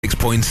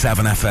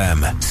106.7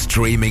 FM,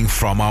 streaming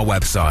from our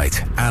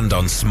website and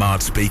on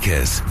smart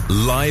speakers.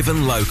 Live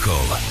and local,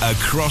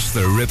 across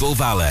the Ribble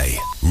Valley.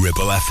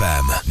 Ribble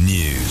FM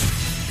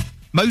News.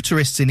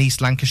 Motorists in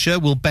East Lancashire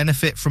will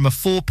benefit from a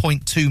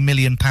 £4.2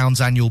 million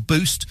annual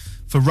boost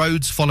for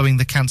roads following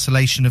the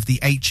cancellation of the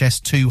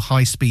HS2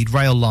 high-speed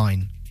rail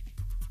line.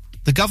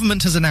 The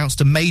government has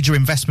announced a major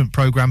investment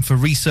programme for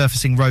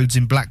resurfacing roads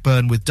in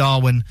Blackburn with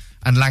Darwen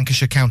and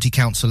Lancashire County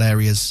Council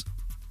areas.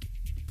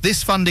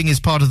 This funding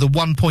is part of the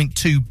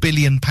 £1.2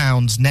 billion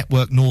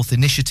Network North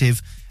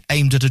initiative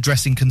aimed at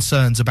addressing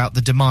concerns about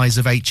the demise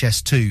of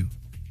HS2.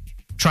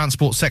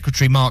 Transport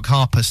Secretary Mark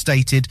Harper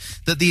stated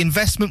that the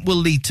investment will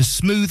lead to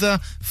smoother,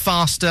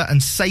 faster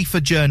and safer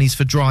journeys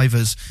for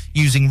drivers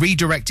using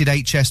redirected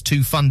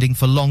HS2 funding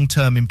for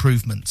long-term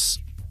improvements.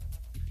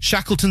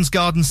 Shackleton's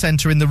Garden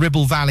Centre in the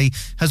Ribble Valley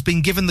has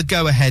been given the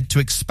go-ahead to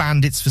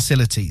expand its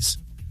facilities.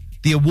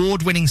 The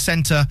award-winning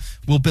centre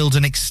will build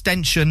an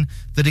extension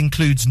that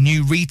includes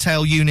new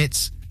retail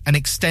units, an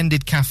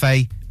extended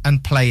cafe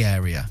and play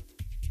area.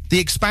 The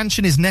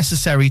expansion is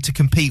necessary to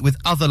compete with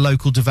other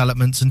local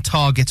developments and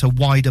target a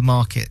wider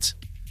market.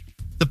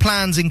 The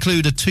plans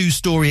include a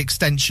 2-storey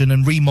extension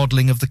and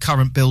remodelling of the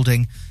current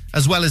building,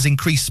 as well as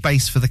increased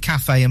space for the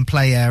cafe and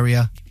play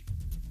area.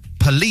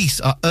 Police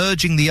are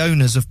urging the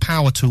owners of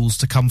power tools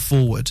to come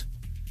forward.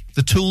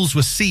 The tools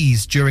were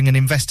seized during an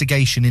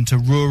investigation into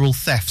rural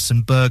thefts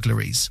and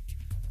burglaries.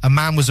 A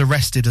man was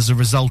arrested as a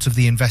result of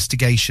the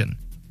investigation.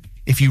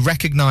 If you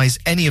recognise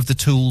any of the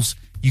tools,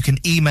 you can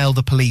email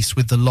the police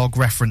with the log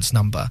reference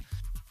number.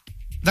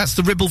 That's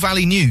the Ribble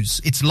Valley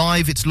News. It's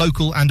live, it's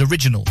local and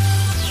original.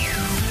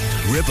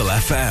 Ribble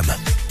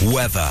FM.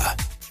 Weather.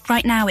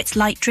 Right now it's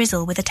light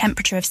drizzle with a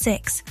temperature of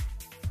 6.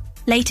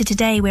 Later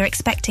today we're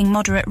expecting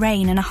moderate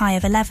rain and a high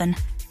of 11.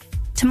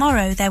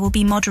 Tomorrow there will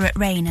be moderate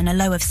rain and a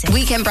low of 6.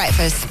 Weekend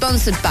Breakfast,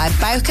 sponsored by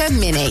Bowker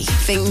Mini.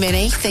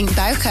 Mini, think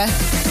Bowker.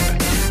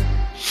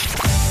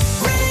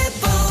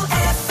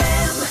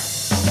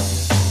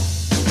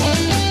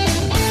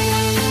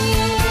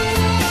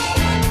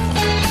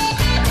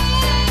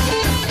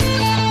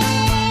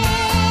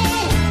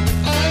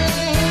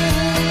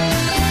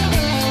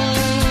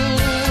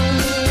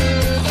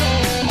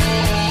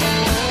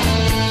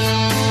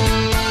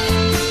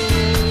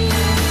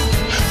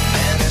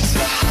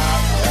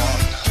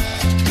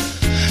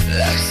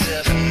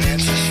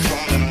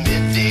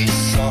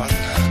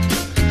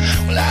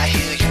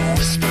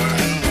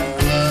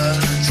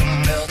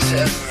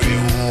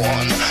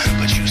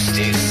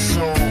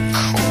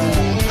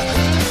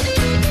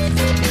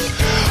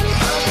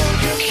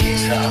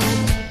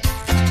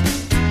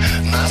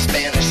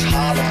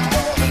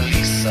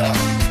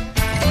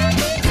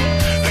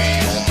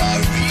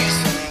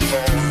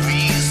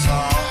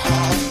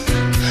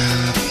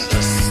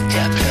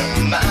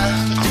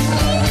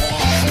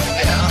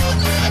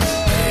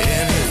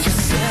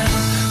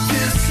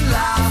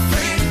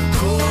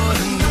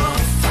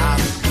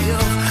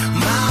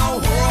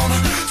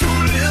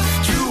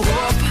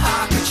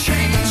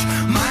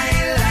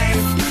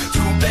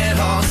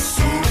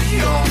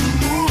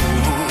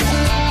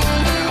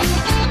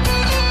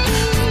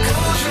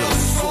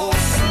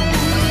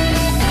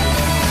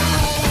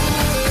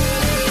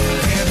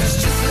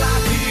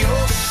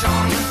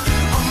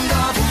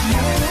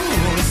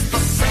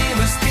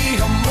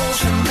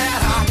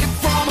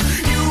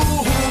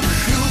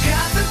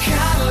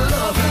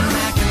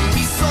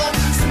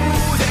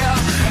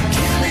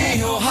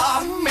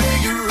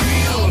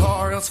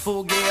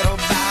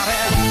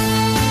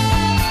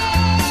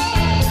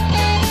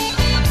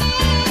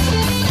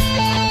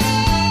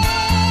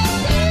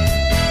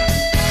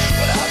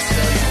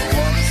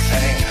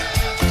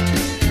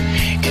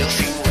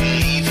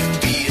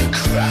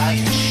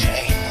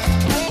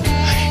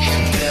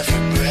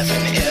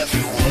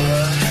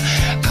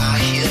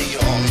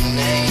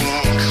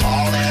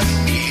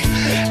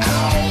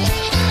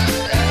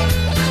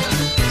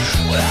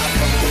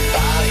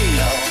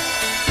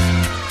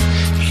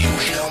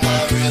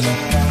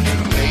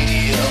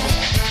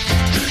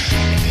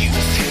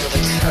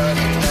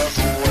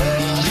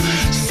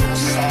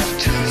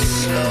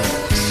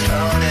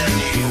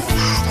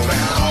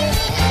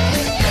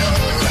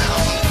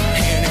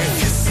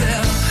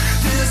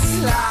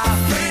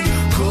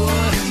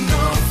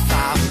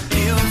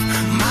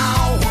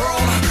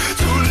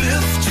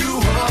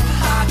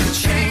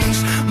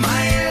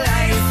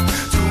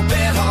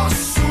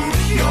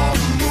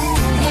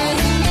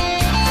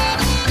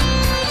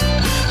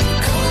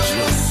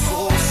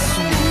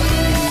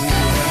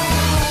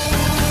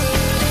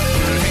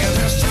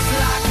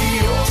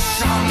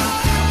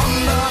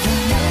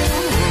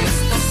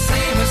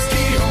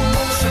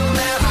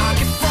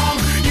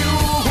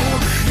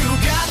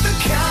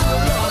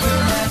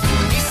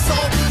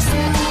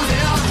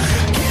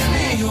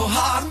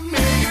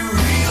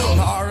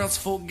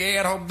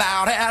 forget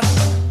about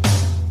it.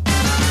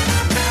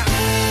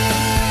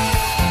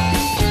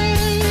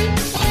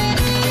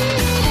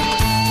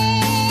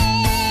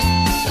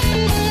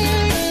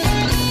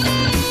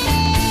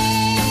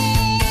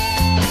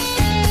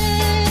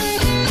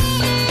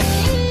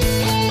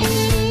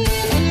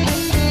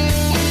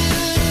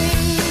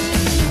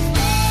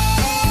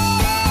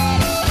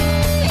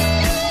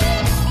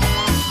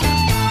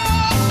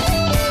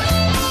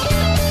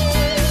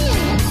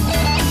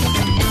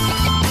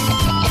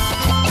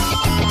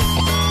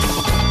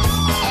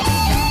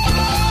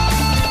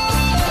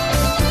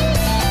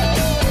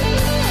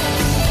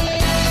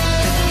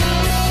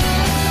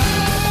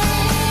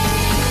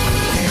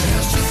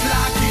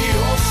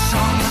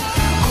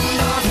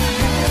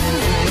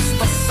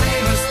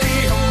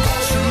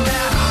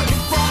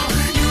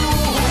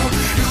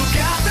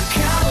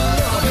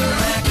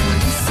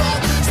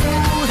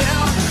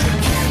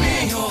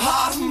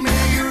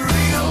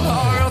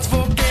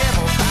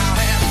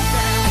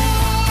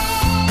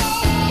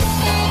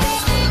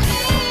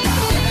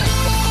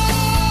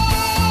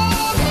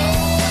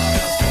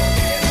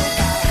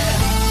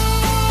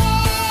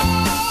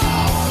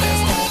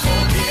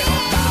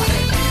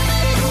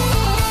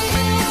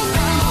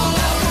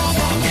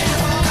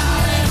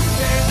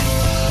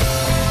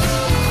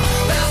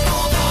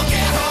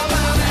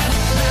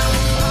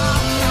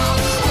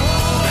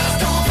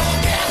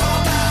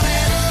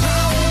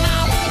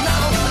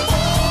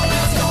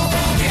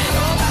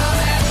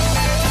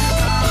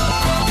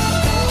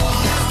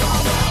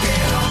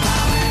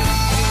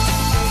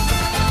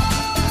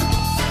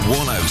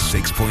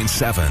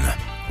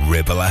 106.7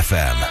 Ribble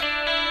FM.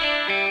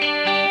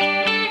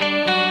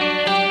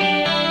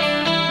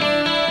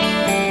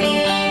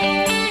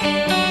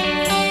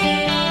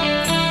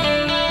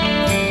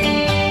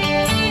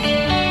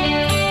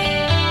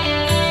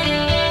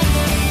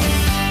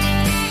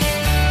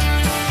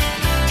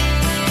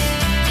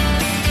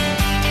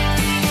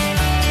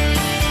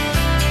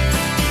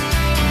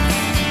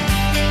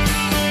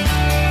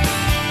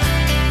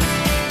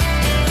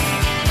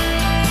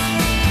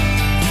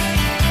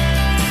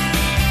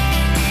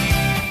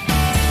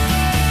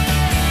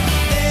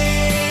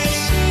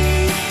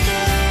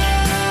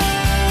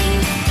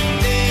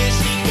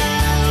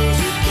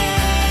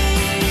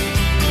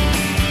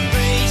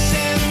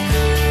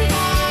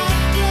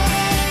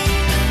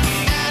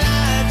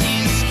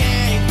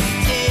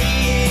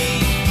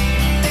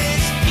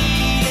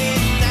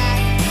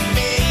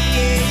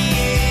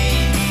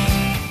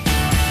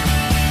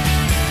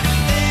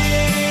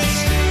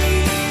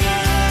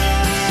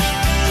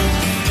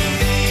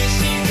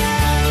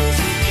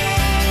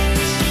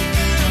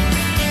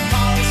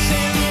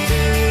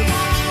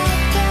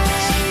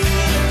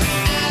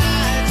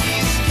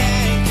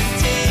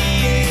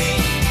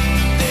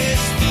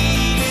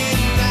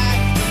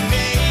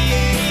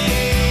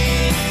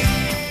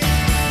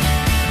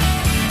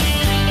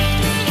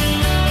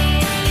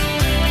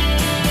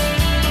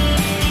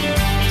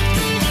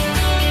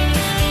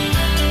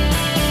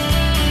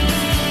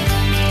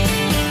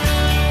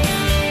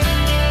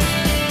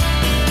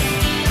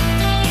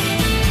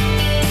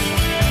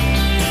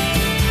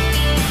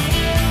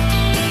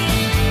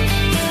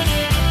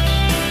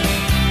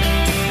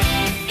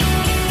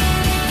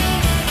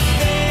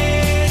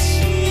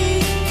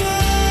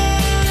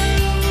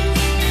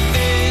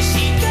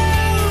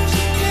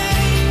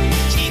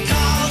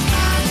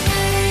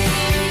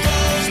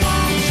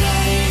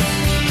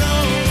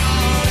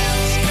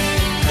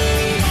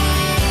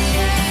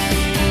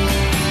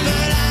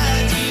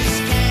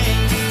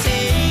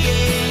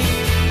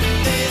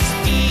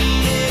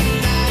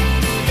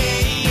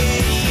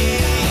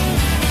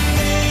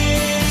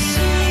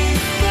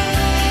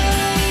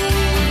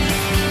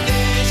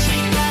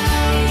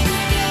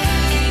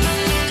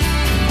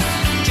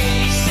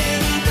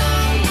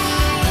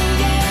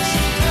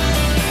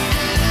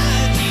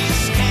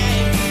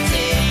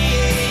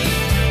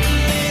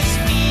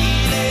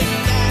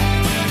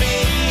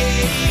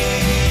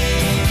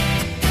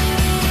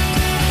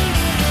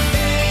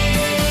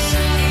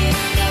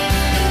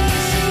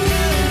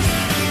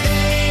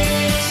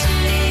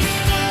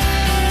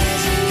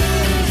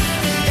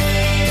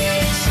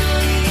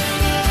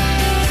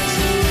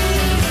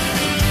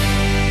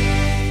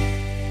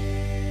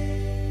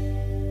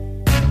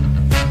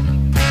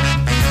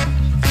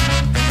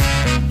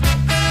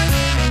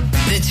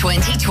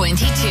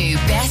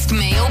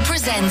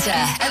 Presenter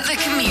at the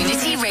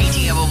Community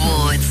Radio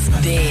Awards.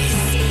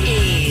 This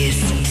is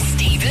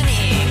Stephen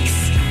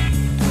Higgs.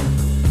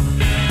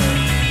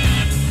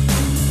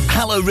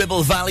 Hello,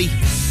 Ribble Valley.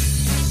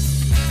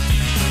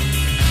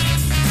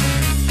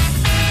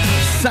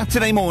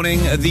 Saturday morning,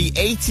 the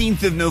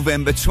 18th of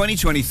November,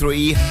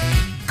 2023.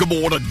 Good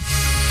morning.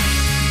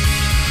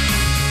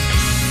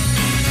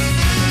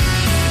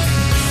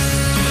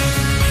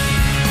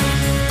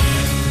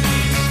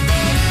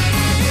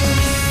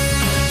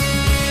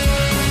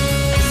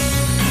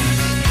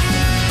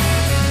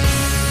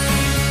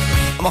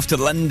 I'm off to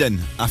London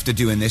after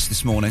doing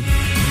this morning.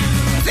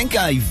 I think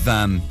I've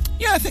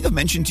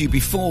mentioned to you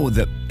before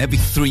that every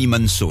 3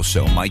 months or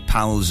so, my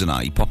pals and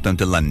I pop down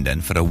to London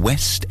for a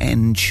West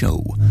End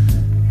show.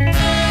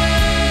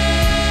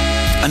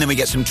 And then we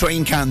get some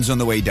train cans on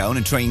the way down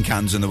and train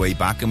cans on the way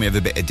back, and we have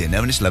a bit of dinner,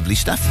 and it's lovely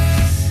stuff.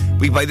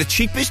 We buy the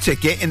cheapest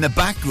ticket in the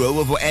back row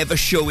of whatever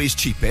show is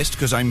cheapest,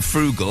 because I'm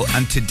frugal,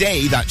 and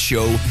today that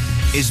show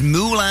is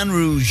Moulin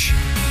Rouge.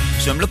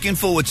 So I'm looking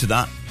forward to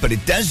that, but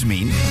it does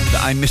mean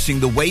that I'm missing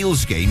the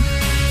Wales game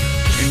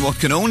in what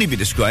can only be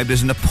described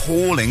as an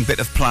appalling bit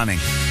of planning.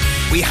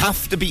 We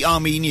have to beat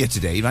Armenia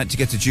today, right, to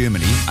get to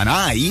Germany, and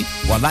I,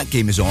 while that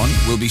game is on,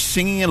 will be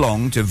singing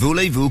along to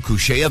Voulez-vous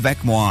coucher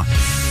avec moi?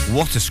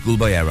 What a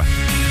schoolboy error.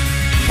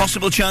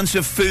 Possible chance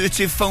of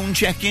furtive phone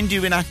check-in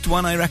during Act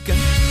 1, I reckon.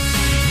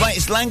 Right,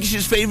 it's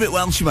Lancashire's favourite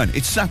Welshman.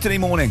 It's Saturday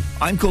morning.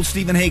 I'm called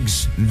Stephen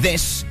Higgs.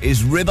 This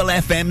is Ribble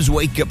FM's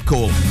Wake Up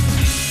Call.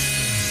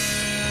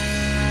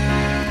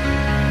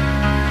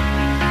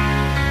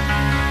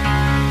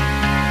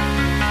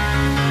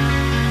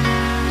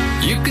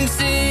 You can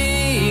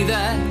see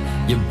that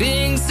you're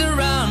being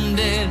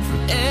surrounded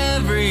from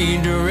every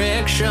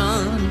direction.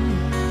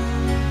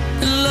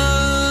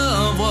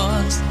 Love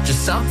was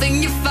just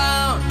something you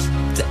found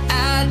to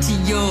add to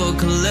your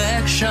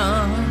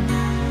collection.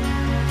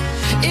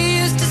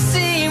 It used to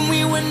seem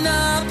we were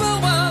number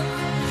one,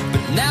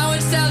 but now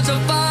it sounds so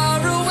far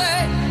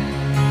away.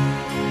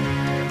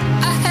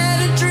 I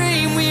had a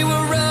dream we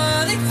were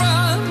running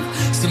from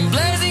some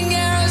blazing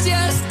arrows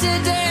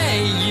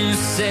yesterday. You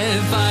said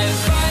fire,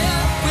 fire.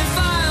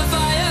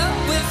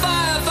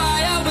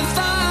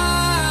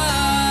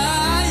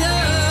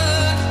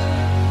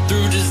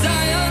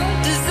 Desire,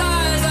 desire,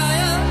 desire.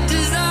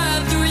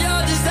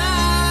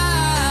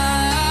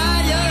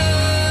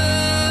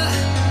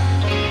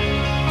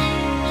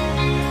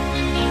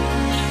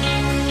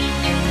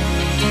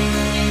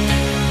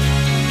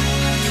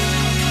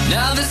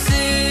 Now the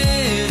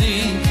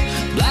city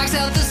blacks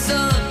out the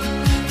sun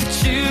that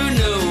you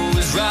know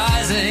is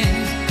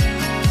rising.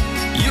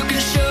 You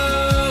can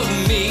show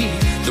me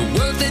the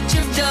work that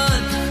you've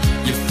done,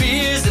 your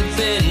fears have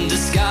been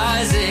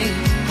disguising.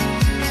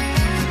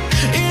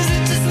 Is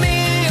it just me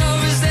or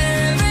is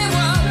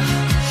everyone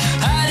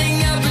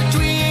hiding out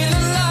between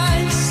the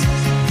lines?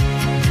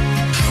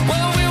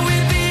 Where will we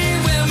be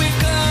when we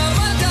come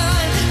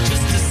undone?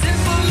 Just a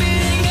simple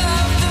meeting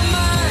of the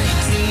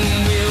minds,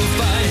 and we'll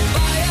fight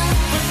fire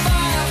with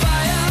fire,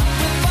 fire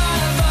with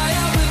fire,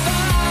 fire with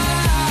fire.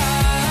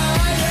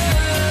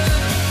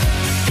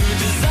 Through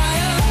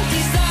desire,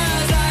 desire,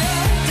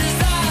 desire,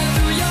 desire,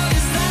 through your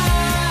desire.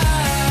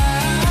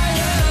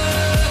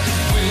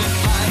 We'll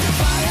fight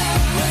fire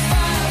with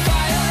fire,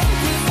 fire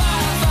with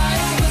fire,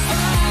 fire with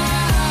fire.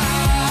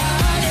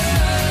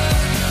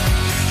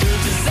 Through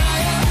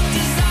desire,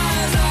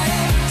 desire,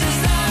 desire,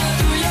 desire,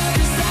 through your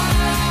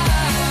desire.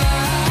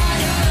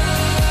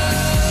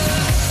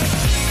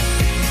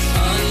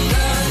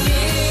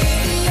 Underneath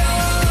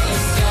your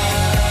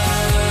skies,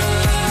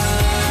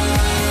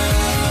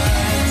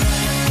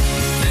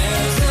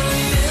 there's a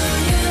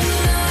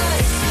million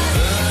lights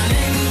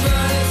burning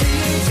brightly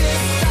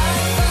just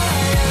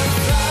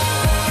like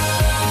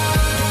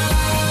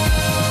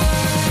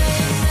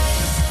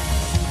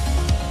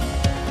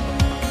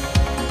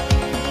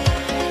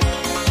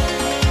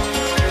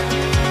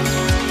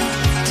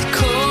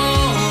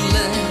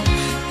calling,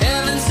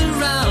 heaven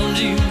surround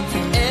you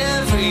from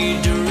every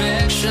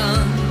direction.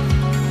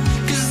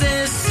 'Cause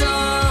there's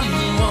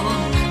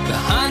someone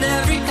behind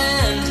every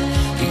hand,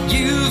 and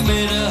you've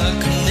made a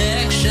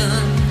connection.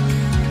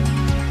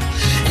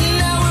 And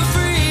now we're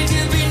free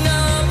to be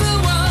number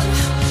one.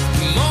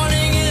 The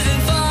morning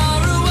isn't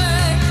far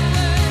away.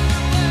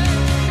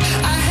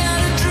 I had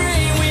a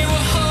dream we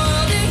were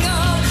holding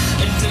on,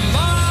 and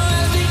tomorrow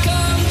has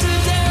become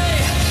today,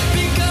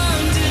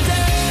 become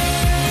today.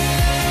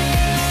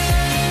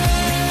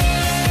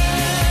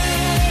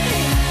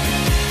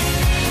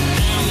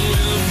 And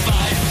we'll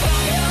fight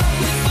fire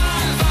with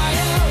fire,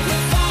 fire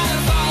with fire,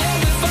 fire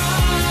with fire.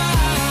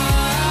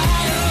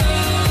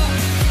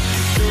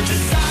 Through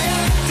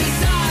desire,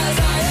 desire,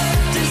 desire,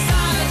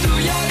 desire,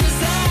 through your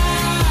desire.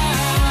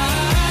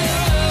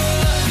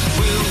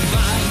 We'll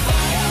fight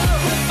fire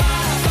with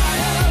fire,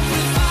 fire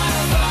with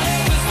fire,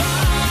 fire with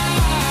fire.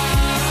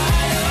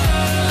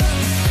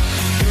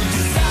 Through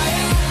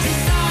desire,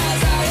 desire,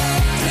 desire,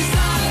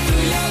 desire,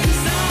 through your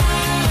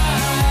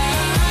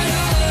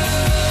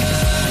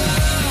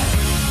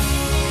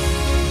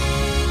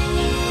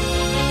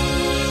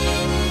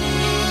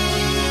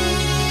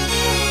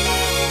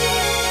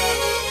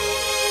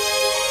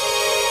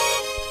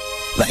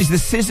That is the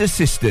Scissor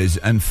Sisters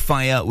and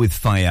Fire with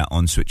Fire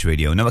on Switch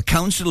Radio. Now, a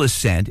council has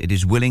said it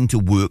is willing to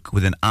work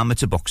with an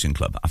amateur boxing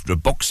club after a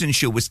boxing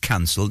show was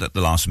cancelled at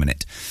the last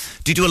minute.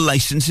 Due to a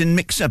licensing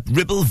mix-up,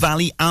 Ribble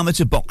Valley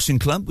Amateur Boxing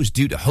Club was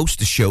due to host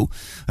a show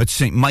at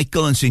St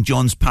Michael and St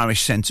John's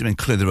Parish Centre in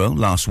Clitheroe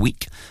last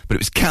week, but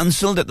it was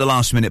cancelled at the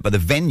last minute by the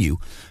venue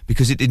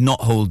because it did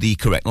not hold the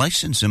correct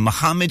licence. And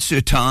Mohammed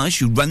Sertaj,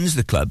 who runs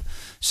the club,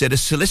 said a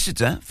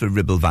solicitor for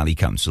Ribble Valley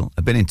Council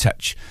had been in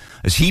touch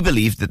as he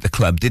believed that the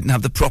club didn't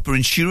have the proper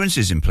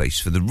insurances in place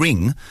for the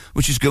ring,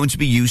 which is going to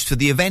be used for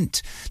the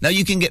event. Now,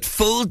 you can get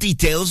full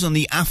details on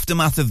the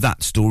aftermath of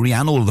that story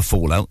and all the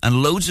fallout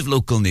and loads of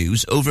local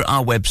news over at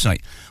our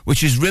website,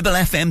 which is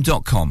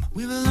ribblefm.com.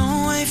 We were a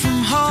long way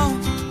from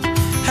home,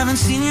 haven't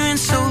seen you in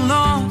so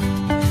long,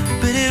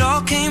 but it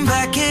all came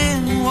back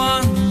in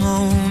one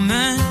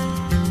moment.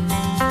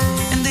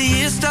 And the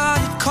year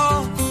started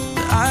cold,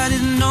 but I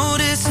didn't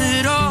notice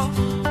it all.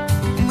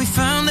 When we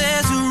found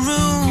there's a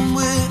room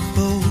we're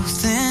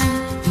both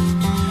in,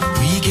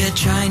 we get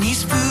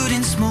Chinese food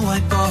in small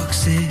white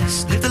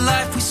boxes, live the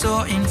life we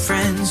saw in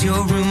Friends.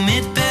 Your room,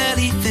 it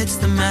barely fits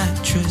the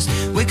mattress,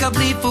 wake up,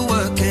 leave for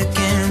work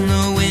again.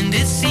 The wind,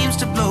 it seems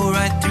to blow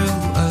right through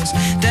us.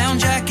 Down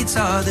jackets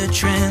are the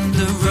trend,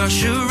 the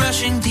rush of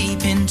rushing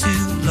deep into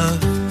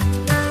love.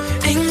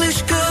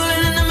 English girl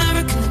in an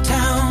American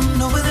town,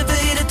 no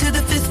elevator to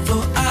the 5th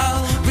floor.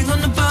 I'll ring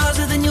on the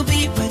buzzer, then you'll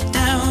be right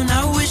down.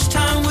 I wish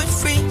time would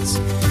freeze.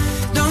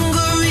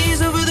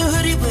 Dungarees over the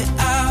hoodie, we're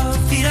out,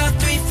 feet are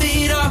 3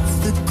 feet off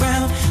the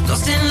ground.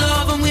 Lost in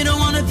love and we don't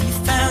wanna be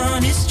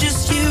found. It's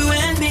just you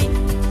and me,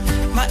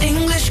 my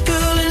English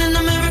girl in an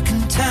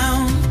American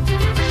town.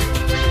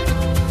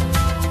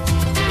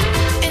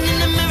 In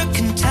an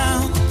American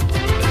town.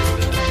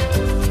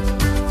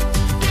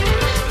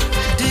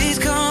 Days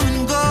come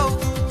and go,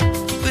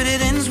 but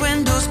it ends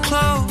when doors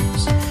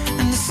close,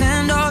 and the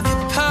scent of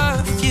your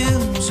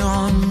perfume's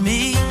on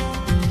me.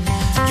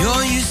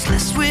 You're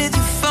useless with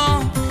your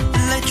phone,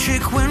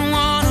 electric when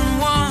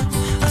one-on-one.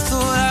 I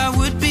thought I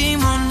would be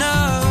more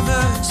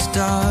nervous,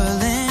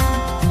 darling.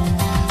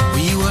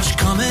 We watch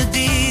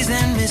comedies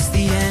and miss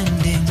the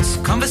endings,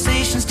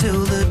 conversations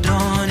till the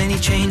dawn. Any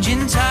change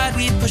in tide,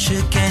 we push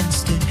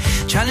against it,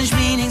 challenge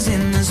meanings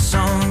in the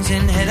songs,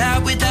 and head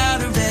out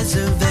without a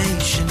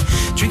reservation,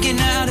 drinking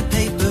out of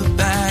paper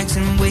bags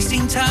and wasting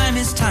wasting time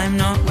is time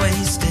not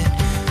wasted.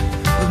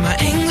 With my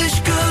English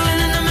girl in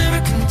an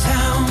American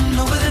town,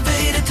 no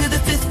elevator to the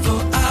 5th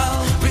floor.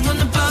 I'll ring on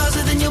the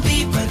buzzer, then you'll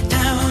be right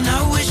down.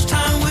 I wish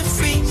time would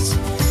freeze.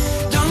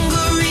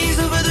 Dungarees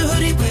over the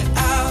hoodie, we're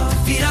out.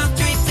 Feet out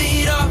 3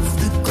 feet off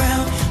the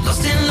ground.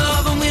 Lost in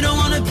love and we don't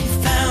wanna be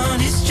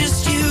found. It's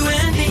just you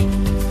and me.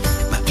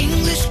 My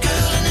English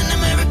girl in an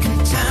American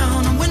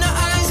town. And when our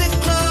eyes are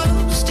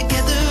closed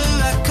together,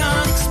 I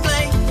can't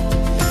explain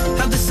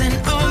how the scent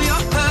of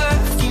your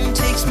perfume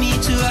takes me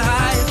to a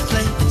higher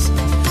place.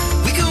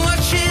 We can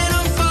watch it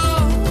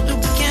unfold, or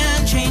we can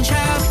change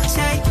how it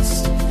tastes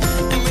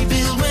and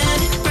rebuild when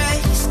it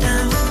breaks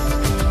down.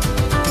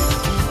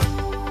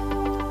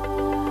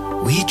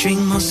 We drink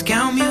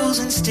Moscow mules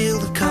and steal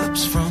the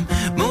cups from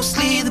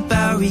mostly the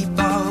Bowery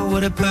Bar.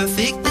 What a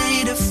perfect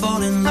day to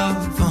fall in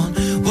love on.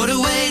 What a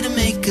way to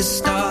make a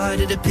start.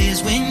 It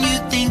appears when you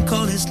think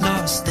all is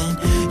lost, then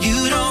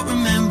you don't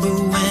remember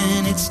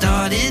when it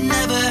started.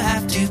 Never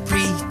have to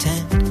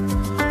pretend.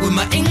 With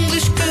my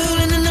English girl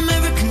in an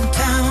American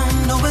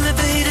town, no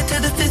elevator to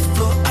the 5th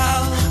floor.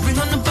 I'll ring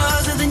on the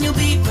buzzer, then you'll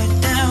be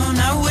right down.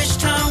 I wish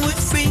time would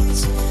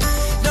freeze.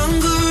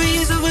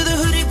 Dungarees over the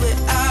hoodie, we're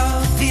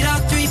out. Feet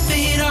out 3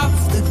 feet off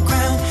the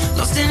ground.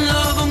 Lost in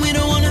love and we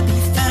don't wanna be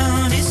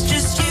found. It's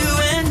just you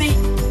and me.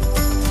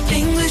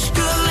 English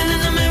girl in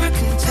an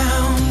American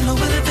town, no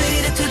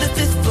elevator to the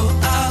 5th floor.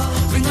 I'll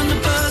ring on the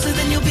buzzer,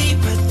 then you'll be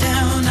right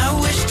down. I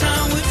wish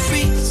time would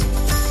freeze.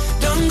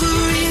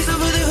 Dungarees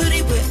over the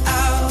hoodie, we're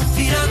out.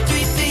 Feet out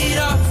 3 feet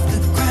off the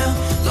ground.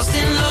 Lost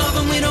in love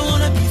and we don't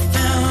wanna be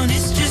found.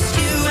 It's just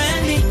you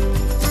and me.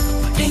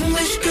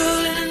 English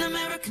girl in an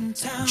American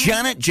town.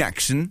 Janet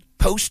Jackson,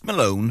 Post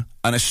Malone,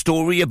 and a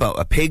story about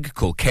a pig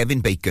called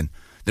Kevin Bacon.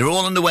 They're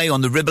all on the way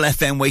on the Ribble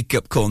FM Wake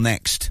Up Call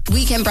next.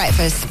 Weekend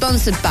Breakfast,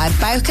 sponsored by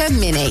Bowker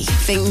Mini.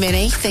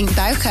 Think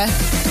Bowker.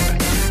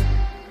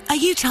 Are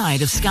you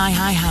tired of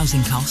sky-high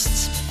housing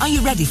costs? Are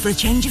you ready for a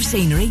change of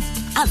scenery?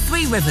 At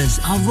Three Rivers,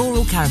 our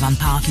rural caravan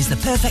park is the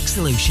perfect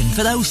solution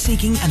for those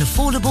seeking an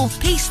affordable,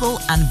 peaceful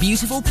and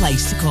beautiful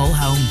place to call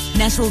home.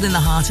 Nestled in the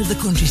heart of the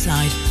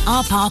countryside,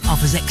 our park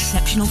offers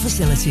exceptional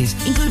facilities,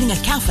 including a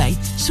cafe,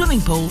 swimming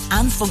pool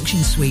and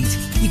function suite.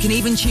 You can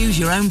even choose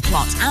your own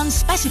plot and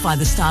specify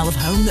the style of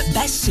home that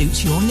best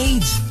suits your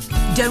needs.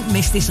 Don't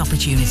miss this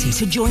opportunity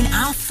to join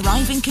our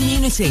thriving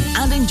community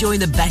and enjoy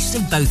the best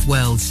of both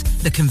worlds,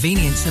 the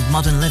convenience of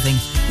modern living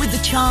with the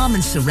charm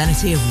and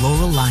serenity of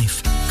rural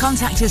life.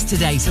 Contact us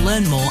today to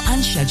learn more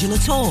and schedule a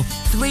tour.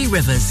 Three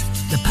Rivers,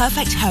 the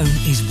perfect home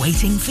is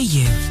waiting for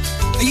you.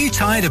 Are you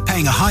tired of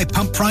paying a high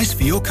pump price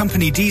for your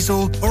company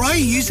diesel? Or are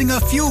you using a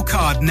fuel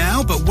card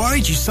now but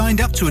worried you signed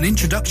up to an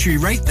introductory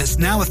rate that's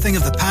now a thing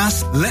of the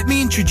past? Let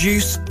me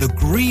introduce the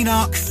Green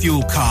Arc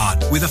Fuel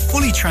Card. With a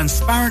fully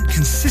transparent,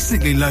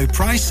 consistently low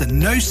price and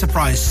no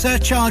surprise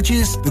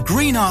surcharges, the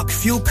Green Arc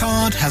Fuel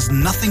Card has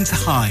nothing to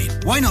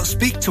hide. Why not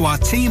speak to our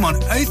team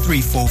on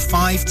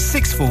 0345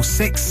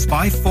 646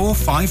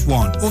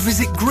 5451 or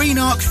visit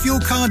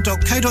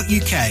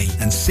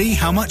greenarcfuelcard.co.uk and see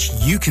how much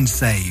you can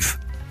save.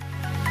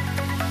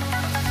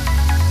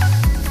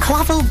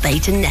 Clavel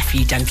Bait and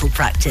Nephew Dental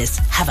Practice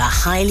have a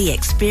highly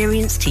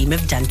experienced team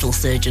of dental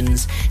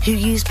surgeons who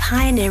use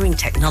pioneering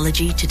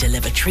technology to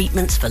deliver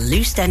treatments for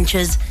loose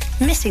dentures,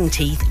 missing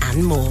teeth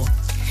and more.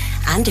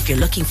 And if you're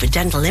looking for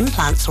dental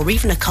implants or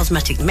even a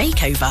cosmetic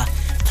makeover,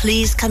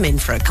 please come in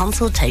for a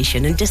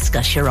consultation and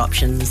discuss your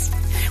options.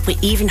 We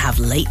even have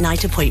late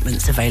night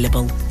appointments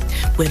available.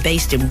 We're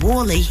based in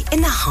Worley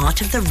in the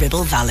heart of the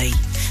Ribble Valley.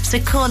 So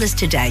call us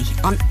today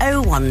on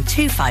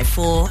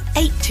 01254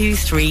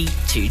 823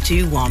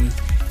 221.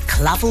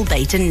 Clavel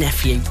Bait and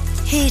Nephew,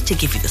 here to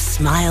give you the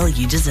smile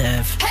you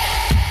deserve.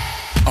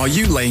 Are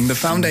you laying the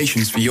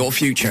foundations for your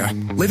future?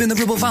 Live in the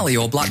Ribble Valley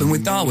or Blackburn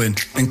with Darwen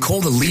and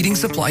call the leading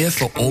supplier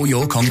for all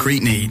your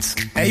concrete needs.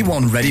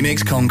 A1 Ready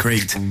Mix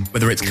Concrete.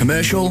 Whether it's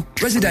commercial,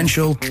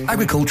 residential,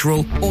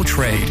 agricultural or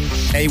trade,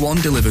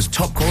 A1 delivers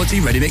top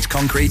quality ready mix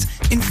concrete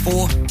in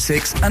 4,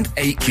 6 and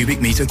 8 cubic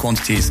metre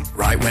quantities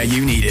right where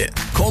you need it.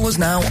 Call us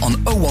now on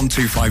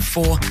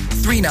 01254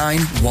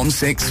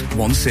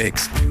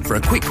 391616 for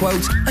a quick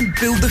quote and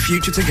build the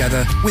future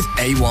together with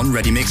A1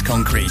 Ready Mix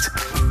Concrete,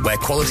 where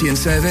quality and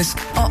service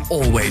are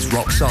always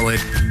rock solid.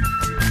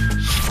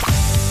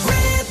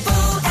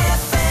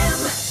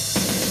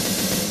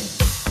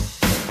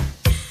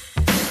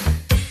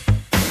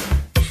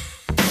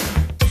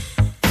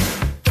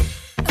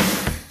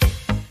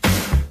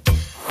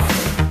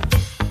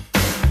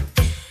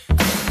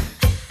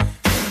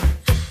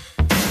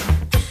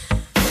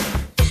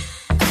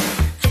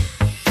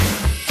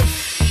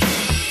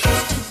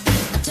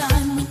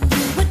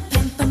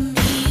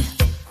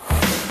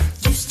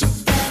 Used to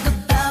brag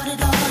about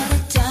it all the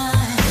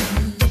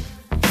time.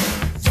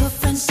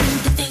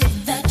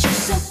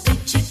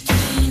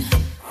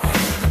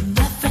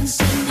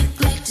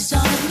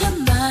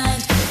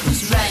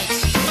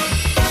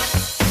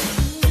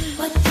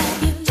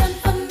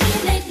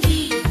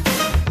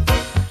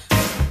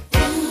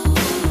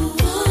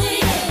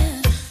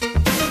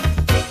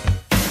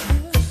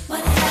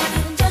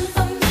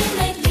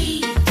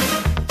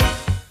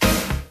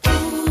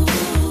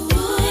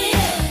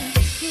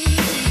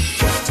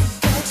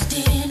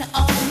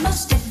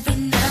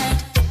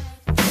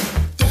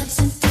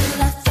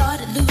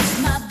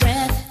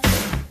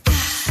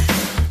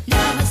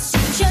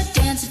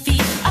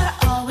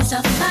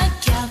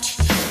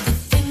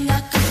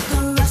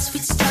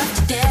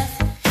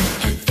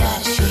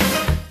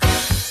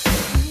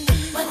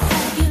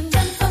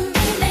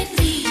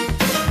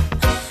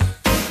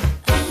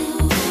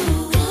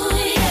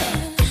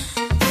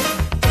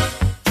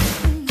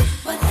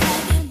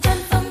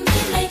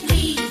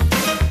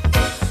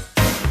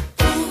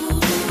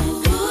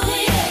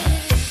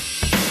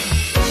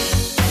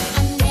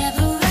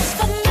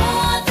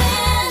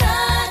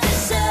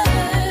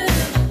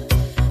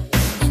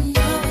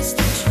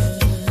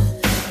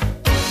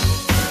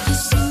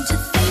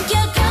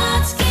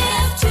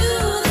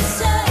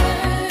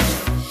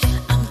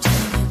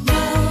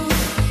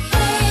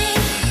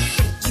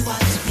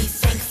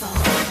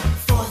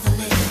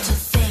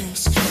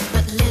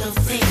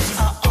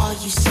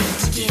 you seem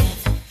to give.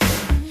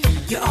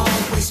 You're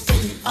always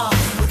putting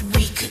off what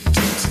we could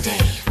do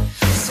today.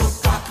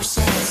 Soap opera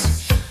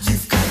says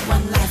you've got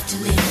one life to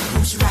live.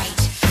 Who's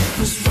right?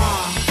 Who's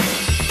wrong?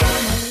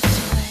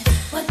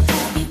 What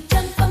have you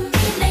done for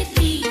me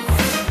lately?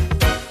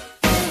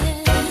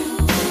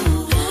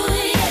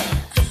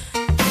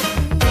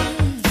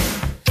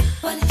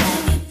 What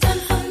have you done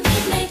for me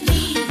lately?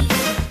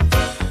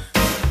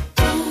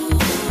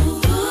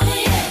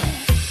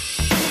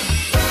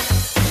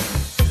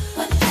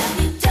 What have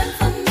you done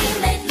for me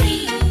lately?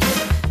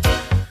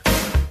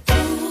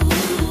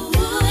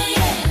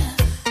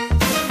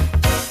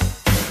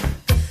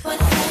 What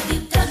have you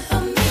done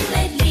for me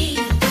lately?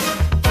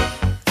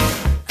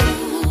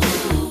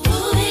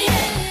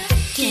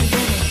 Get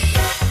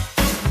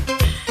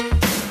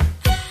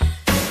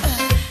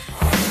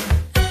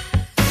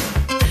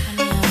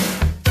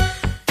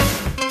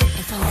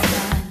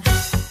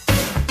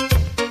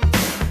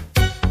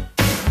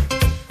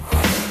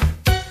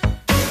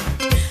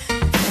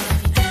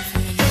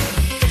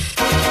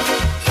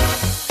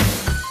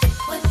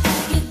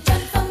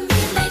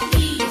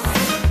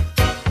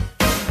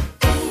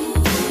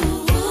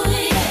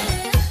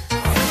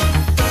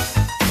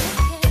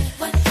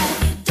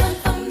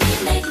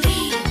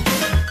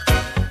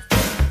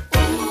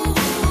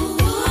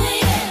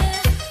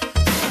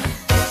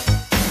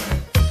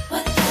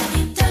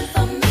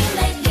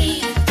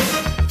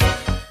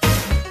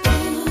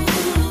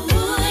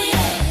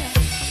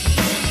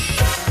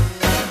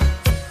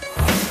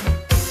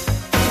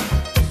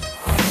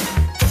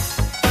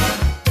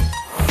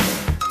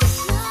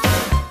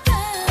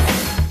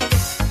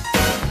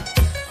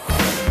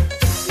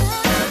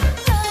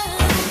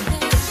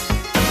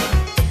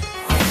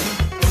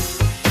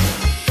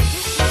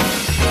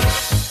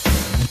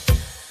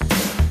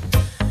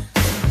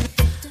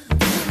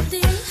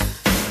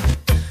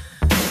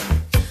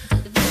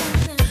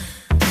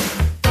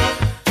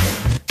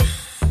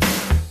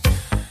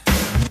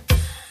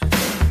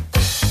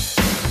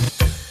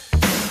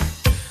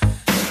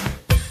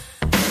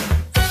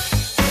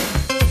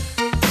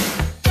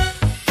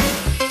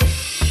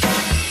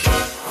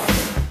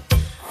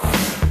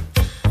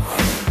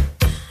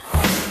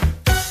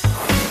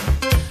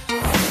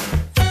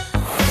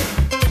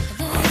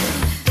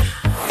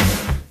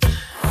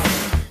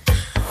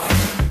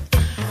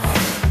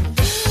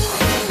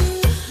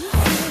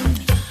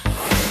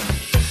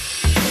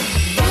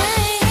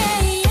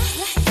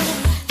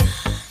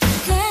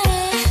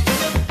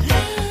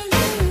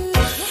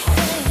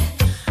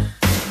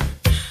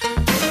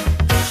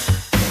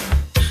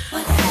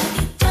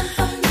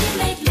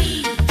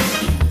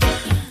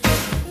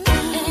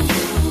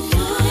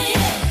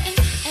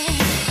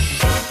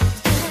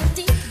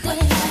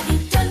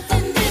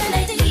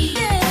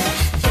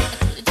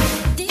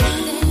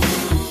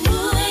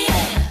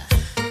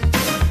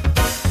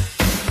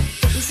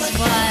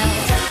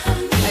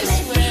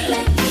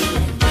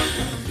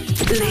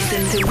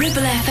Listen to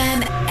Ribble FM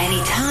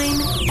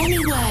anytime,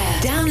 anywhere.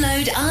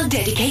 Download our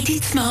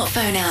dedicated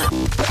smartphone app.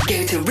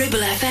 Go to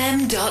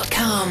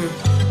ribblefm.com.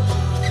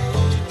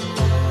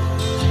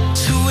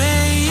 2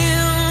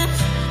 a.m.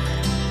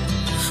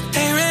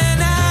 They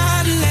ran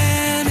out of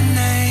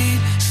lemonade,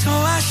 so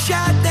I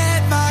shot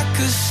that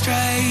vodka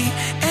straight.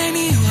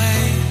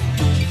 Anyway,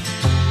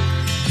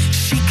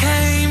 she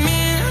came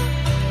in,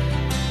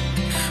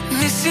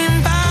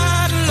 missing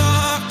bottle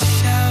off the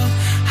shelf.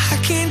 I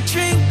can't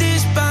drink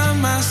this by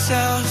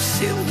myself.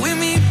 Sit with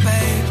me,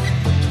 babe.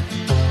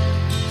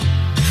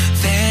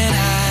 Then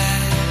I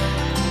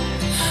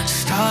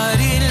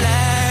started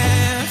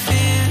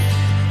laughing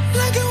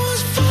like it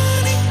was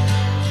funny,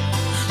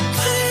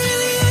 but it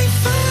really ain't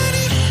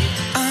funny.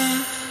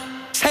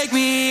 Take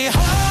me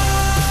home,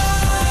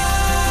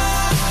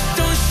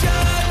 don't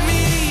shut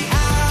me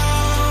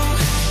out.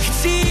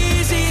 It's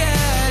easier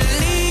to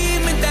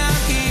leave me down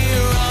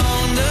here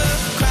on the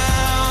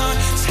ground.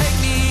 Take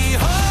me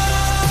home,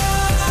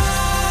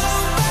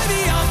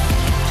 baby, I'm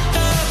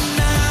up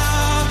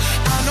now.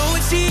 I know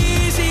it's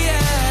easier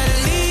to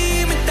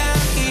leave me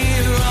down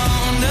here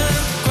on the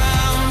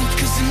ground,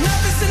 'cause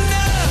enough is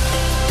enough.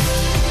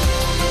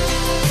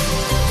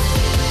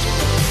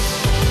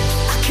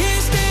 I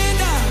can't stand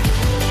up.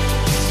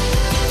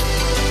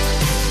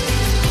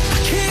 I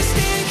can't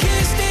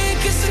stand,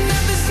 'cause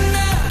enough is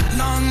enough.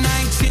 Long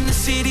nights in the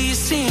city of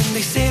sin.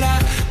 They said I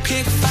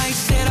pick fights,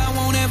 said I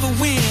won't ever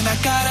win. I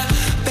got a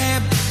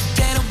bad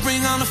that'll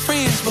bring on the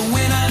friends, but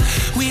when I'm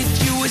with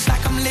you, it's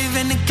like I'm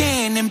living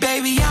again. And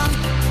baby, I'm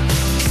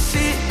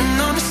sitting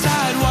on the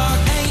sidewalk,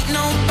 ain't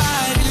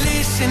nobody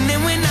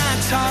listening when I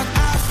talk.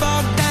 I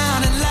fall down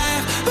and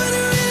laugh, but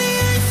it really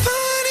ain't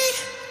funny.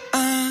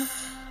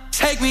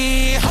 Take me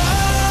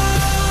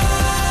home,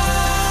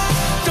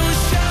 don't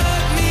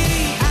shut me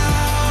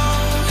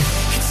out.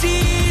 It's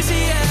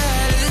easier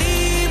to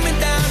leave me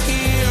down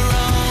here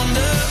on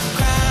the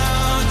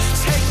ground.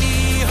 Take me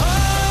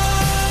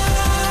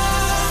home,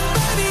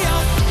 baby,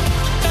 I'm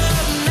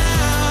up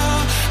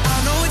now. I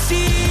know it's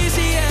easy.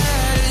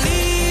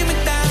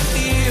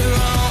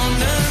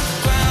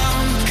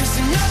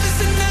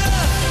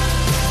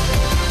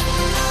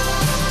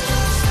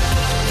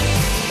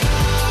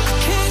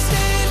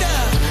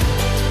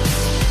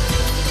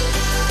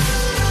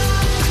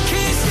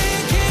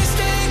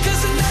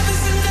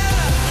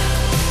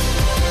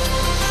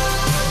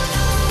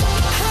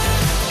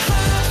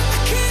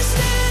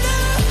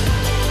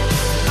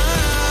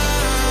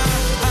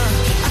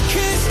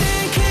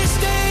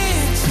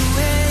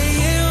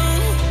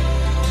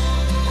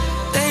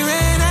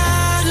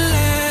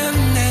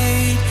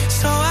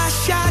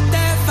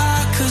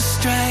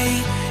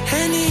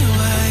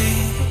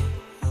 anyway.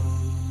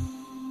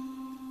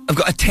 I've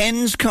got a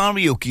Tens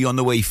karaoke on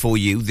the way for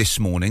you this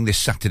morning, this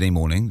Saturday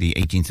morning, the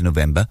 18th of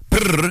November.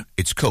 Brrr,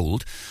 it's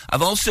cold.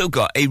 I've also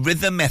got a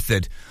rhythm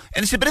method,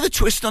 and it's a bit of a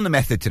twist on the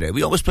method today.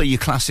 We always play your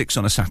classics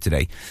on a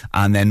Saturday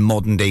and then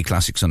modern day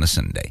classics on a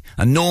Sunday.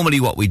 And normally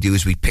what we do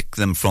is we pick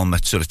them from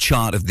a sort of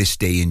chart of this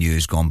day and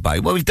years gone by.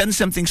 Well, we've done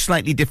something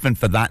slightly different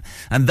for that,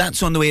 and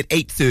that's on the way at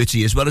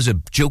 8:30, as well as a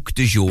joke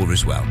du jour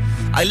as well.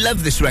 I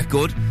love this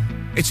record.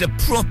 It's a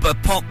proper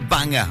pop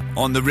banger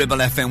on the Ribble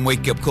FM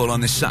wake-up call on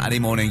this Saturday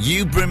morning.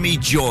 You Bring Me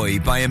Joy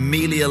by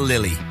Amelia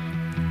Lilly.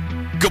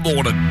 Good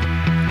morning.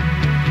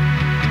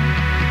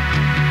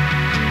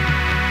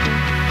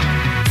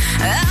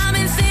 I've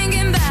been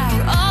thinking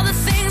about all the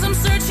things I'm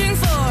searching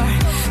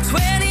for.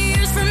 20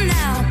 years from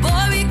now,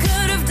 boy, we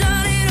could have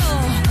done it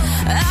all.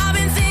 I've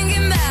been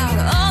thinking about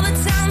all the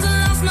times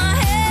I lost my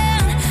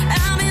head.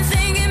 I've been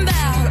thinking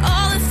about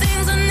all the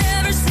things I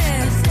never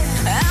said.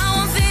 I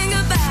won't think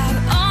about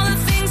all the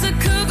things that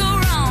could go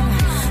wrong.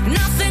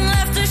 Nothing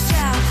left to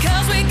shout,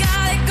 'cause we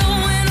got it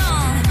going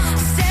on.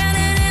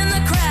 Standing in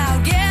the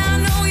crowd, yeah, I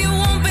know you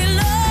won't be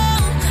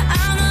long.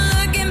 I'm not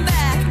looking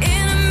back,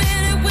 in a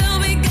minute we'll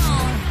be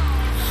gone.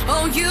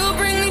 Oh, you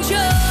bring me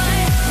joy,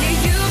 yeah,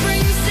 you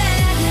bring me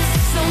sadness,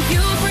 so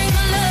you bring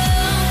my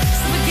love,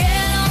 so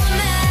forget all the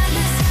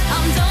madness.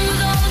 I'm done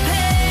with all the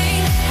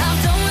pain, I'm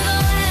done with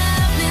all the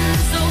happening,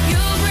 so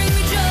you bring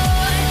me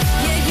joy,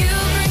 yeah, you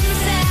bring me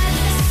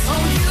sadness,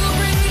 oh, you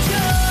bring me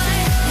joy,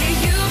 yeah,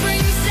 you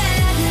bring me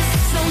sadness,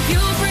 so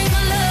you bring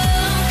my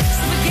love,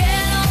 so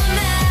forget all the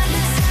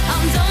madness.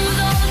 I'm done with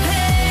all the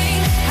pain,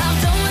 I'm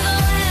done with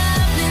all the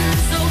happening,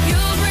 so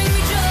you bring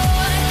me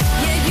joy,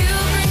 yeah, you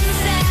bring me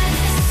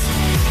sadness.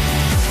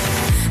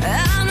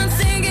 I'm not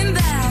thinking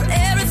about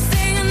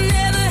everything I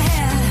never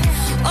had.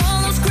 All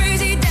those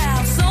crazy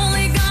doubts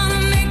only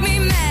gonna make me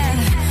mad.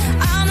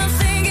 I'm not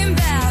thinking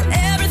about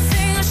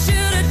everything I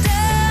should have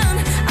done.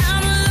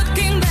 I'm not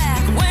looking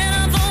back when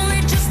I've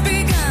only just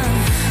begun.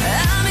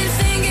 I've been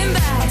thinking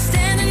about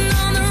standing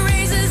on the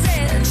razor's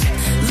edge,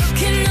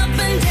 looking up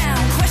and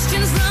down,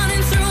 questions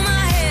running through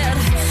my head.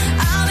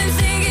 I've been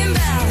thinking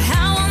about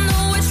how I'll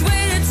know which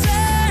way to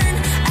turn.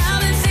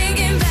 I've been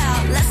thinking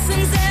about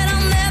lessons that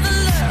I'll never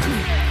learn.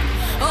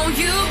 Oh,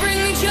 you bring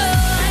me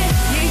joy,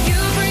 yeah, you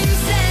bring me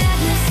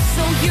sadness,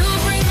 so you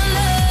bring my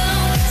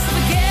love, so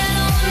forget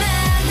all the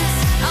madness.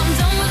 I'm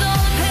done with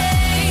all the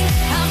pain,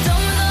 I'm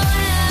done with all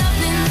the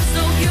happening,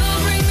 so you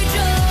bring me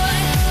joy,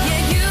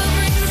 yeah, you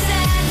bring me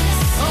sadness,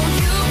 oh,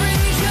 you bring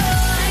me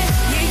joy,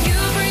 yeah, you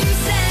bring me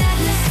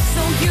sadness,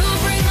 so you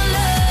bring my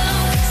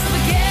love, so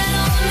forget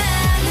all the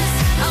madness.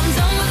 I'm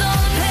done with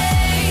all the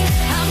pain,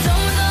 I'm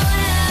done with all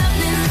the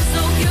happening,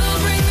 so you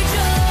bring me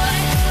joy,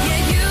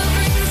 yeah, you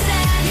bring me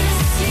sadness,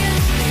 yeah.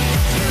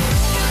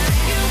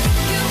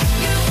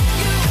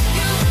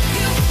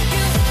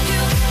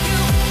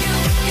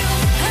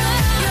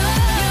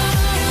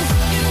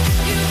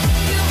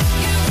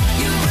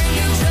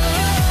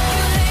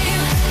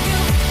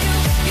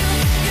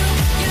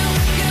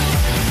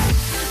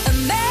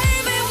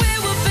 Maybe we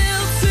were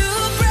built to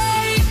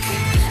break,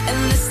 and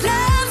this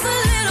love's a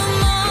little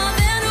more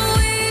than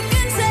we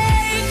can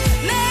take.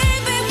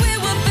 Maybe we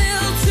were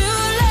built to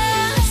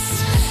last,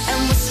 and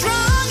we're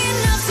strong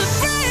enough to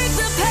break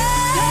the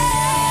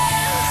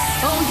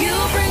past. Oh, you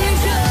bring me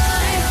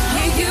joy,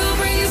 yeah, you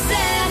bring me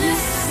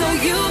sadness, so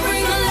you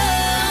bring my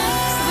love,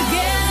 so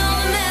forget all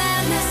the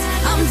madness.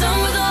 I'm done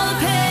with all the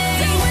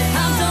pain,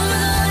 I'm done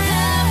with all the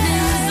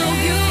happening, so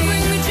you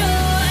bring me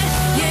joy,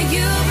 yeah,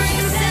 you bring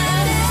me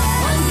sadness,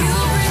 oh, you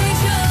bring me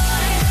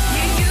joy,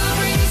 yeah, you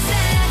bring me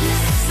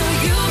sadness, so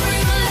you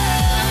bring my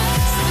love,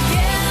 so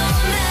forget all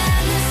the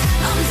madness.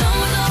 I'm done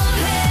with all the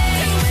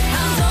pain,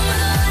 I'm done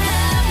with all the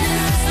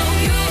happening, so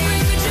you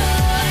bring me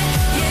joy,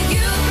 yeah,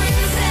 you bring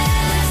me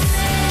sadness.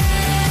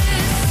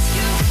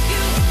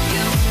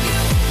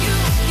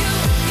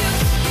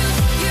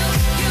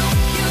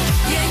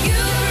 Yeah, you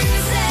bring me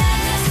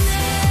sadness.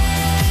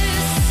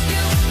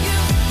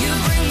 You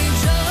bring me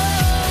joy.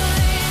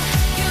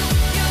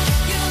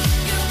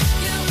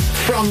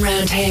 From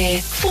round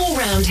here, for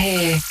round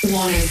here,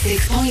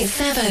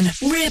 106.7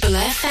 Ribble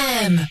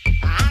FM.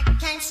 I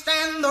can't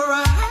stand the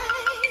rain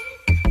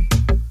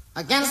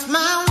against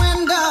my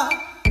window,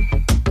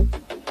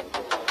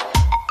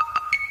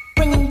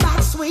 bringing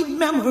back sweet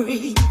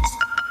memories.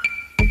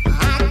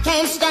 I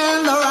can't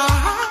stand the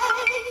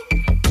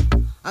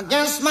rain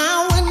against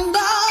my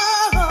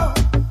window,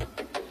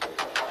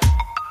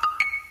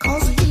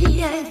 'cause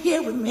he ain't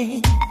here with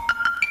me.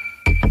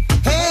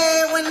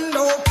 Hey,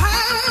 window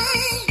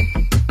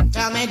pane,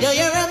 tell me, do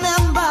you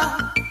remember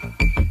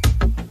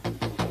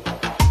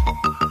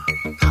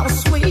how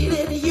sweet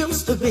it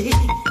used to be?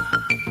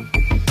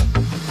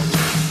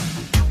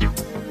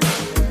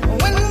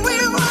 When we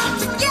were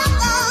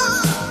together,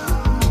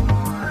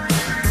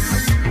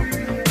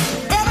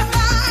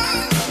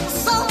 everything was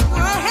so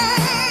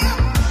grand.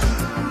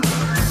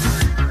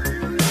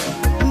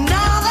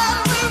 Now that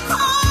we're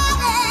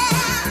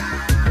parted,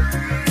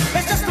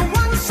 it's just the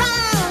one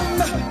sound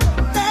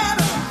that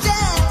I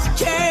just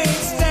can't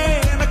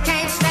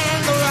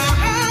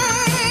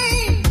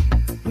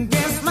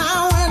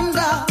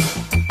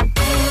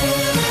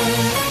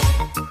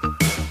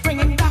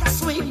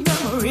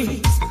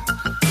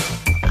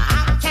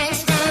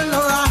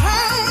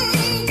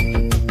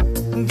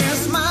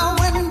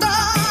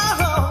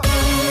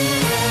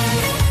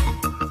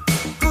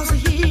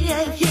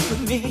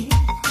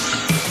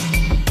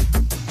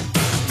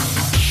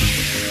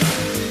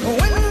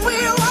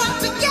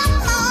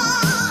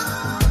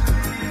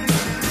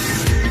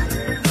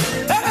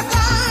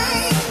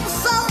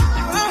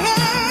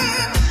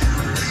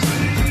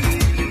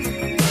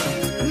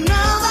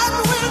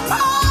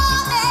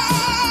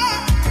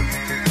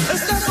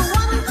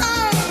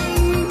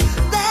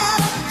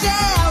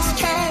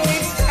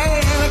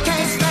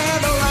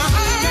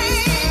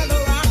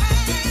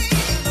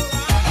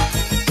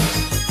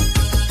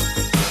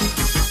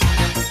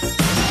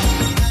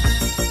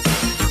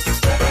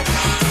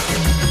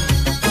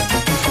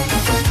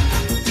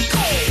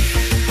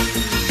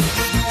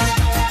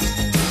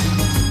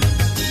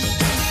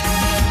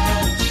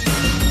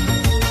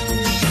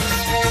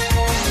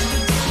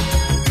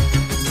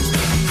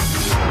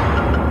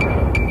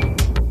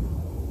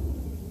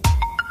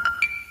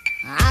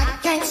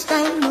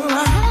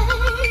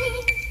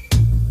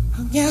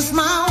Yes,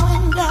 my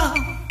window,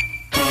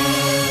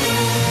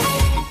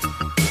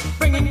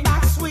 bringing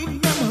back sweet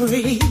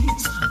memories.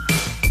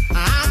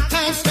 I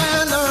can't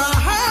stand the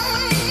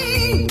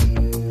rain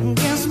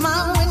against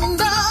my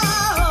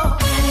window,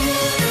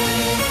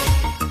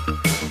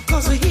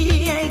 'cause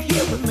he ain't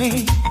here with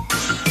me.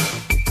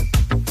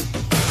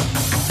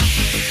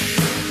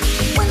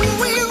 When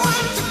we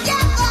were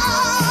together,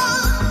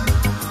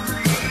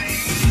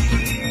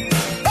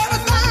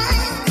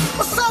 everything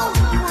was so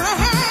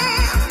grand.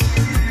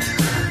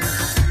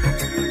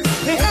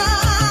 Yeah,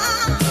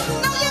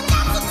 now you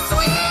got some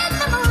sweet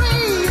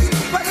memories,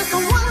 but it's the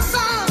one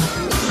side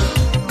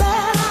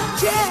that I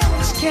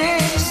just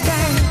can't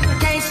stand.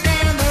 Can't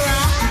stand the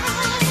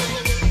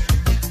rain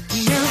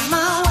against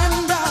my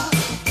window,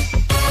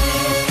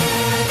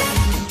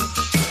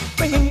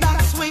 bringing back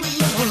sweet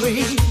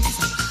memories.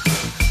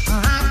 I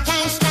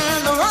can't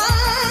stand the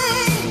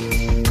rain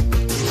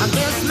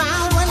against my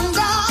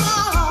window.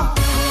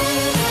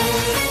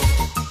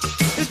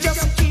 It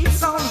just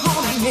keeps on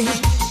haunting me.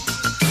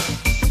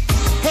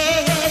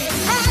 Hey, hey,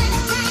 hey,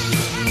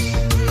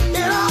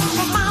 get off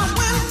of my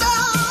window,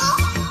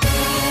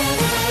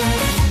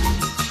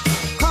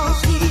 'cause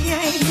he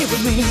ain't here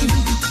with me.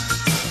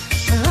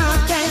 And I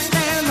can't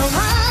stand the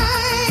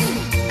rain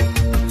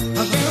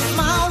against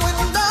my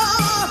window,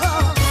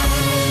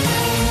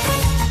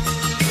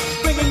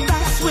 bringing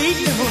back sweet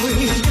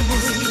memories.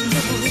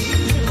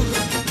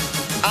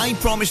 I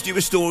promised you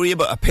a story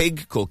about a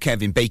pig called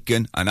Kevin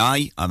Bacon, and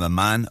I am a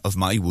man of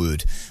my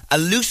word. A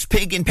loose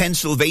pig in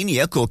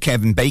Pennsylvania called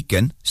Kevin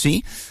Bacon,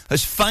 see,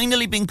 has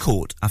finally been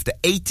caught after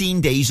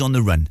 18 days on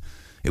the run.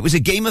 It was a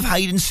game of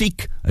hide and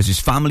seek as his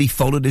family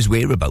followed his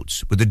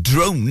whereabouts with a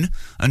drone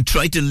and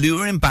tried to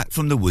lure him back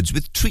from the woods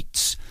with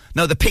treats.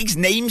 Now, the pig's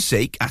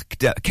namesake,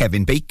 actor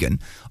Kevin Bacon,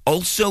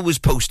 also was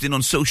posting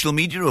on social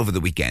media over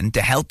the weekend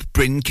to help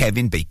bring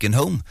Kevin Bacon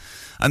home.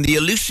 And the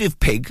elusive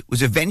pig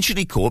was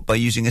eventually caught by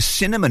using a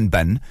cinnamon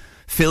bun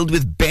filled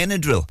with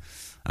Benadryl.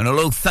 And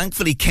although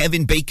thankfully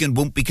Kevin Bacon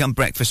won't become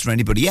breakfast for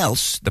anybody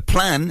else, the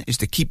plan is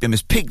to keep him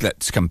as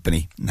Piglet's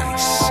company.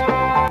 Nice.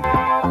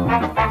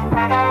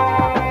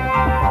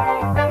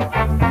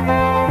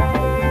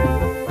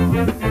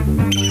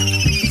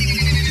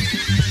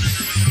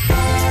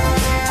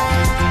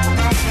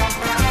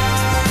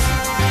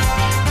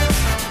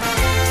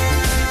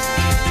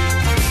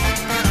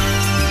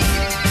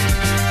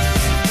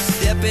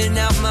 Stepping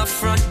out my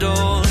front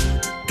door,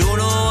 don't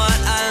know what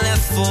I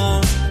left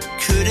for.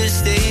 Could've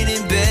stayed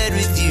in bed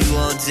with you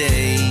all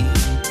day.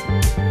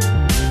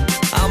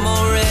 I'm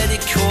already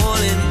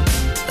calling,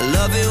 I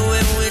love it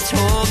when we're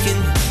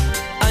talking.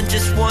 I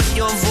just want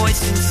your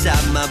voice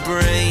inside my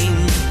brain.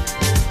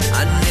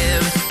 I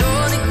never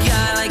thought a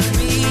guy like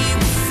me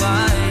would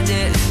find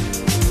it.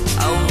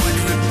 I would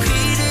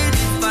repeat it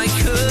if I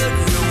could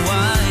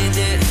rewind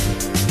it.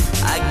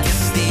 I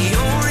guess the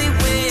only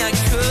way I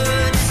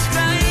could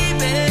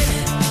describe it,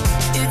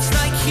 it's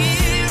like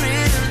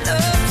hearing a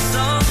love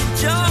song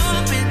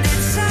jumping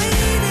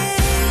inside it.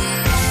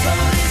 So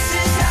this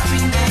is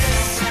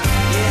happiness,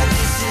 yeah,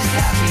 this is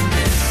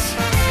happiness.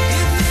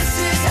 If this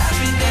is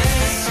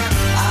happiness,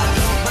 I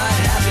don't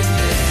mind having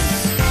this.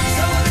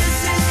 So this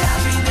is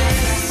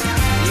happiness,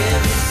 yeah,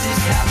 this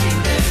is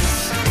happiness.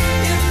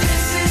 If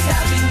this is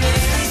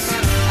happiness,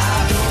 I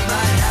don't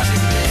mind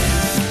having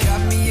this. You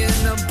got me in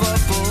a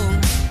bubble,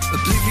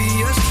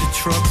 oblivious to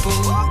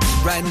trouble.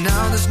 Right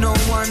now there's no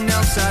one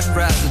else I'd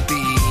rather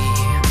be.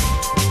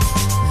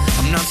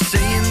 I'm not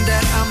saying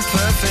that I'm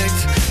perfect,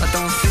 I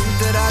don't think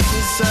that I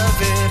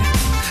deserve it.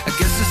 I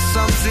guess there's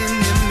something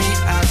in me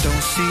I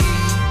don't see.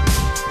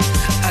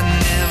 I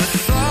never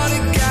thought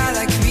a guy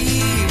like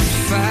me would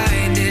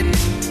find it.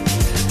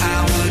 I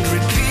would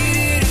repeat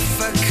it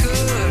if I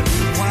could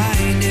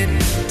rewind it.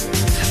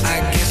 I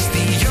guess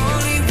the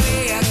only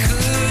way I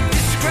could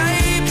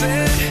describe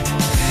it,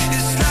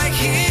 it's like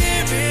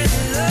hearing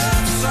a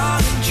love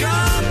song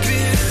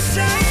jumping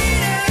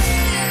inside it.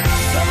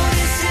 So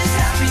this is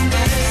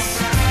happiness,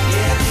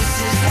 yeah, this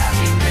is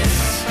happiness.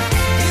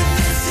 If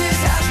this is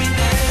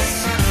happiness,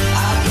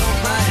 I don't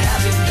mind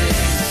having this.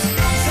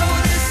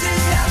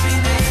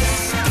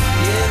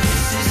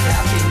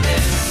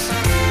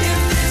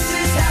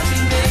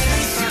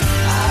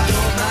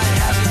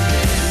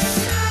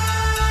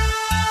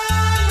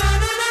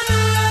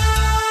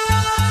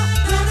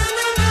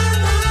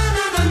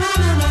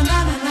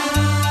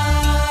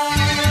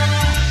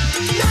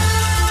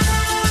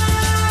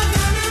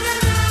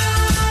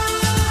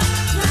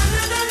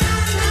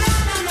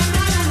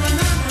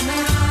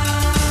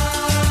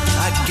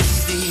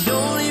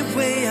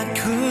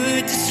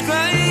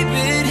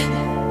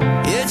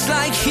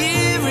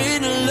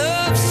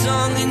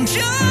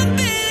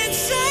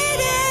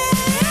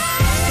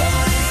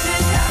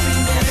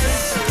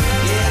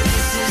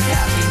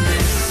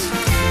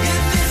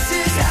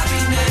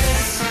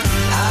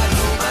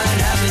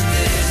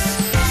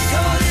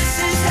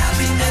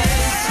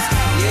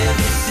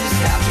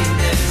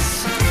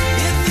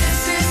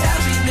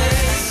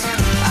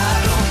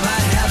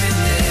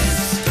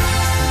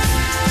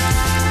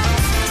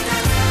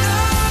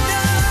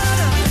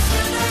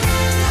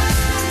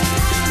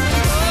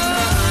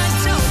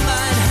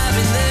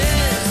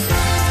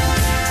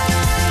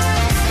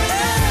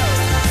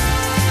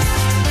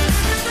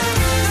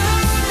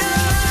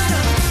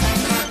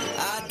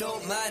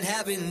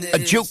 A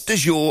joke du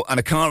jour and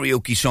a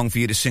karaoke song for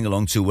you to sing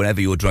along to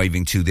wherever you're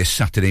driving to this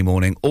Saturday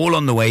morning. All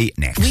on the way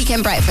next.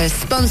 Weekend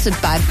Breakfast, sponsored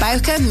by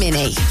Bowker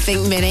Mini.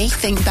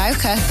 Think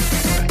Bowker.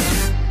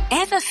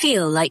 Ever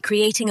feel like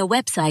creating a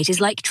website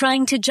is like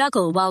trying to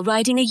juggle while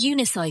riding a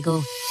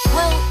unicycle?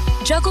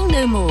 Well, juggle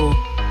no more.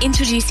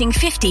 Introducing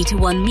 50 to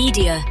 1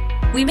 Media.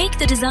 We make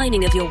the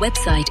designing of your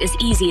website as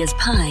easy as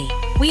pie.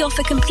 We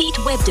offer complete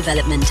web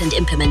development and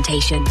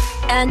implementation.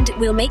 And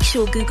we'll make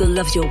sure Google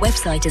loves your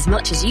website as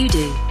much as you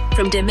do.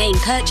 From domain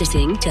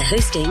purchasing to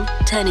hosting,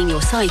 turning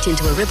your site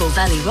into a Ribble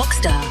Valley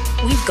rockstar,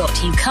 we've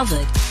got you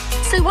covered.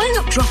 So why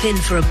not drop in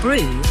for a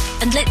brew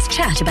and let's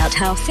chat about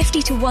how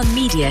 50 to 1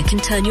 Media can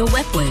turn your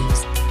web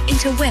woes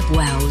into web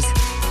wows.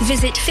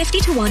 Visit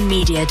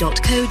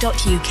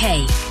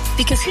 50to1media.co.uk,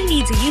 because who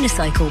needs a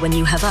unicycle when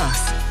you have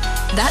us?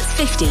 That's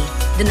 50,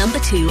 the number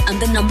 2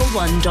 and the number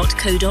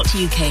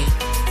 1.co.uk.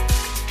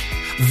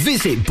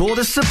 Visit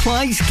Border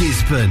Supplies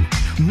Gisborne.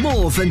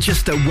 More than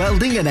just a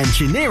welding and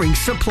engineering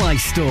supply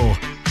store.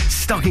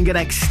 Stocking an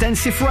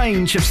extensive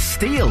range of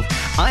steel,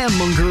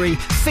 ironmongery,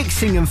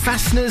 fixing and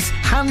fasteners,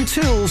 hand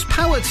tools,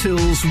 power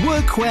tools,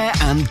 workwear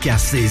and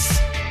gases.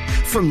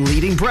 From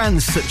leading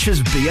brands such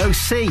as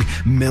BOC,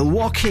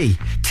 Milwaukee,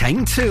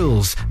 Tang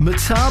Tools,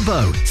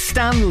 Metabo,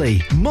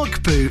 Stanley,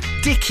 Muck Boot,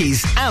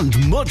 Dickies and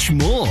much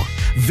more.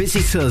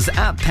 Visit us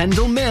at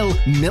Pendle Mill,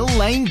 Mill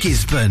Lane,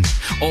 Gisborne,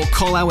 or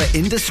call our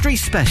industry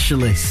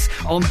specialists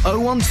on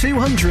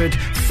 01200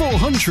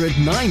 400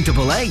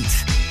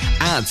 988.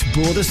 At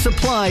Border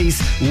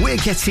Supplies, we're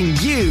getting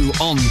you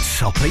on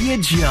top of your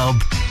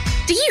job.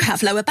 Do you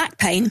have lower back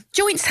pain,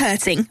 joints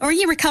hurting, or are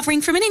you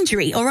recovering from an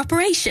injury or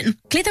operation?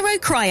 Clitheroe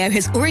Cryo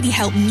has already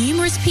helped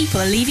numerous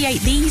people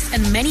alleviate these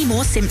and many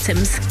more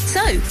symptoms.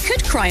 So,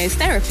 could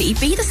cryotherapy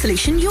be the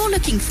solution you're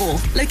looking for?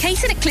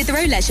 Located at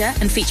Clitheroe Leisure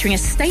and featuring a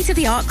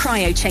state-of-the-art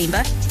cryo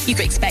chamber, you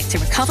can expect to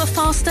recover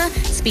faster,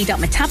 speed up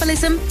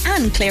metabolism,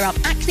 and clear up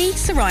acne,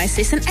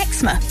 psoriasis, and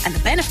eczema. And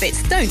the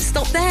benefits don't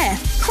stop there.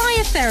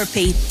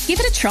 Cryotherapy. Give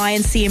it a try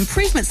and see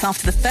improvements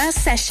after the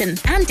first session,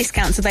 and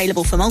discounts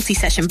available for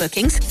multi-session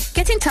bookings.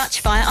 Get in touch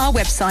via our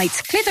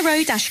website,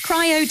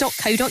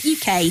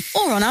 clitheroe-cryo.co.uk,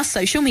 or on our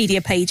social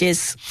media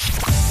pages.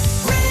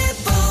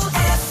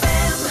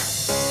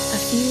 A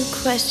few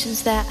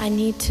questions that I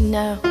need to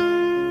know.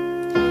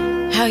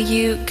 How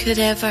you could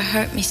ever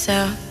hurt me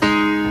so.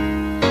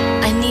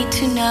 I need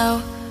to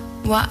know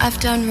what I've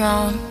done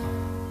wrong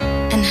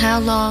and how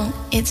long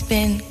it's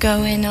been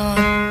going on.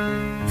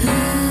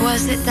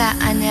 Was it that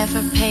I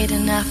never paid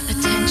enough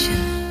attention,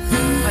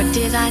 or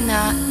did I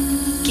not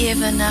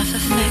give enough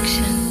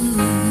affection?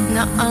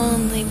 Not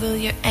only will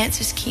your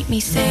answers keep me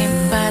sane,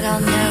 but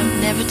I'll know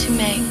never to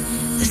make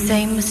the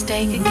same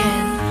mistake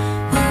again.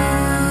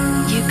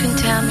 You can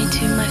tell me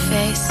to my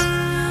face,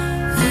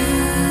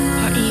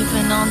 or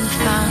even on the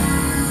phone.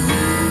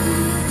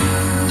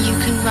 You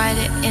can write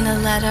it in a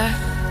letter.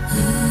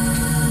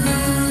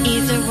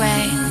 Either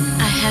way,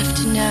 I have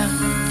to know.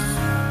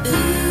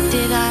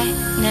 Did I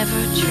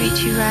never treat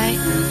you right?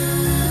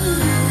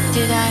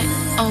 Did I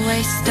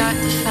always start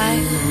the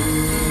fight?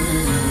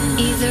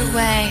 Either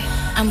way,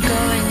 I'm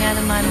going out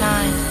of my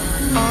mind.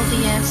 All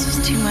the answers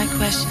to my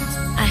questions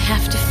I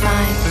have to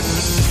find.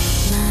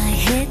 My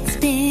head's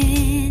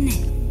spinning.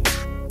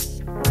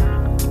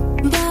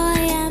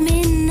 Boy, I'm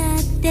in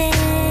a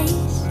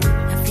daze.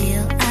 I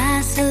feel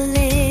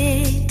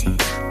isolated.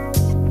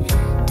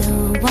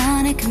 Don't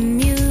wanna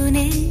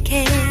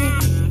communicate.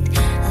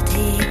 I'll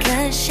take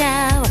a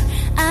shower.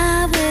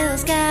 I will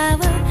scour.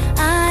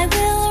 I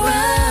will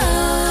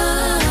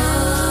run.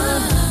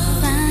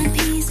 Find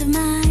peace of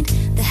mind.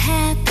 The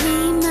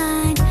happy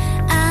mind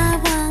I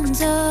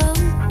once owned.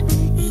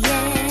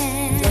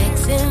 Yeah.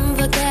 Texting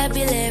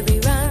vocabulary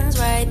runs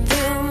right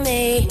through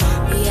me.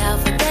 The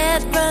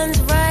alphabet runs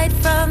right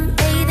from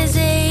A to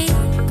Z.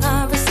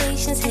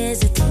 Conversations,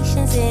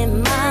 hesitations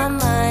in my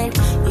mind.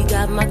 You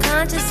got my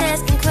conscience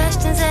asking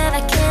questions that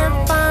I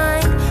can't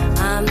find.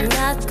 I'm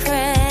not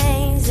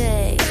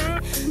crazy.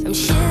 I'm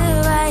sure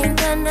I ain't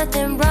done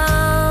nothing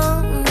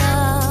wrong.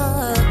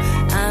 No,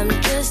 I'm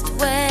just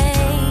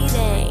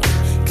waiting.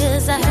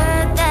 'Cause I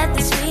heard that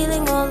this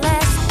feeling won't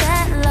last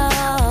that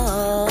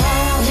long.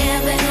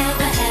 Never,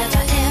 ever, have I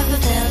ever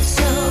felt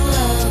so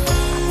low.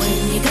 When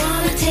you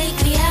gonna take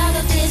me out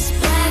of this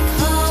black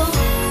hole?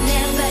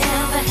 Never,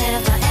 ever,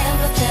 have I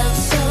ever felt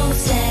so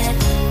sad.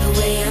 The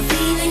way I'm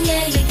feeling,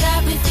 yeah, you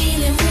got me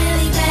feeling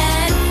really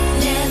bad.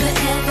 Never,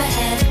 ever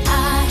had I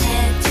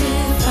had to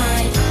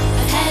find.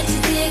 I've had to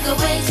dig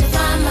away to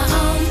find my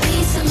own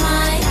peace of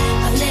mind.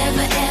 I've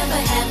never, ever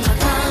had my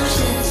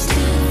conscience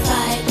to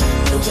fight.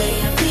 The way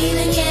I'm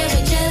feeling, yeah,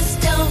 it just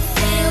don't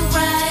feel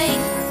right.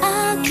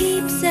 I'll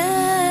keep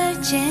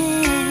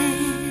searching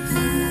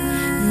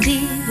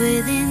deep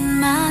within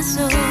my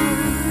soul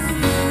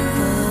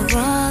for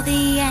all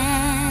the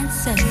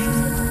answers.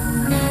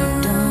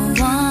 Don't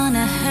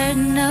wanna hurt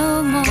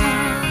no more.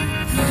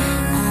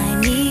 I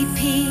need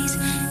peace,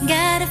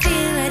 gotta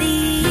feel at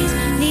ease.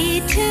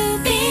 Need to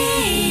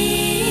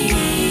be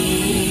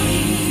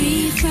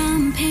free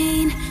from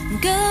pain,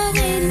 going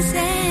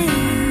insane.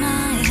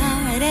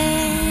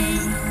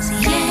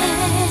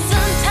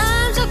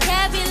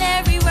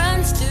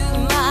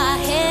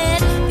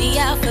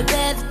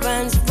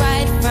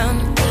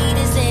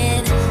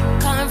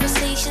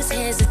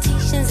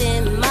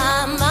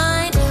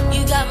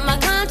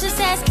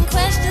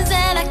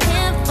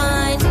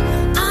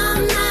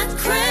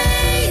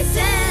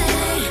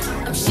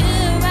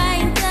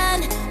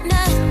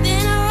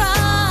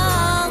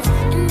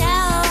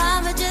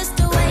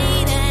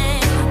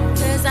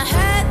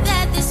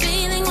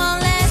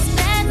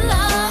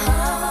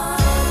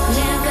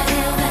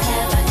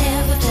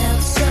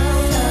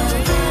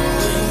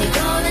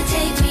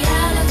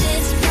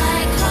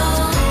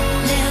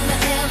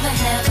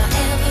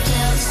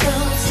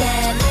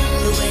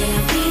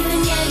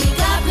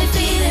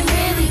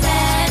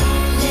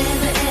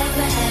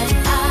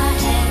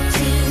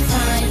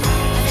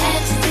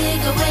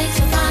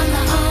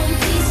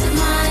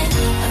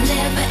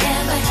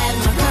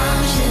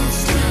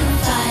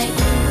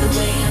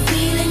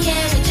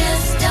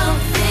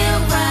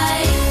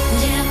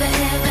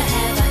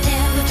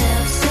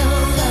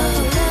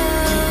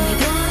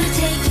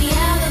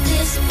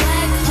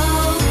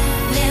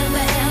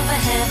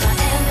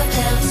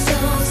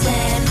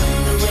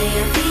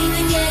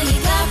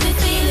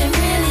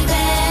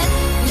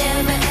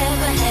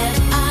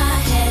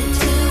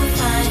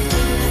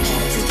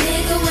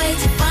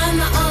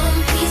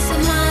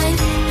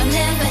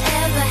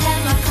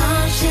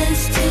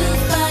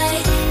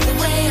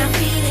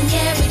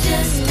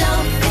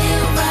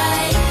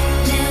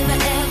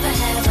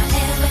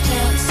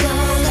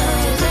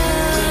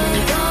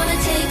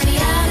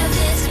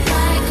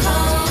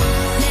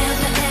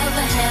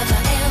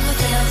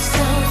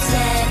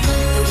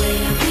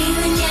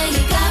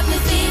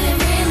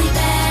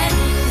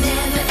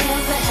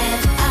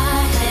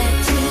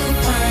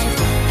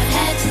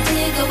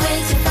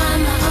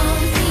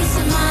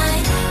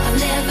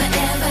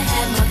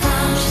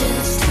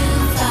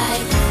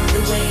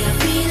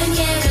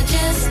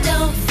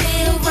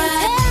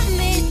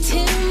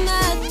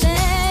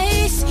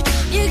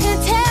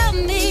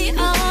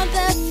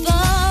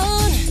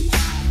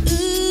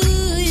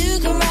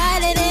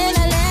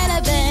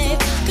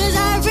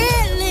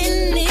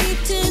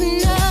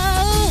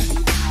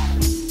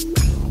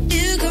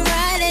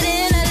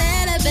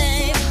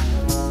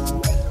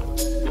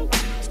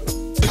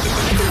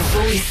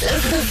 voice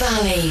of the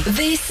valley.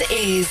 This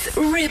is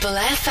Ribble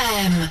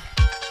FM.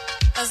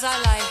 As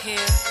I lie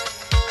here,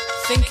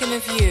 thinking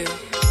of you,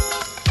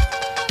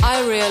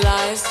 I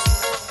realise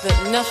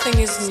that nothing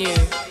is new.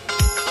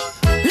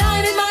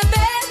 Lying in my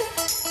bed,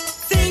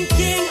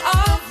 thinking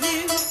of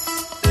you,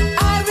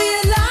 I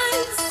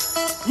realise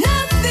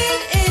nothing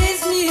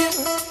is new.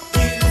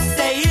 You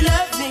say you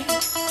love me,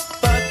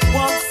 but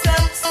want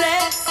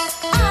success.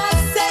 I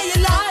say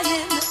you're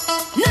lying,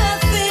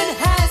 nothing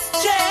has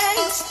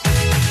changed.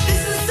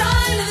 This is a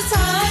sign of the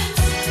times,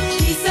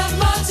 peace of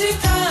more to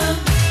come.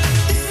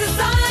 This is a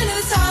sign of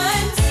the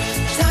times,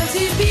 time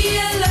to be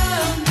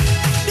alone.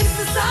 This is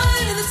a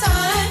sign of the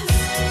times,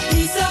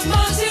 peace of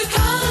more to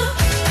come.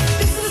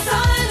 This is a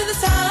sign of the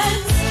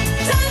times,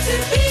 time to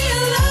be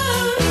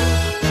alone.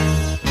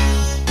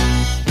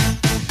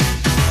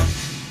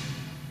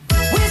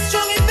 We're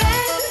strong in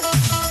bed,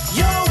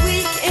 you're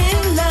weak in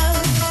love.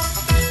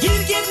 You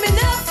give me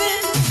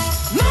nothing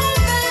more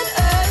than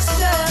a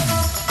shove.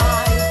 I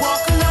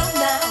walk alone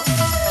now,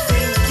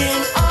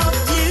 thinking of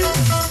you.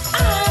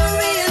 I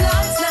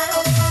realize now,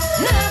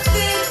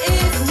 nothing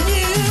is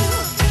new.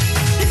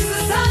 This is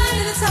a sign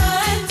of the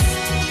times,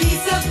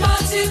 peace of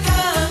more to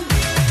come.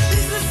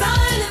 This is a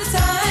sign of the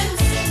times,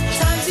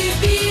 time to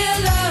be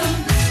alone.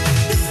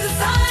 This is a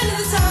sign of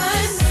the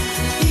times,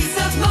 peace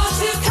of more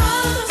to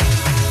come.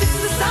 This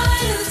is a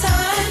sign of the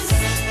times,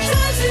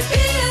 time to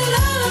be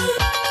alone.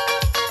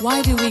 Why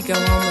do we go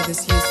on with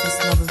this useless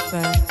love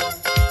affair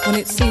when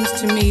it seems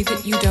to me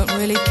that you don't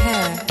really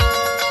care?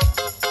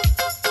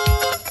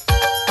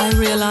 I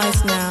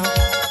realize now,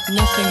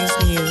 nothing is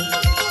new.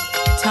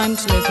 Time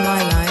to live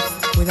my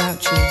life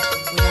without you,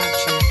 without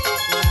you,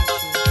 without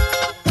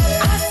you.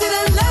 I sit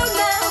alone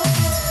now,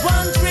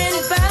 wondering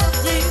about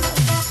you.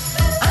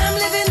 I'm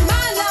living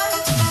my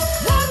life,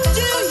 what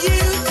do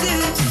you do?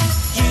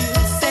 You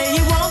say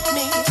you want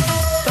me,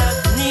 but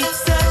need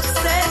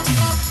success.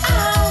 I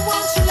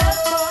want your love,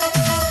 boy,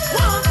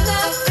 want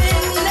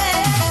nothing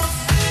less.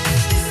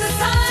 This is a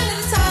sign of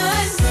the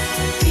times,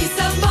 peace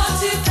of more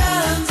to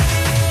come.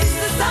 This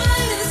is a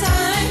sign of the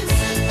times,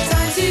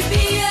 time to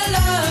be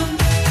alone.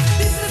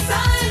 This is a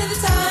sign of the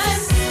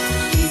times,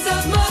 peace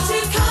of more to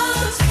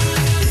come.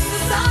 This is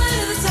a sign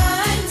of the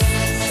times,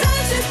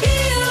 time to be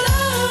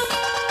alone.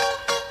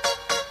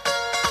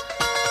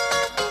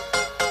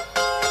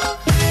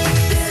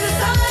 This is a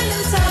sign of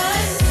the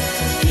times,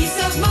 peace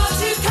of more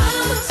to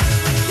come.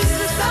 This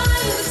is a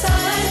sign of the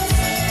times,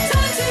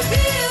 time to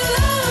be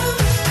alone.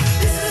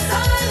 This is a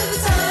sign of the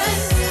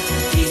times,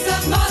 peace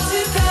of more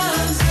to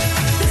come.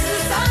 This is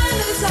a sign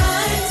of the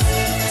times,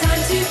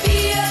 time to be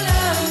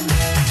alone.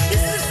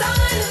 This is a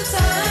sign of the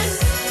times,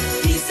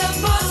 peace of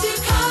more to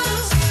come.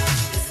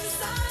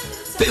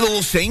 Bit of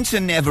All Saints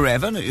and Never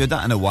Ever, not heard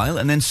that in a while,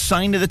 and then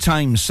Sign of the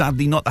Times,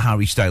 sadly not the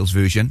Harry Styles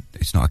version.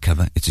 It's not a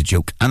cover, it's a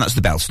joke, and that's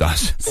the Bell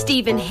Stars.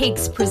 Stephen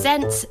Higgs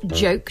presents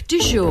Joke du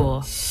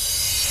Jour.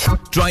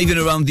 Driving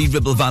around the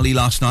Ribble Valley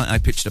last night, I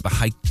pitched up a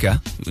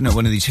hiker,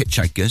 one of these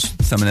hitchhikers,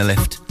 thumb in a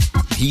lift.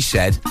 He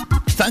said,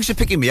 "Thanks for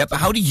picking me up, but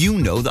how do you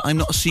know that I'm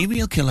not a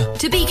serial killer?"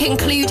 To be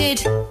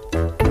concluded.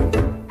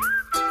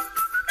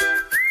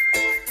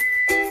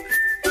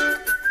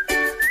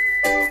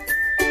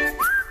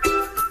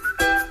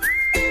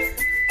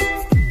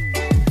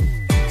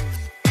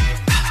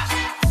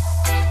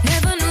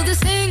 Never knew the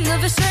sting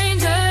of a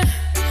stranger.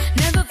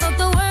 Never felt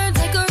the words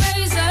like a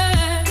razor.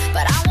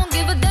 But I won't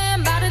give a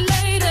damn about it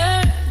later.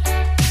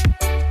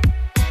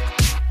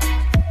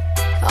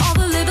 All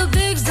the little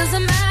digs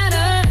doesn't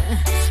matter.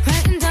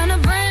 Writing down a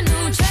brand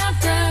new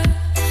chapter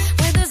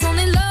where there's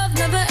only love,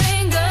 never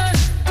anger.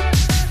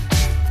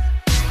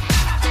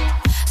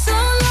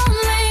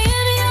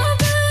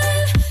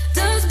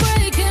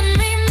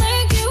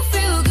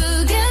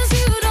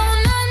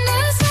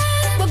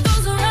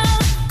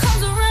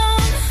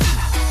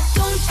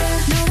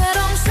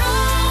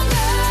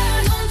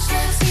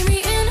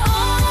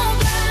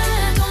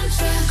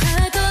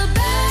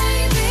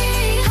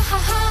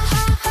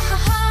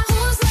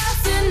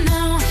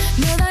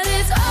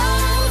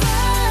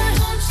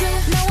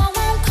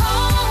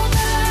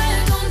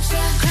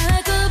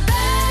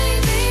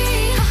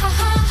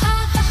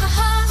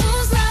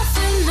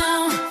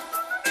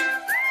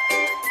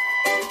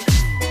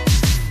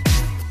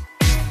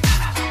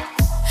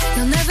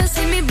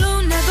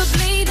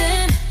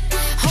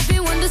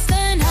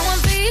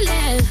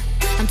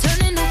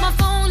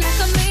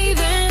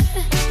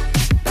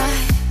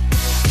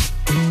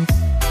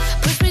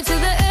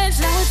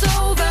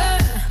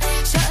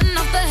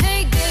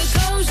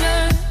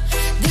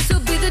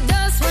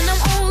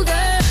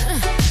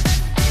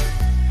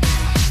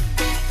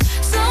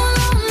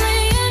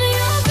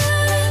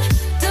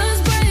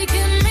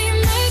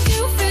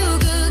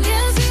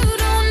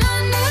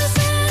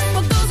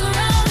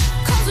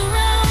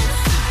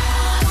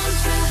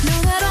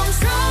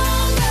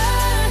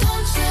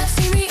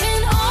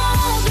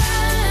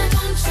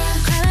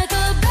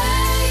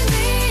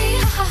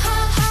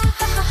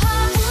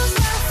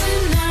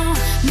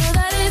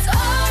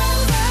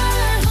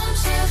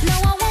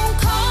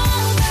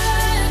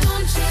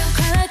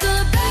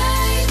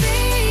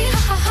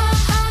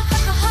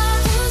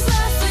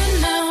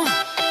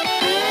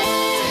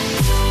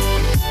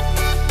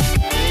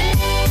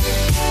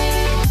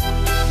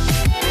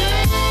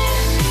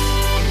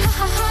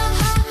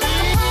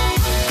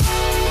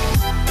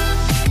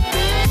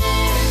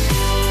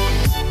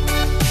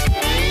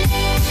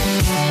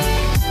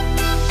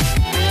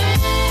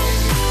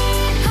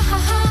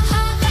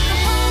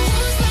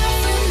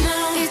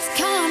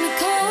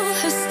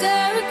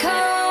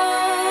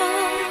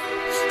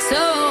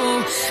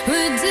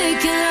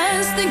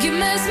 think you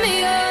messed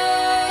me up.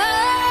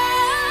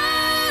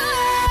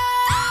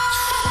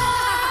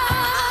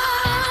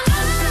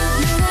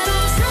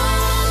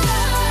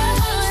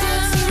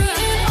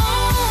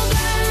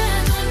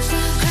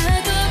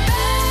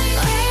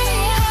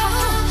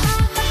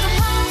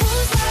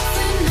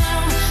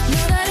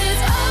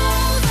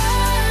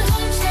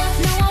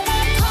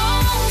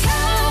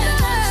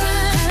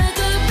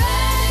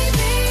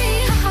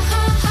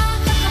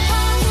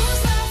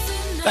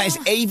 That is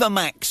Ava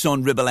Max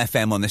on Ribble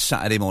FM on this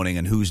Saturday morning,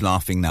 and Who's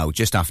Laughing Now,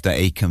 just after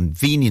a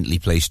conveniently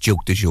placed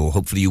joke du jour.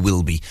 Hopefully you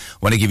will be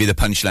when I give you the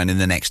punchline in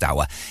the next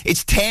hour.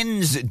 It's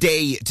Tens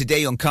Day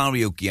today on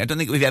karaoke. I don't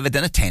think we've ever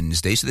done a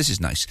Tens Day, so this is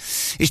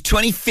nice. It's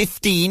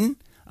 2015,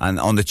 and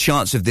on the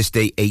charts of this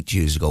day 8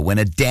 years ago, when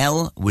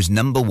Adele was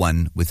number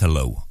 1 with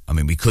Hello. I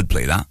mean, we could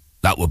play that.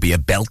 That would be a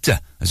belter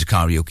as a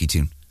karaoke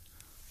tune.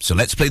 So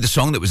let's play the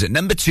song that was at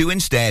number 2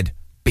 instead,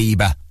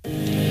 Bieber.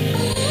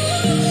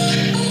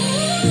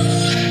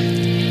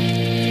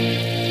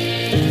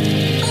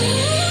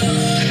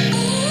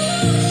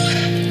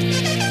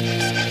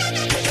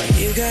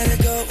 You gotta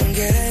go and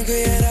get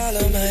angry at all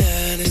of my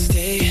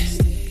honesty.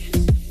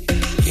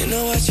 You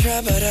know I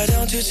try, but I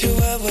don't do too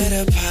well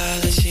with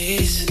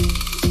apologies.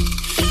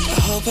 I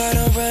hope I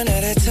don't run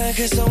out of time,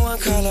 cause someone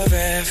call a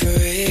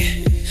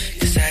referee.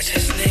 Cause I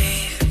just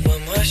need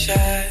one more shot,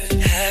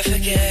 have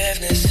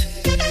forgiveness.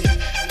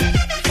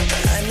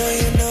 I know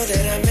you know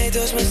that I made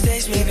those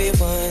mistakes maybe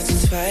once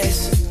or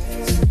twice.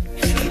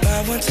 And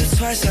by once or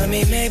twice I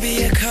mean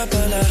maybe a couple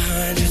of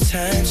 100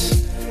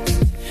 times.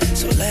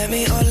 So let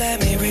me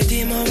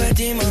redeem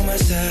on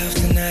myself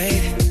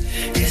tonight.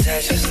 Cause I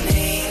just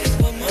need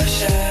one more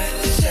shot,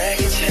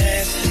 second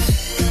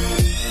chances.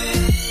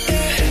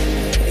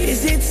 Yeah.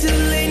 Is it too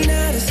late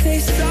now to say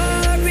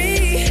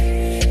sorry?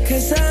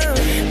 Cause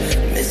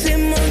I'm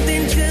missing more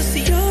than just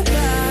your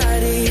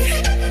body.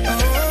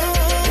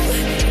 Oh,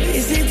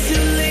 is it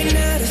too late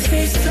now to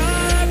say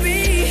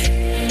sorry?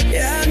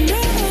 Yeah, I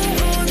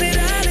know that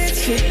I let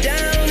you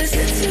down. Is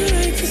it too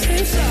late to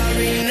say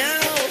sorry now?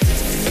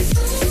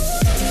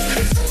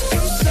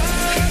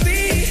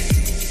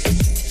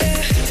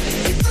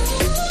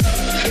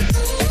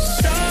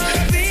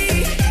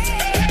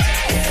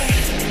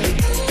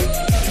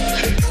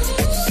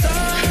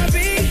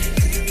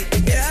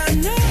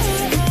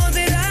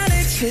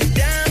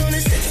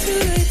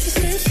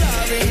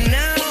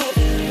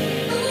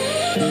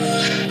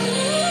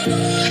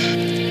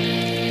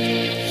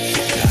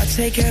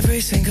 Take every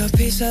single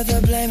piece of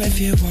the blame if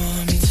you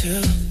want me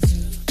to.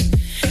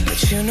 But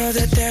you know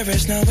that there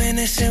is no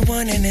innocent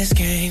one in this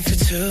game for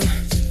two.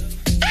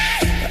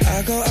 But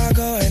I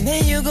go, and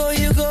then you go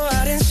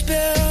out and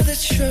spill the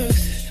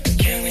truth. But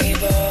can we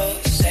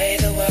both say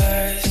the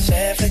words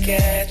and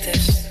forget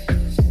this?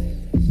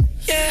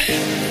 Yeah.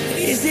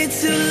 Is it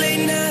too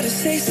late now to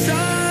say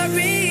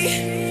sorry?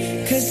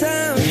 Cause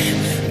I'm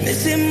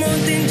missing more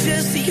than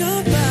just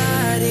your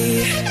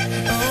body.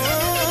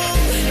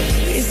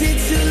 Is it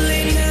too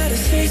late now to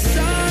say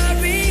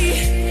sorry?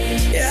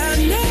 Yeah, I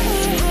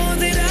know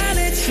that I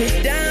let you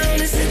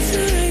down. Is it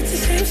too late to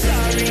say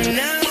sorry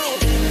now?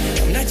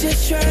 I'm not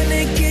just trying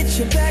to get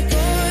you back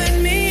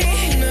on me.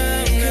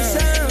 Cause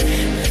I'm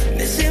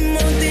missing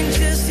more than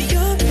just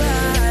your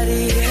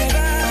body.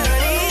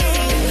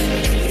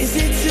 Is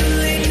it too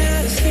late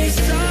now to say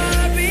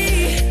sorry?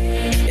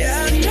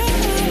 Yeah, I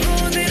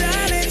know that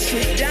I let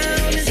you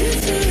down. Is it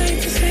too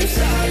late to say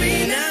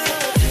sorry now?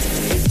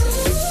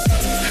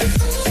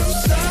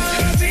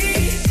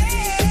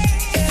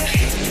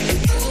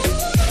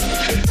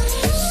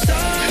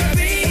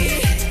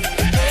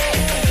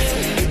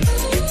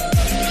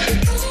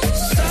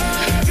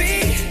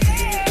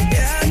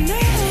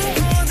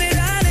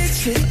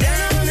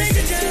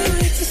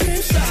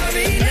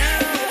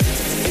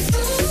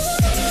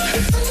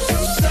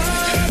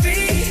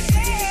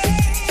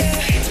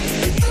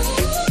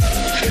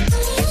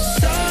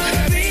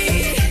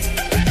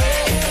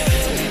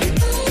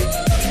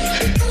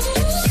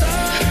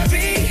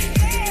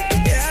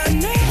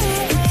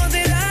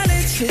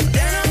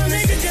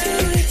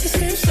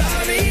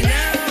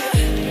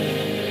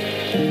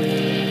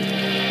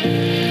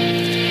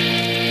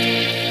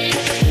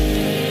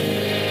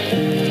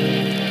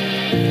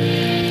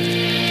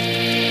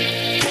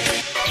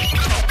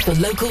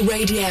 Local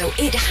radio,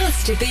 it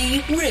has to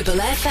be Ribble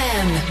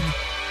FM.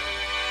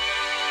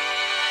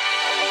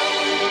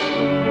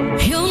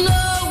 You'll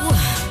know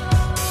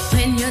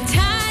when you're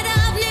tired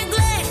of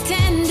neglect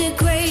and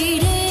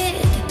degraded.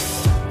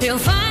 You'll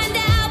find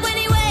out when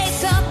he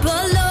wakes up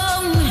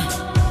alone.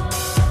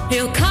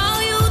 He'll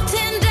call you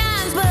 10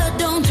 times, but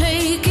don't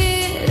take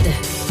it.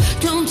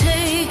 Don't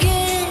take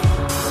it.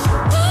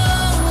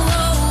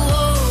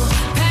 Oh,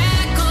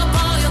 pack up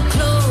all your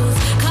clothes.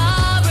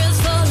 Car is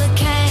full of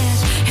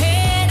cash.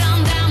 Head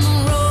on down the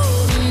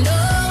road. No,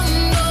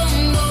 no,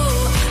 no.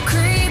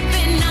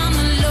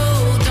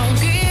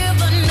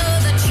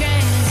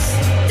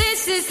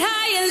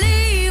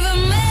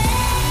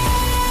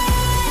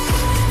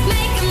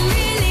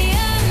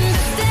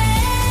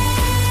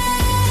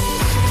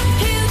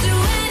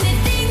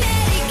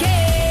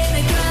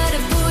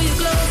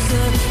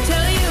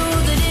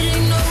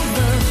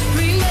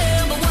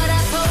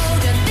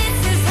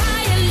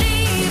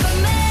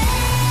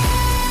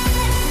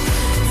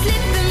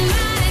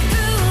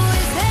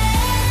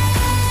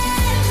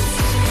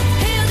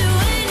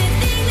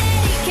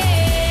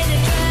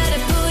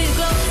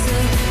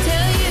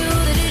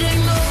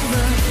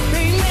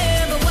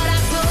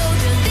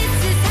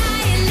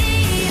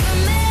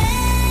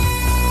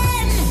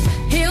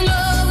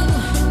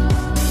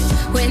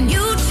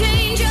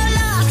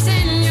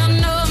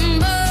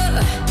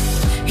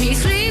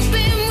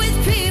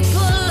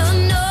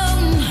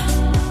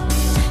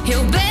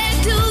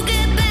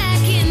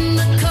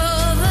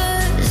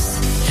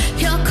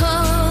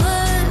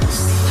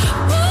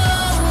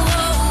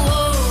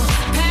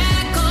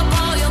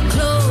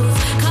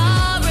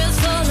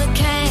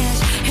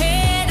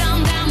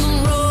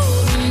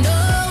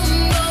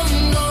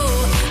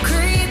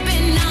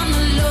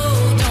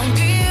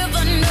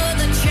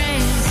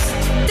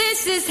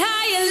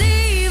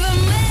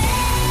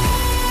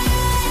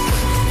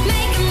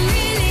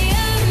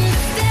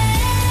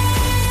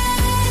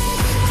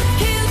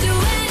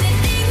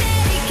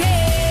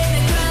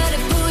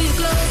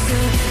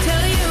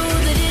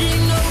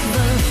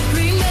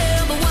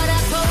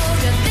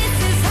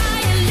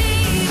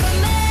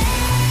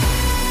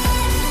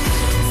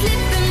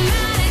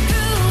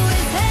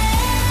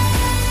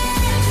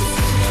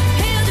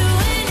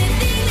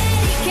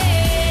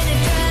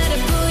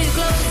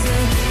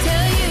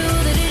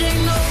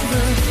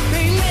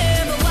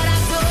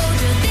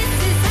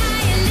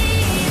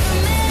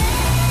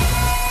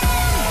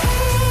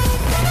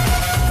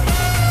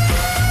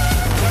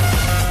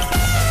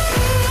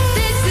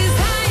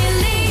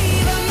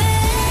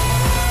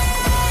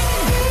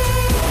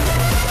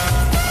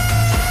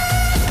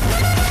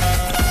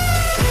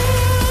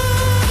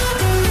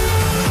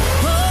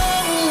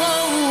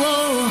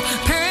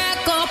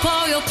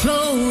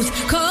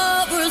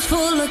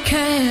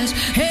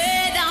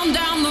 head down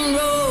the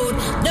road.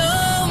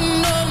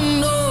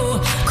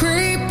 No,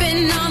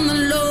 creeping on the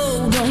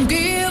low. Don't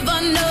give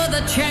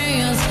another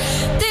chance.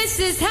 This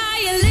is how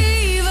you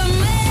leave a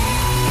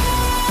man.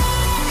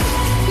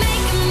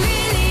 Make him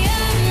really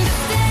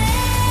understand.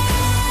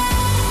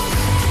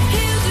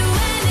 He'll do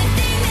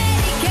anything that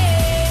he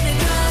can to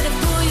try to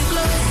pull you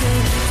closer.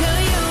 Tell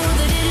you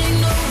that it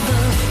ain't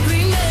over.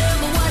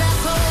 Remember what I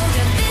told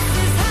you. This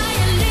is how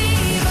you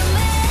leave a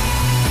man.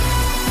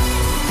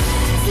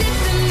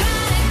 Slipping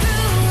right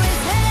through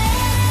his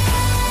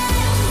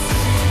hands.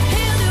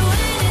 He'll do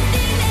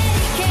anything that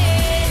he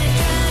can to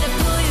try to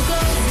pull you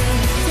closer.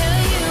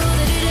 Tell you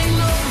that it ain't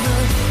over.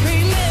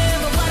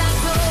 Remember what I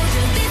told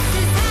you. This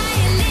is how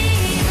you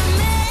leave a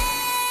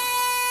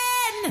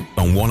man.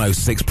 On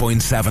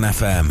 106.7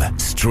 FM,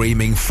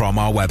 streaming from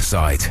our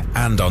website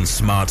and on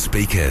smart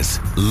speakers,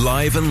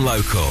 live and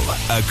local,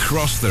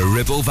 across the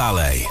Ribble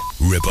Valley.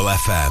 Ribble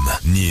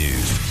FM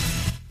News.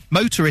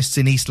 Motorists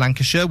in East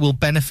Lancashire will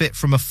benefit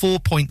from a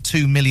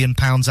 £4.2 million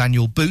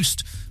annual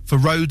boost for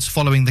roads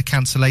following the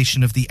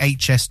cancellation of the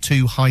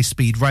HS2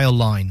 high-speed rail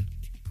line.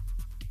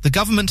 The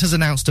government has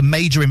announced a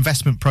major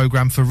investment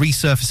programme for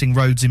resurfacing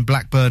roads in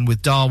Blackburn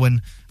with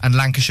Darwen and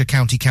Lancashire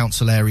County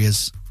Council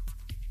areas.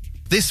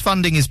 This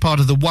funding is part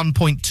of the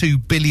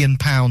 £1.2 billion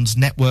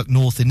Network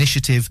North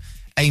initiative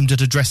aimed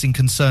at addressing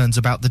concerns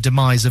about the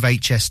demise of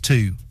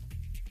HS2.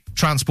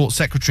 Transport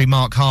Secretary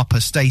Mark Harper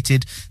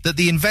stated that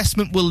the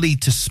investment will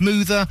lead to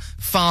smoother,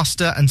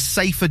 faster and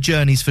safer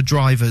journeys for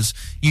drivers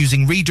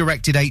using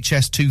redirected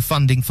HS2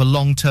 funding for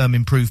long-term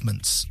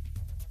improvements.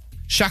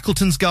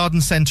 Shackleton's Garden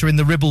Centre in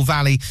the Ribble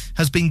Valley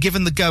has been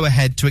given the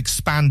go-ahead to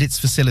expand its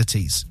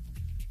facilities.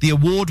 The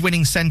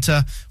award-winning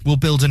centre will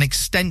build an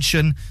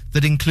extension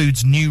that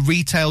includes new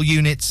retail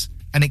units,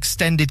 an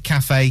extended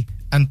cafe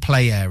and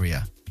play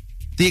area.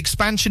 The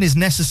expansion is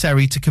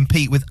necessary to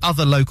compete with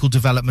other local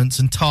developments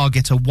and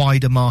target a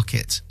wider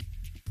market.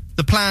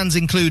 The plans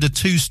include a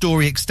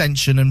 2-storey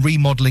extension and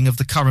remodelling of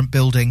the current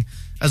building,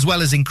 as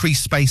well as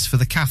increased space for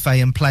the cafe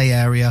and play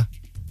area.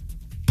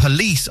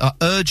 Police are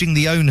urging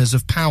the owners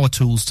of power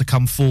tools to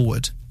come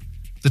forward.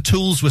 The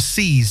tools were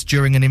seized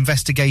during an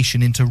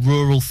investigation into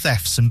rural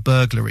thefts and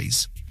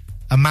burglaries.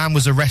 A man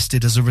was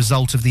arrested as a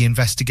result of the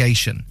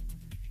investigation.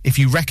 If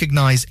you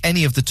recognise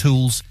any of the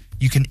tools,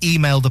 you can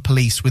email the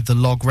police with the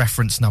log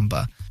reference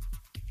number.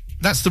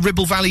 That's the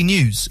Ribble Valley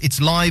News. It's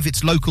live,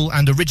 it's local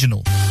and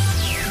original.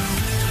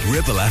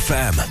 Ribble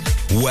FM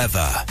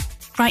weather.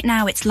 Right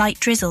now it's light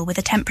drizzle with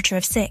a temperature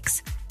of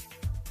 6.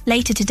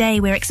 Later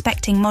today we're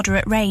expecting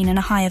moderate rain and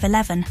a high of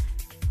 11.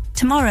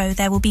 Tomorrow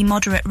there will be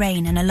moderate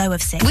rain and a low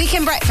of 6.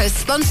 Weekend Breakfast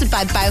sponsored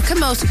by Bowker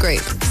Motor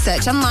Group.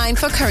 Search online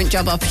for current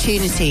job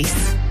opportunities.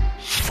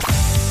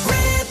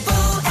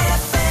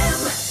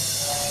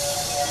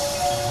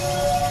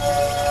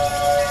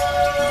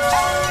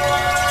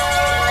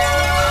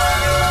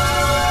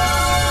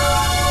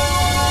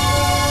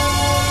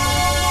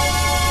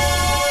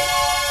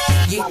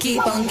 You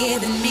keep on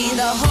giving me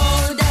the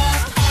hold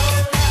up.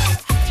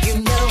 You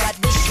know what,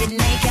 we should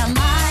make our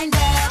mind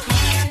up.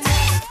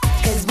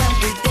 'Cause when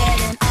we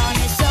getting on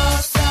it so.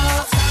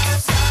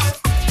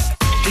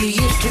 You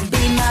used to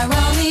be my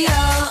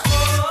Romeo.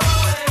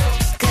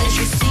 'Cause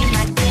you seem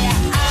like there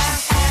I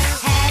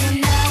had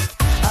enough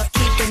of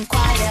keeping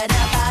quiet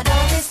about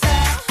all this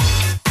stuff.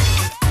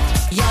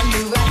 You're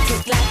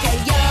neurotic like a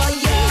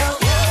yo-yo.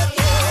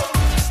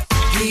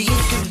 You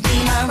used to be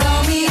my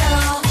Romeo.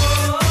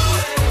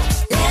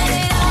 Let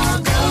it all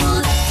go.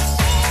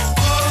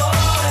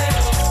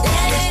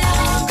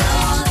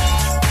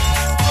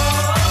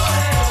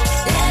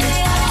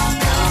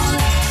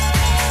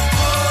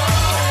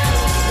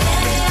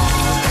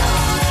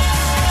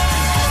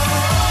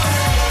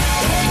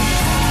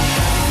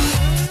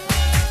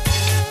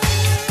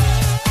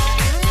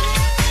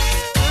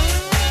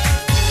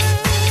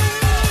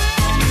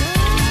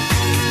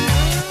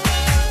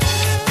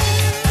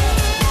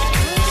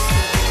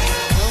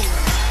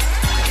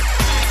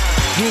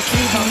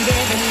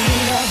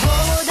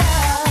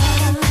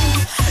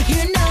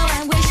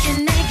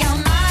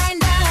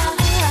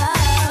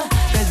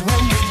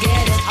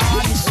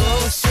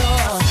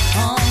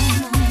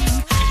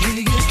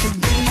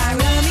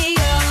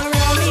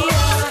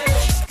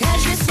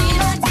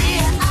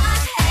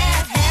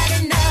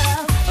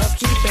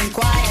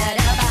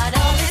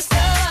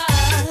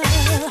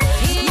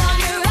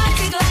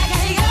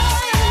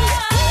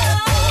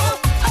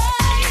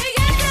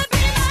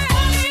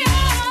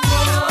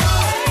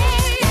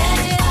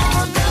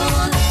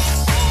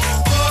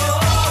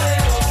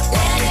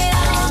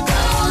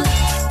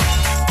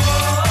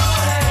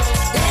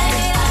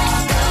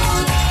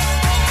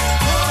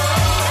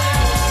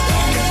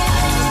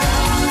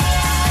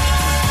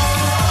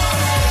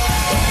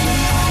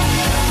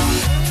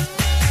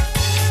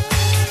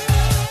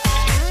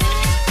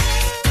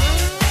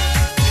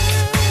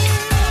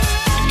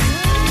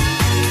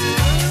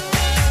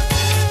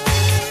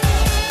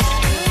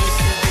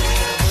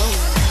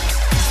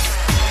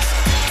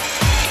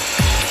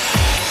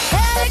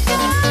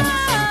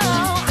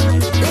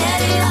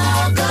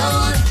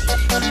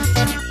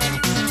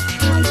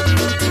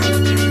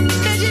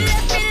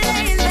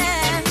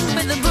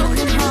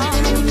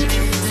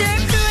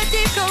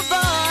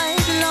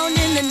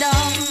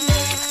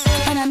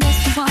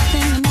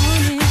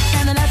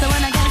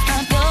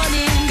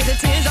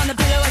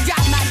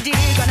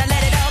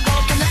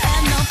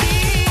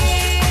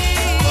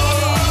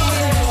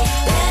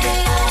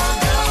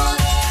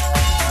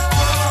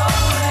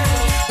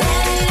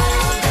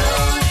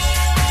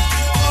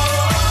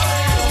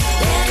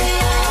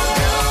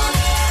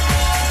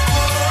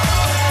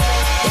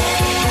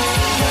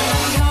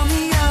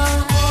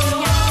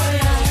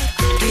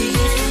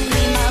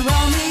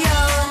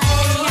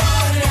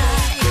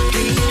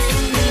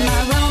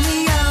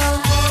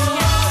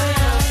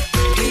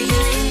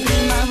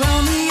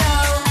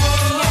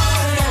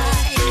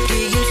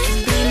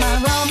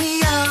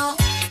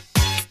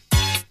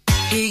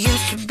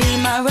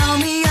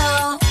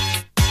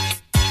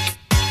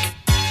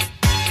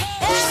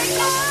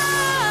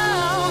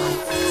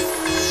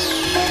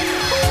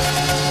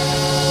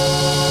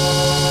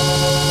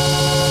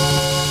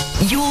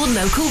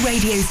 local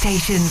radio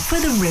station for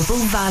the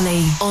Ribble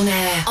Valley. On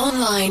air,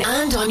 online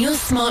and on your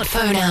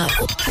smartphone app.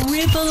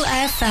 Ribble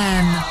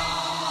FM.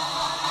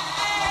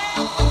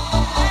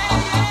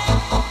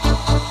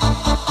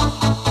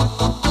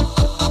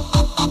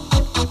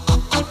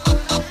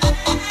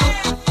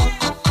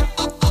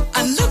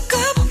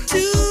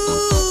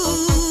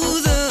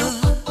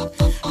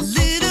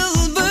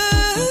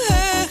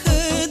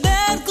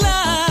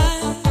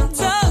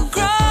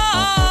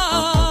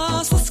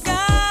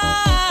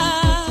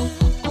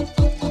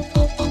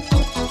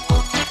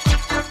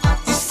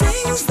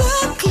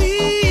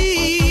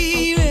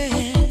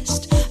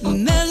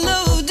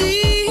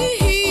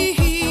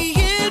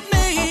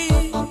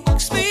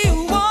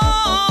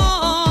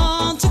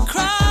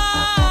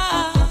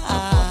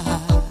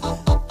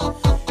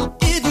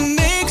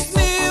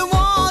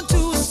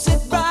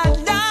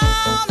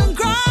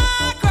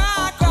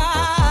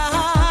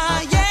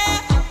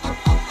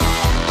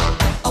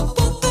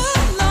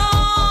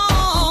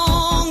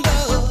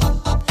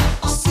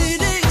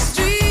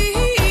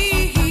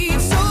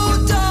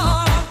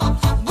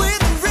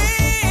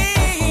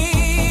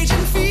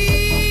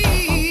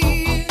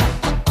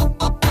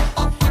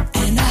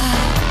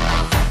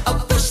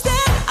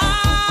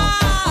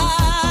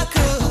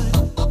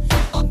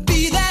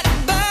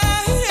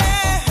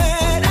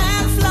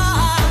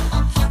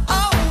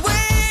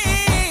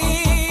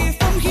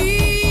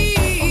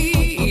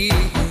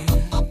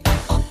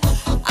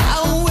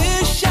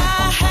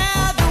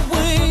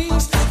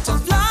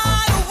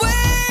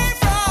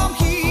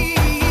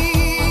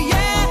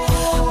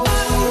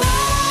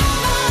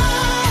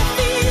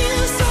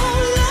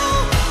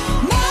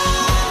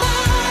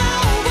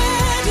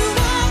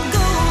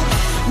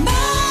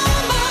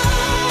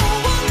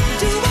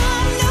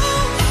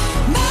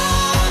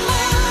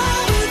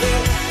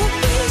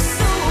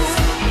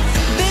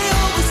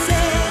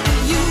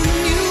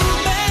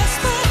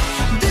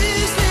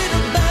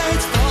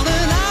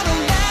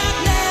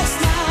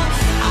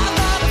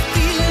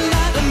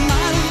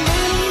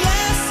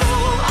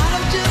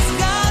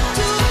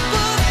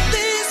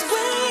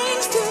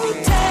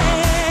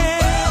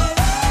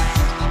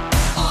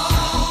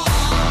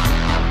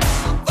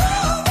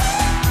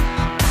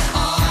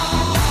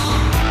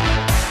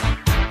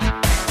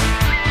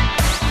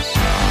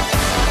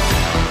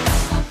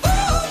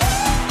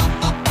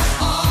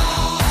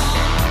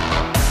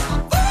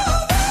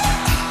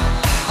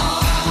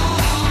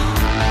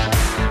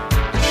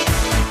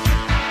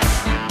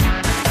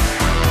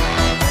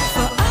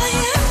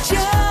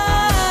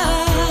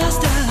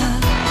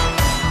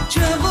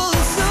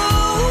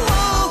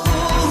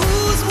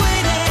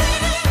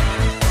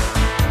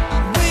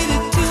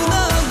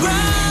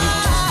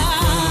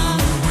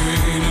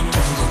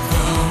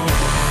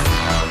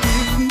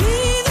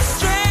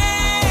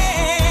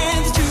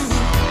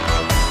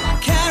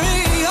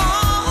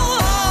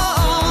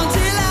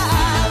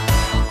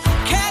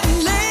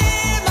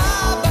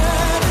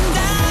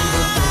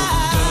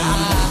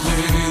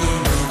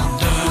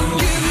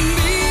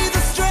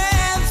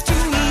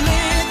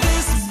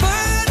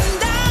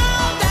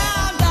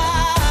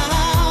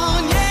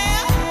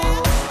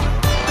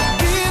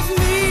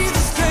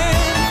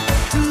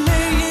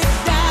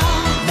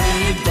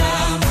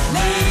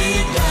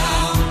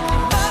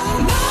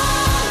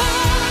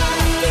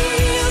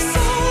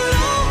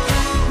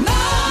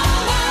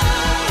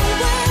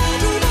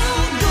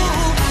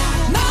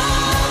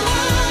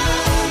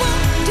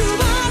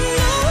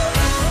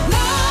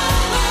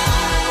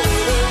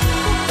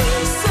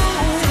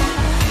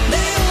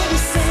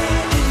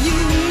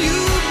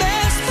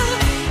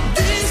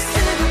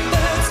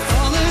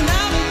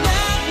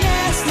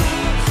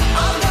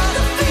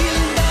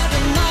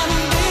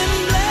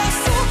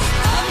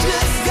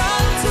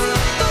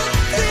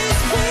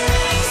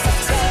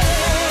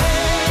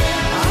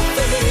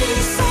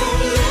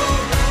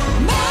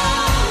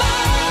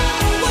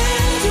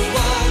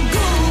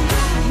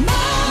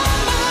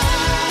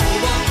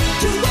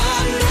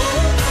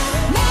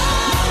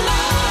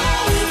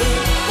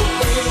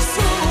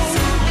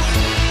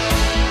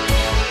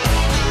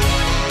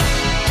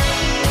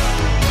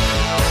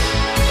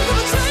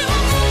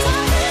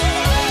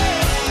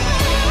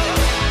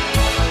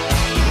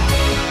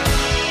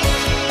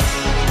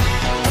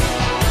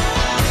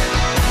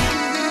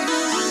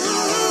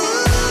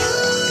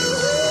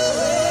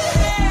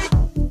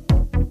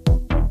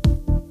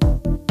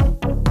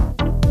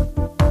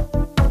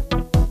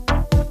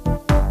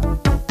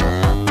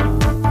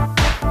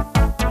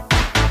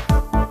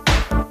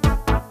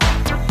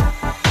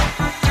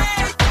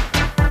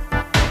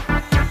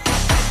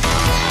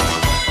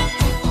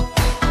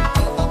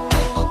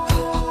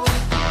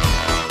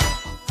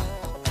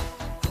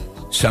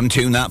 Some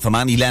tune that from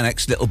Annie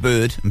Lennox, Little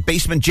Bird. And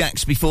Basement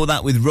Jacks before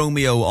that with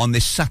Romeo on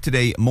this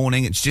Saturday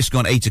morning. It's just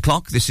gone 8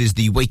 o'clock. This is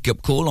the Wake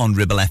Up Call on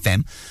Ribble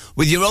FM.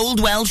 With your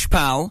old Welsh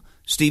pal,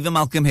 Stephen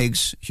Malcolm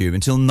Higgs, here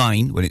until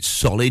 9 when it's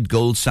Solid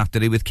Gold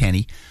Saturday with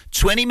Kenny.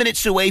 20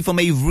 minutes away from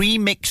a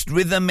remixed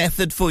rhythm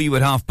method for you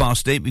at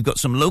 8:30. We've got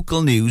some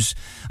local news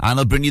and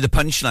I'll bring you the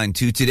punchline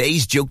to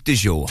today's joke du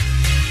jour.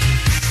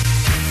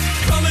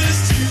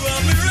 Promise you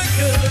a miracle.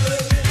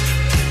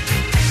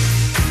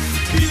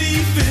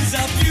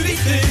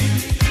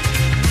 anything.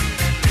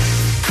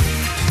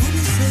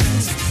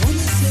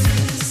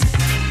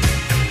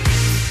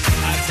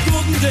 As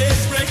golden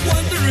days break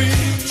wandering,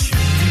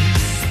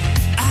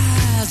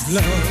 as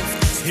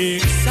love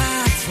takes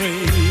our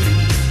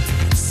train,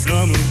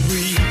 summer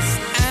breeze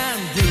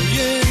and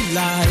brilliant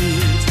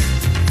light.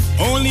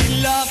 Only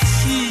love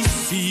she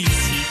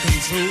sees, he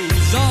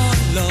controls all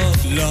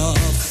love.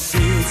 Love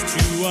sails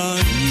to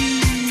a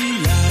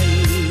new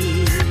life.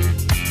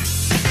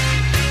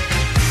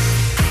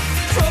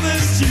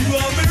 Promised you a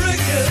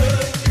miracle.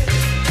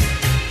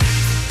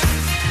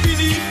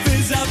 Belief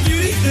is a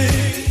beauty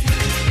thing.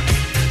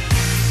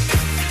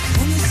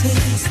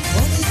 Promises,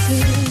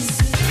 promises.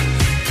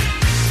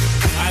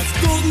 As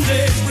golden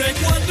days break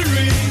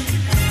wandering.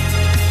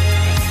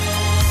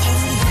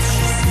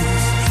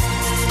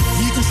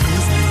 He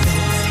controls my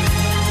love.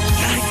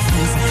 Life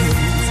goes on.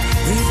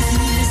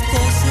 Everything is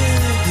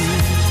possible.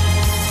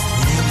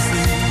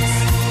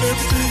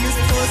 Everything is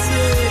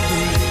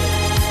possible.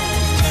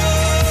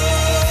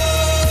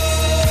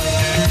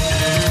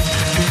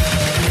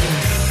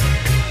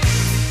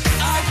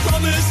 I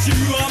promised you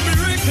a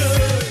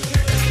miracle.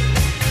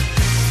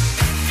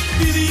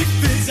 Belief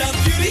is a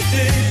beauty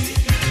thing.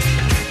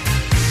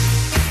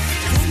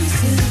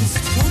 Promises,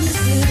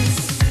 promises.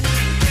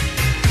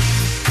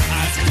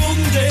 As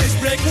golden days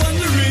break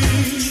wandering.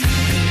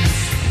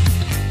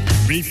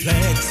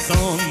 Reflects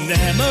on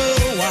them a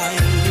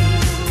while.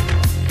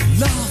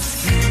 Love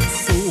sleeps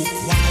so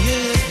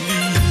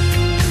quietly,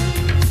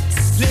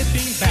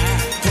 slipping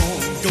back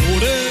on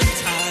golden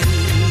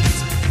tides,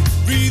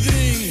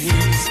 breathing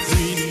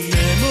windscreen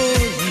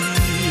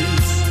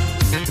memories.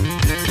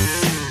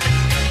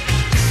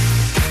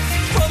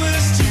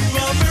 Promised you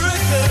a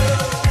miracle.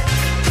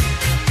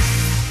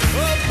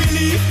 Oh,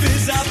 belief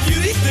is a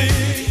beauty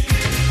thing.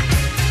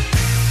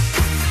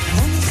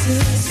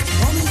 Promises,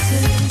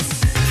 promises.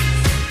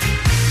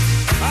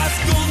 As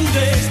golden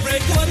days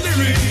break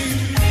wandering.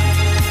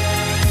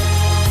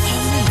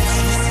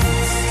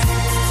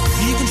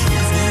 He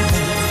controls my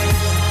love.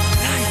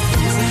 Life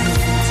goes on.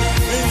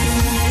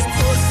 Everything is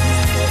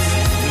possible.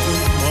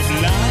 Of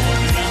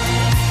life.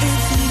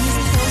 Everything is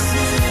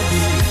possible.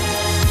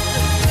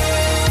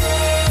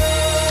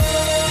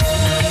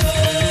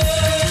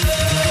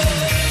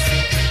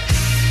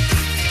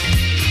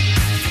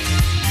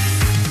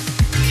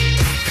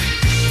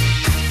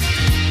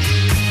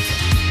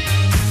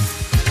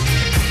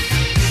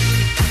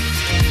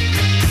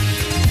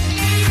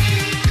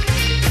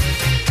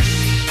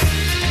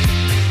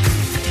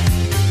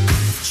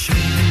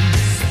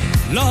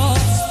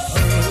 Lost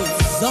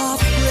pearls of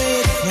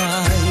great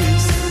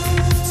price.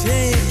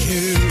 Take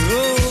care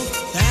of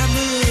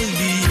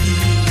family.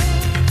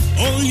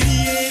 Only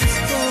it's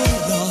for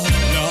love.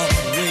 Love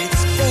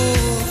waits for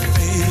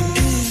fate.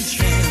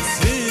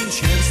 In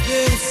chance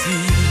they'll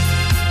see.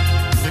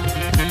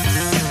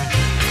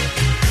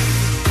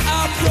 I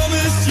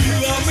promised you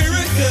a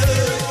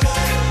miracle.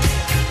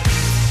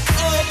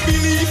 Oh,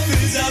 belief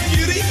is a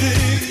beauty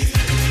thing.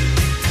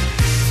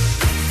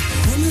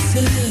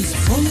 Promises,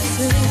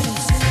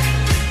 promises.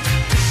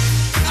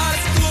 As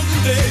golden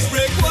days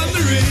break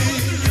wandering.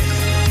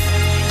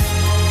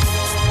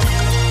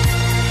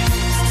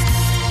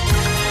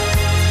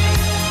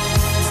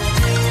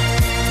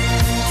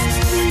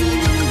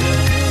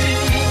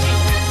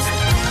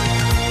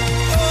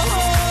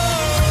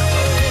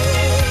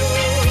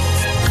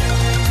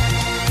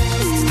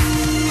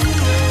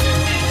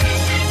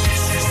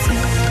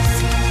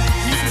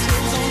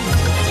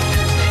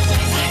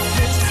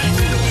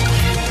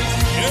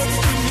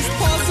 Everything is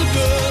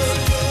possible. The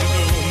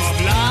dome of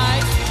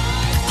light,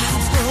 a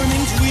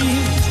burning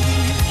dream.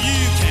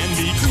 You can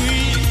be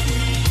queen.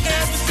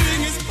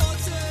 Everything is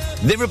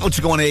possible. They're about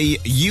to go on a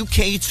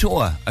UK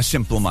tour of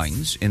Simple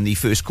Minds in the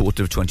first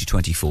quarter of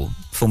 2024,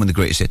 performing the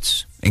greatest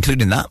hits,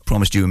 including that,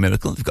 Promised You a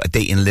Miracle. They've got a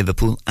date in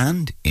Liverpool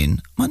and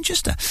in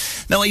Manchester.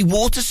 Now, a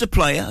water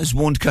supplier has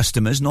warned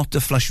customers not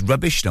to flush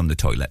rubbish down the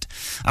toilet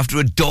after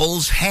a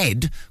doll's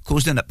head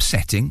caused an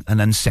upsetting and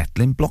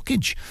unsettling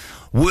blockage.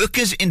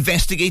 Workers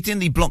investigating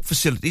the block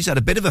facilities had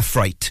a bit of a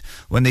fright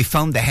when they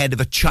found the head of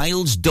a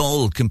child's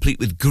doll complete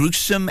with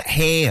gruesome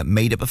hair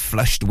made up of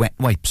flushed wet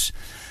wipes.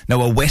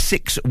 Now, a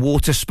Wessex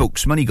water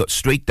spokesman, he got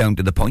straight down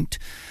to the point,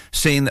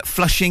 saying that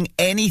flushing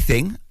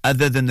anything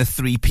other than the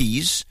 3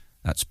 Ps,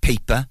 that's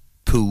paper,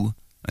 poo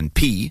and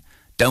pee,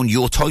 down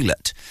your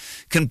toilet,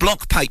 can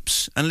block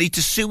pipes and lead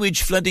to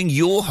sewage flooding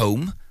your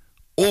home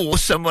or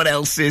someone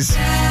else's.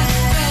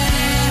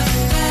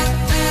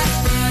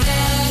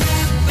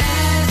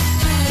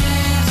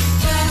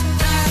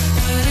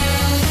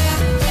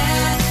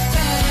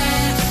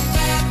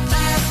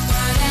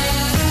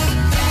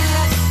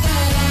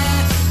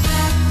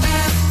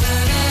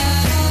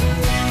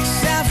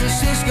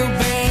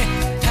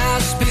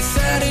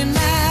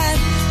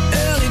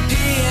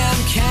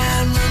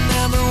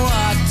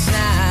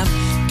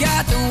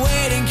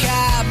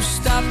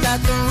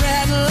 At the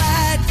red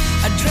light,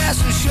 a dress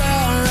was sure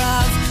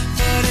of,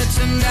 but it's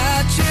a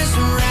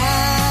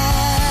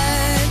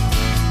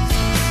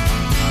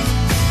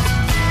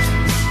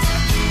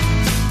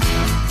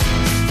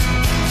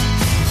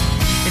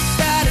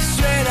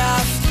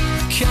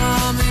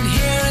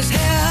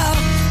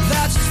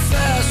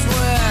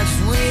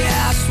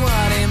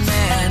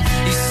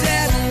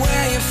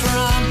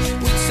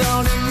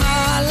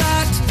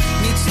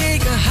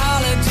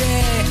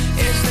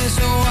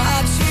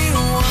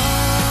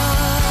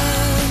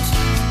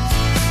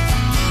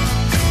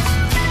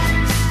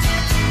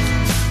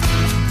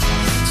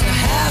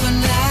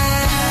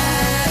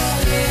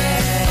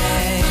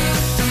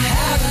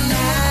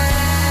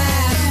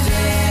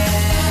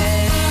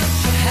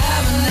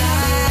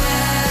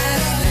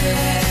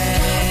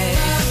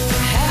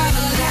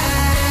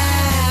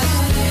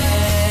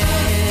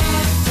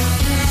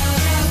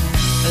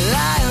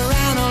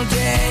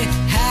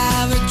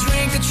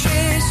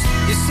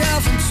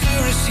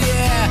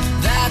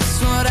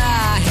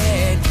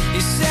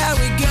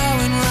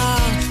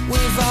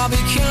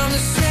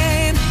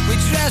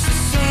dress the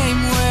same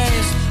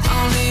ways,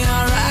 only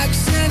our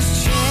accents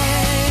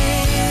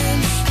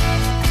change.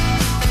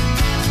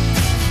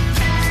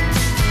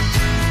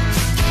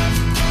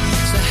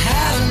 So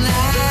have a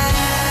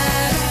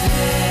nice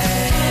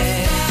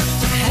day,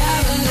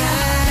 have a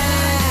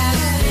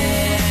nice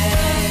day,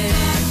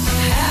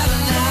 have a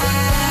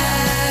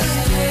nice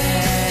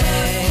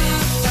day,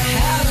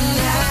 have a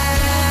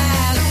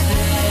nice day.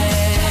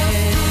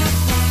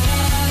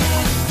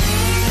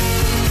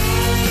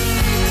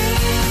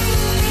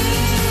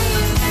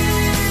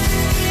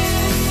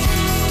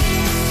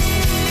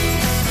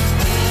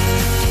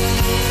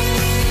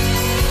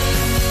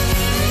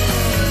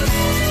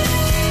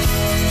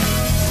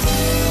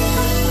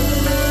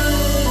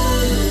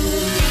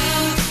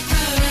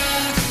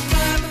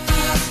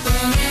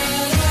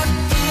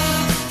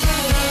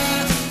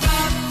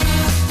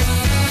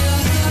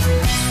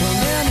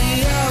 Swim in the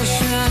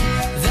ocean,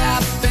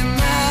 that be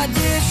my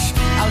dish.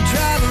 I'll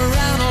drive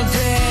around all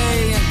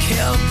day and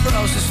kill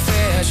processed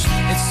fish.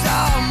 It's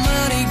all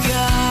money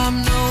gum,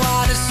 no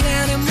artists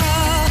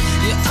anymore.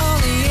 You're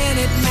only in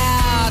it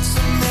now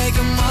to make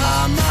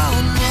more,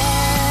 more,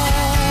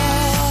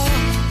 more.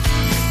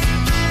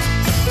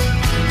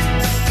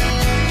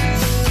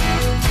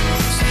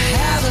 So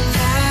have a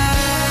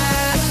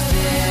nice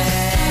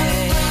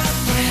day,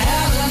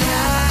 have a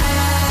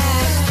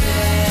nice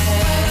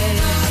day,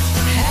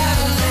 have a nice day, have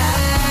a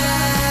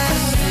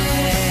nice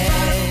day,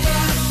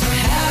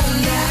 have a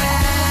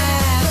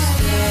nice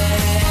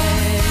day,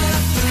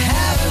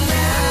 have a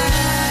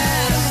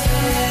nice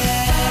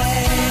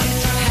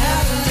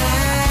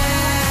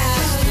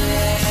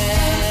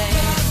day,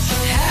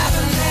 have a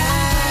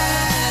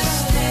nice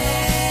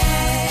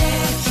day,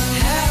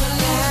 have a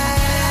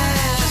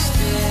nice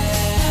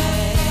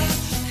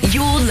day.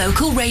 Your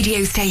local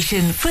radio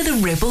station for the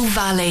Ribble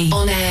Valley.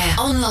 On air,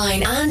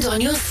 online and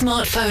on your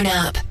smartphone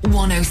app.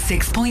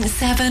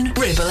 106.7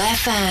 Ribble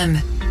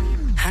FM.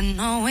 I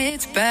know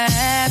it's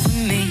bad for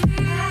me,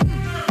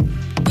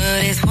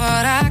 but it's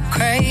what I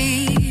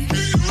crave,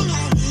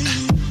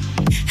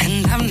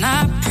 and I'm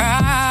not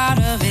proud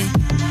of it.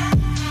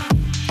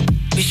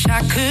 Wish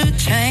I could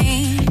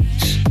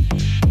change.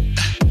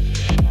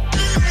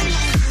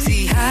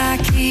 See, I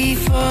keep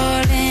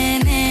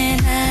falling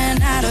in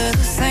and out of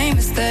the same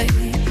mistake.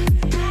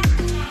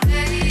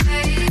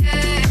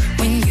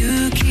 When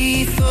you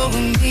keep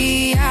throwing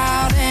me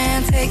out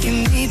and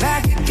taking me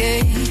back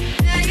again.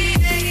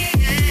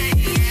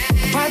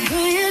 What do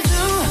you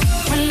do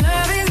when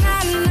love is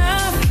not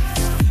enough?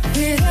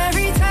 With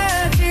every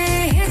touch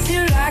it hits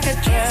you like a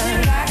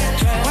drug.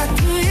 What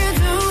do you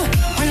do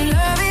when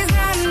love is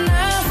not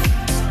enough?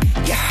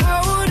 You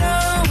hold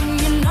on when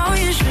you know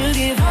you should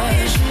give up.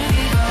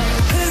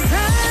 'Cause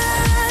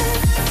I'm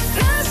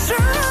not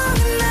strong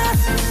enough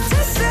to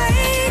say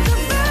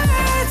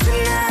goodbye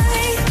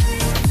tonight.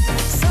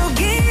 So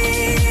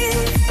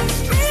give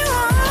me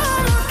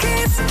one more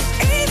kiss,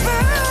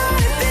 even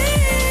if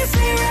this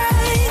ain't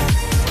right.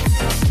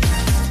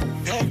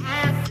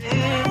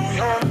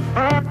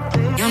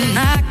 You're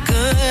not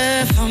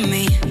good for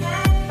me.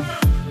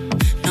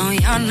 No,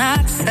 you're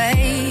not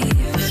safe.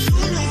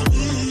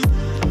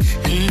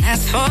 And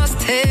that's what's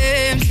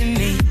tempting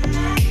me,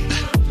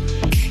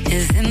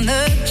 is in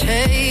the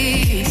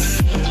chase.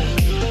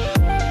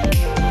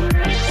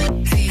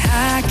 See,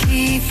 I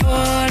keep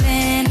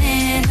falling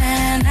in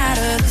and out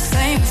of the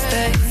same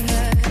mistake.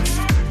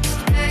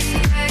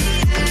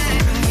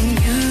 When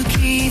you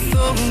keep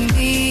throwing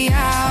me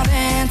out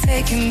and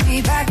taking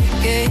me back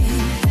again.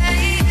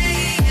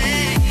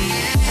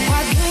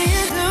 What do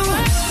you do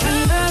when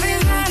love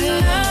is not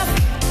enough?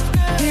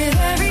 With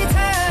every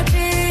touch it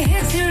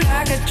hits you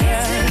like a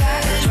drug.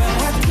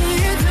 What do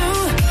you do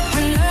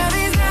when love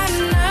is not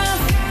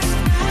enough?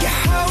 You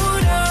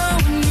hold on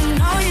when you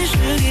know you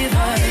should give up.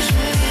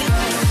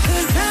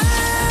 'Cause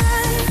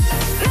I'm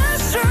not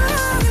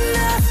strong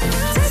enough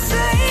to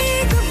say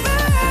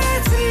goodbye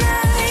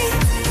tonight.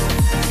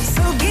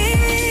 So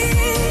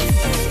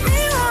give me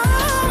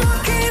one more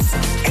kiss,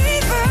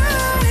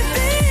 even if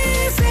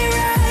this ain't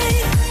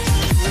right.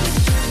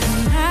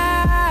 And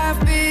I've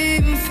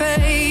been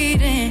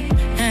fading,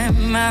 and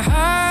my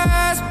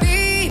heart's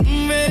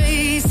beating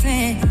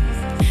racing.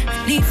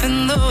 And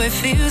even though it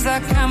feels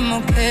like I'm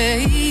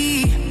okay,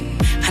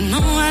 I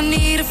know I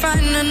need to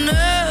find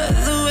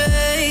another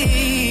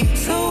way.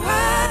 So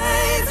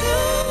why do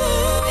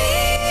we?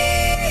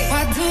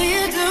 What do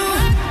you do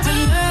when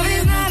love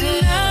is not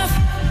enough?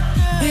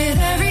 With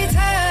every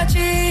touch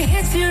it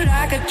hits you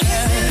like a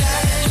drug.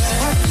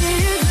 What do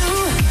you do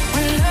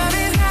when love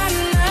is not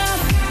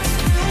enough?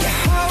 You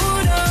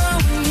hold on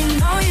when you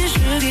know you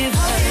should give up.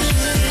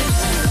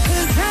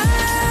 'Cause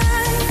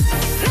I'm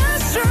not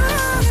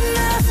strong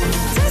enough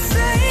to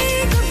say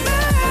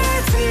goodbye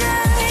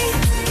tonight.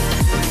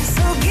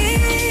 So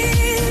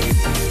give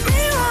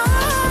me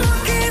one more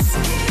kiss,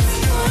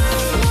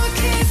 even if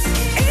this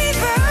ain't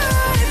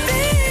right.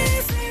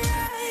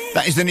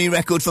 That is the new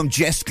record from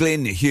Jess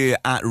Glynn here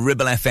at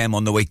Ribble FM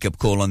on the wake-up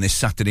call on this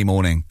Saturday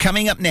morning.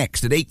 Coming up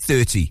next at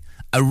 8:30,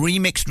 a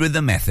remixed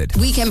rhythm method.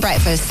 Weekend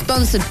Breakfast,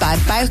 sponsored by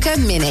Bowker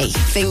Mini.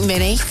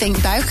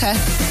 Think Bowker.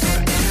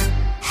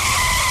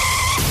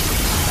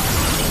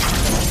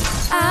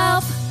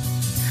 Help,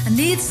 I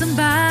need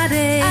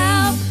somebody.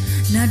 Help,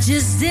 not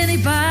just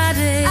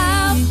anybody.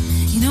 Help,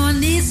 you know I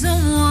need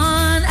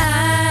someone. Help.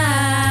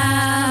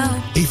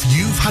 If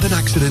you've had an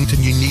accident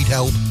and you need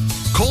help,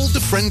 call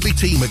the friendly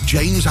team at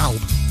James Alp.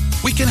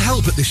 We can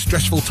help at this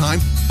stressful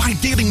time by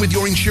dealing with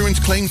your insurance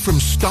claim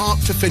from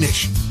start to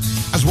finish.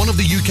 As one of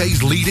the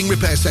UK's leading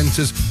repair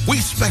centres, we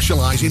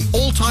specialise in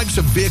all types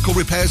of vehicle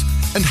repairs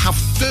and have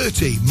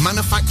 30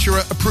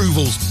 manufacturer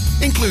approvals,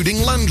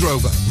 including Land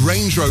Rover,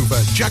 Range Rover,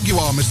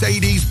 Jaguar,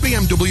 Mercedes,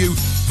 BMW,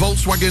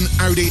 Volkswagen,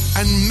 Audi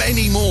and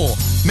many more,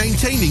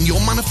 maintaining your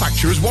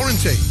manufacturer's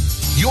warranty.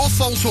 Your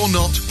fault or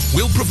not,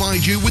 we'll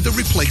provide you with a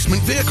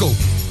replacement vehicle.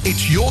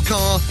 It's your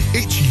car,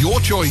 it's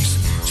your choice.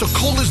 So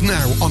call us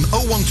now on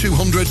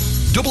 01200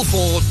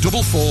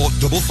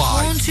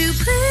 444455. Won't you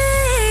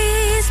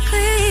please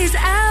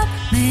help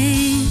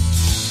me?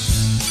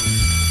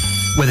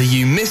 Whether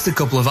you missed a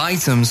couple of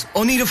items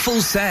or need a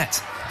full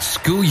set,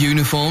 school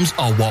uniforms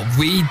are what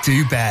we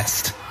do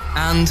best.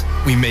 And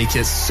we make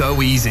it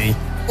so easy.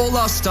 All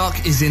our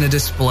stock is in a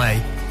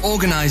display,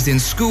 organised in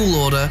school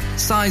order,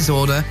 size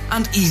order,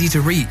 and easy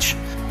to reach.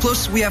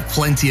 Plus, we have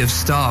plenty of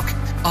stock.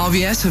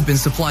 RVS have been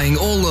supplying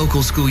all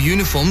local school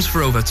uniforms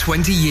for over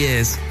 20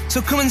 years.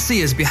 So come and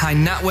see us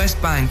behind NatWest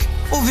Bank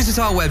or visit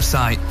our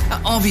website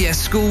at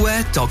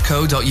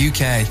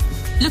rvsschoolwear.co.uk.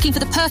 Looking for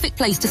the perfect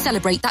place to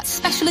celebrate that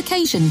special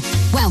occasion?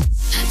 Well,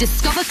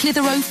 discover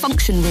Clitheroe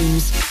Function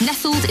Rooms.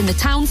 Nestled in the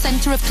town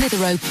centre of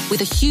Clitheroe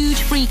with a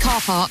huge free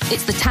car park,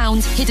 it's the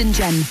town's hidden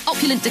gem.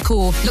 Opulent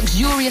decor,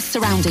 luxurious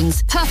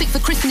surroundings, perfect for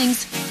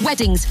christenings,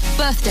 weddings,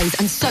 birthdays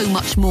and so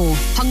much more.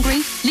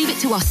 Hungry? Leave it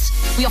to us.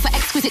 We offer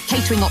exquisite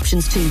catering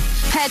options too,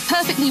 paired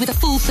perfectly with a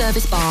full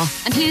service bar.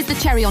 And here's the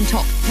cherry on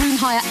top, room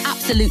hire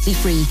absolutely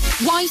free.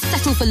 Why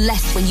settle for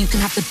less when you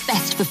can have the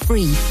best for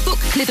free? Book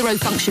Clitheroe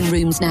Function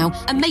Rooms now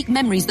and make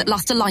memories that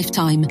last a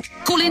lifetime.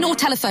 Call in or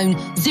telephone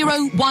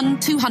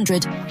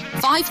 01200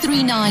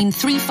 539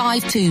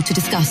 352 to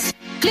discuss.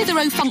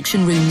 Clitheroe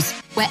Function Rooms,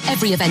 where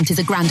every event is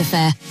a grand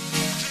affair.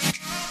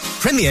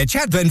 Premier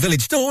Chatburn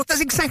Village Store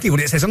does exactly what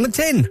it says on the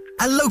tin.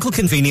 A local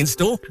convenience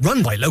store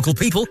run by local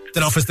people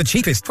that offers the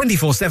cheapest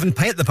 24/7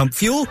 pay at the pump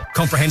fuel,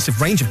 comprehensive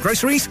range of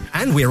groceries,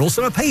 and we're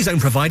also a pay zone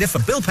provider for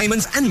bill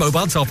payments and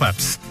mobile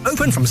top-ups.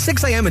 Open from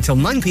 6 a.m. until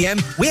 9 p.m.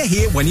 We're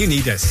here when you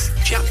need us.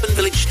 Chatburn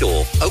Village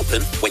Store,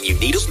 open when you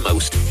need us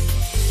most.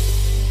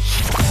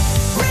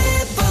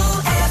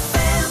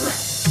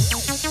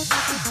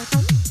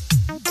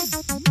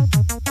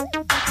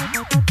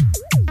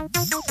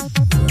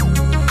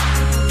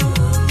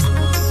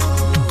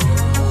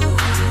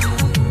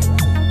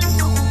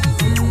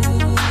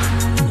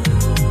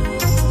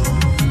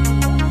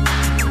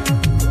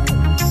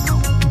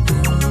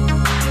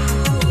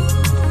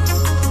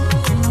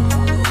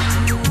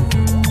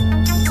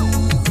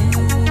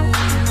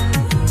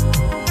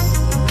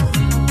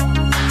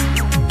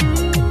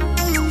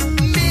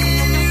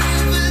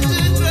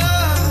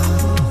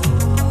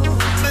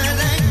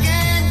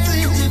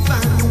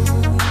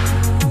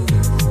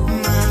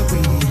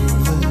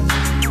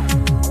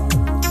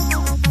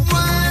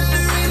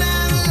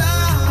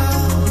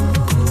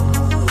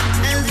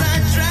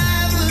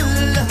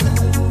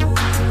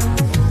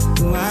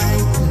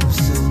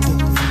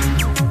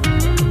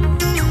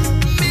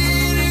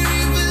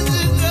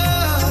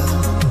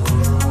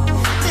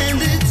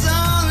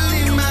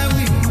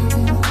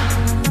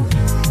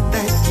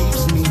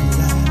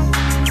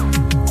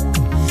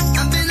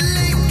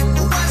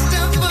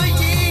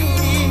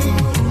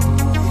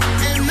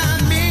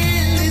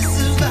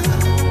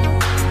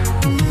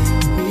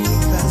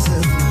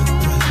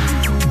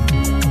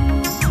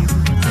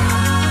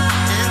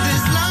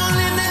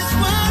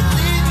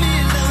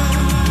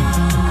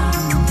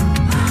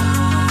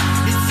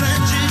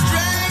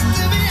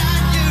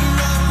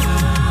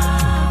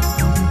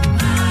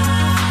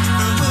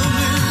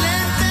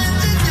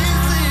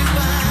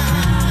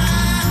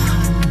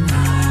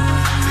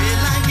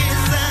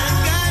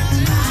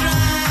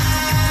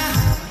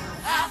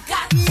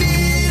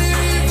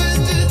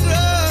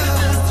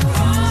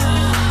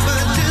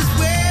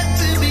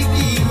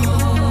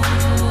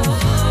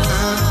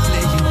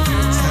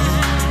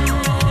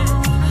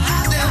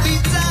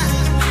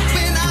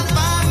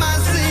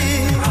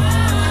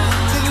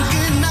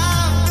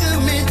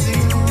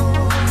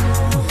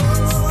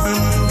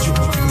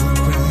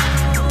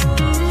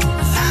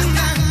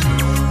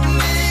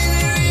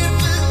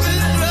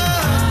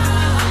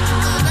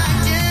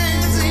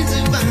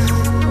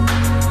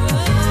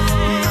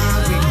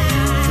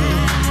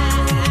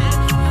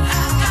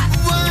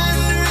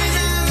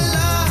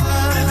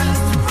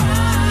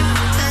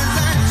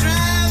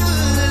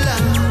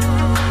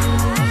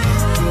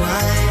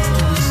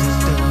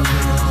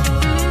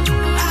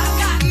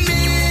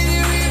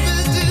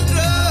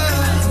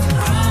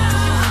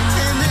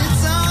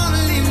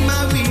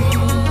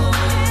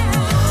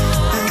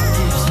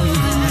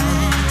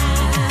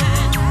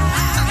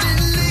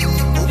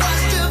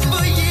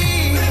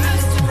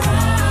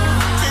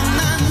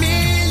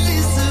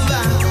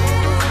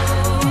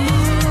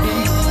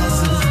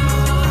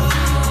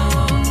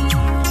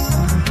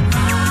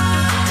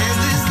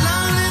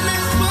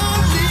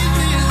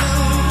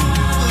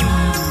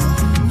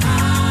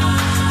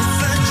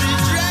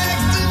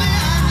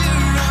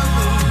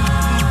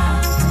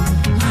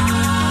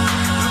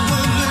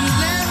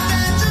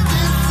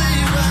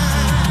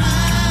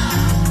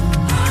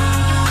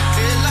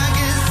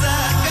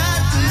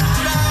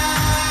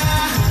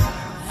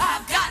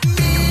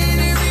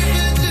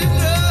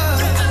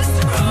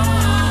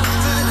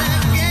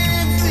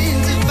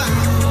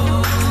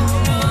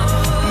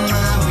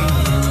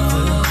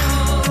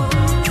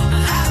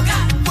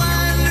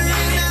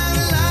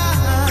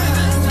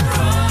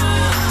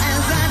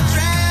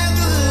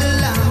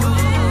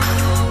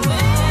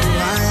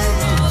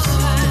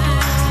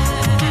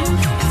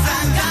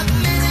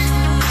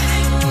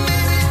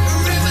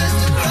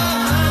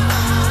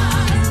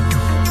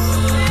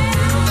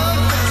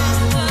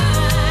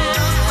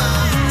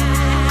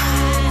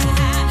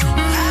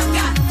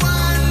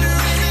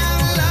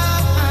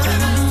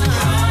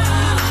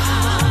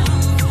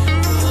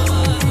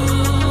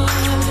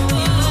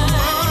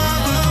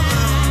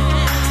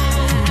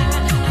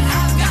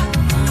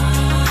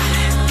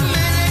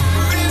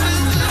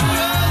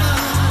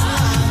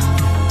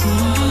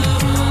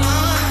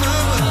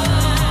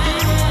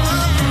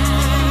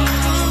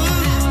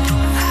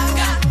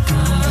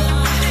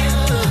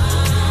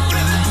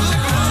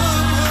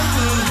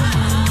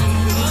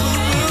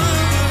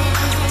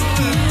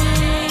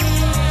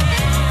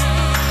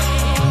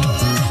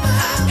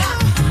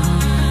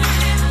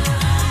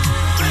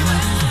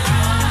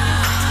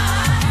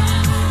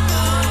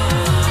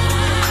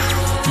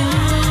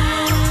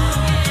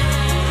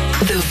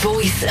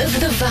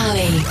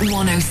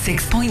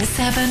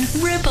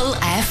 106.7 Ribble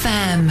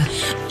FM.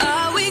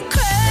 Are we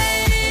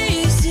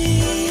crazy?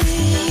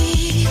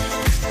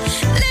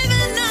 Living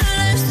our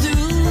lives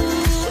through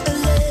a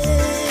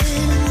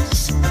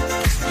lens.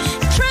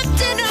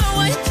 Trapped in our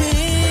white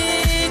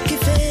picket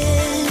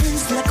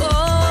fence like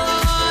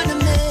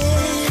ornaments.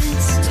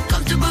 So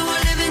comfortable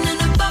we're living in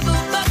a bubble.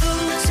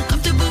 So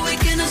comfortable we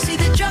cannot see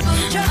the trouble.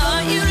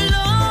 Are you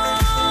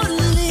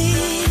lonely?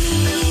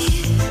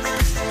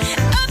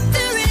 Up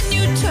there in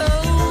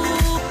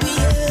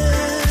utopia,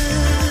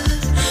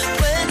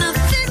 where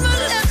nothing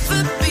will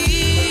ever be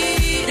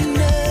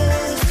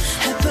enough,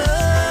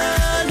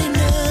 happily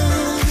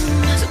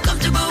numb. So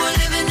comfortable we're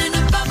living in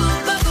a bubble.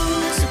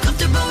 So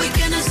comfortable we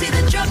cannot see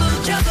the trouble.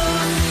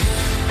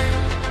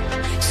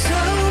 So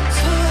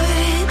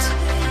put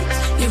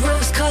your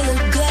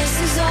rose-colored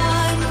glasses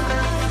on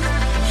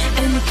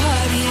and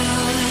party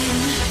on.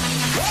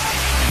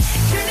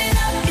 Turn it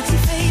up, it's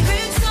your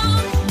favorite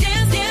song.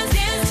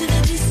 Dance to the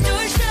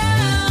distortion.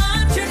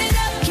 Turn it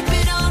up, keep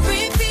it on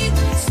repeat.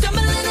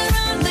 Stumbling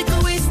around like a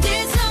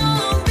wasted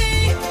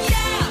zombie.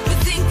 Yeah, we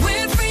think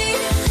we're free.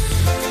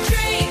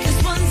 Drink, 'cause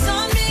one's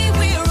on me.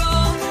 We're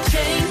all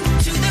chained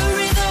to the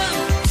rhythm,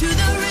 to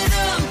the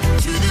rhythm,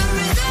 to the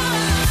rhythm.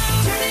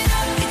 Turn it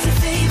up, it's your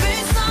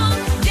favorite song.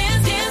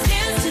 Dance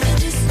to the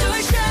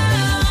distortion.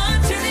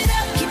 Turn it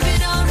up, keep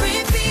it on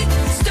repeat.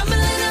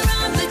 Stumbling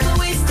around like a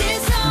wasted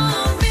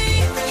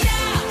zombie.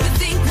 Yeah, we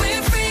think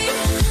we're free.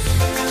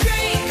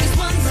 Drink, 'cause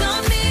one's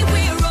on me.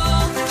 We're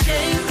all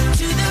chained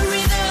to the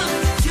rhythm,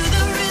 to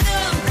the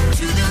rhythm,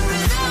 to the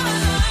rhythm.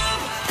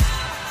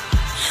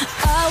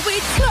 Are we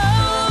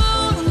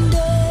tone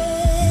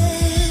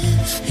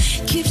deaf?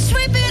 Keep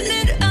sweeping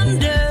it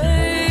under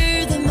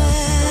the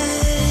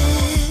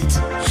mat.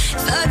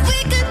 Thought we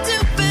could do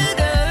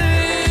better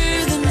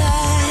than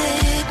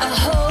that. I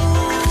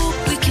hope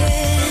we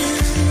can.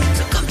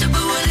 So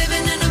comfortable we're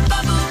living in a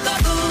bubble.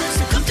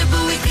 So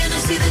comfortable we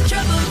cannot see the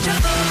trouble.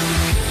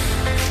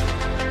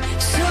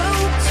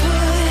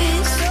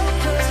 So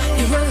put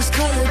your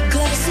rose-colored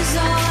glasses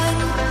on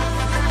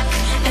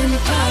and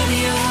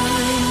party on.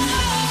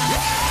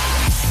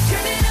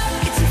 Turn it up,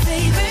 it's your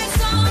favorite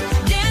song.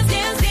 Dance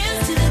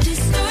to the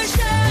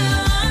distortion.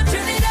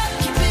 Turn it up,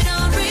 keep it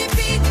on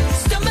repeat.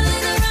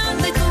 Stumbling around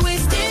like a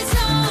wasted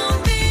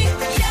zombie.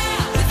 Yeah,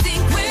 we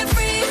think we're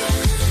free.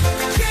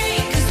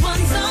 Drink, 'cause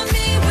one's on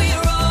me.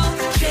 We're all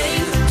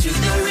chained to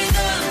the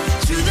rhythm,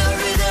 to the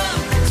rhythm,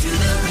 to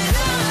the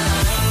rhythm.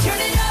 Turn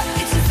it up,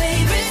 it's your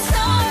favorite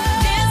song.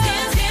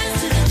 Dance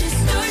to the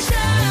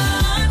distortion.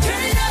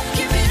 Turn it up,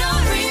 keep it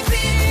on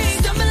repeat.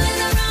 Stumbling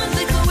around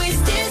like a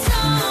wasted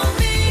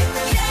zombie.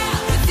 Yeah,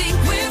 we think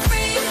we're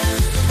free.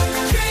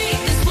 Drink,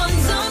 'cause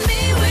one's on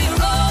me. We're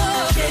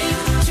all chained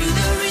to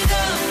the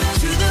rhythm,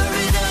 to the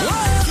rhythm,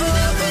 to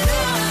the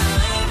rhythm.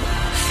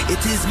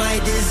 It is my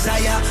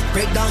desire,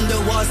 break down the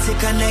walls to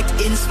connect,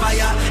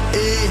 inspire.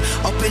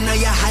 Up in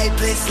your high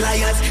place,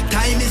 liars.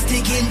 Time is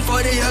ticking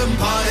for the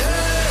empire.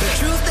 The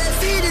truth they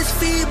feed is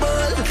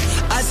feeble,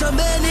 as so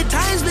many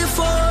times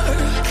before.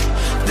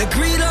 The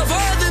greed of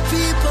all the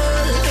people.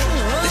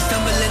 They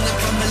stumbling and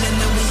fumbling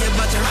and we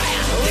about to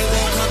riot. They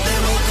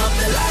woke up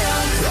the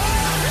lions.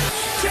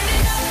 Turn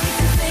it up, it's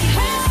your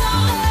favorite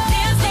song.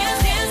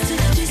 Dance to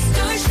the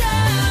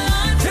distortion.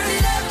 Turn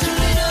it up, keep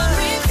it on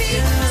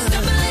repeat.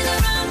 Stumbling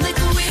around like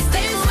a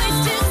wasted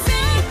beat.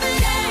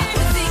 Yeah,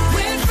 we think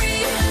we're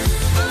free.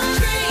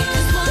 Drink,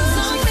 'cause one's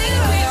on me.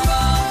 We're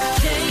all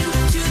chained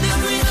to the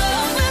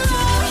rhythm,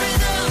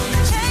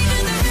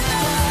 chained to the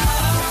rhythm.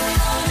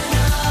 It goes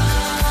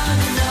on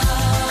and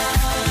on.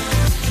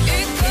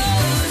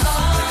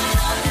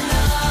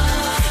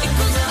 It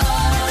goes on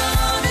and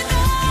on and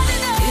on.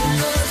 It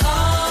goes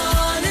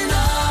on and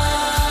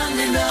on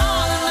and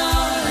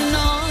on and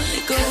on.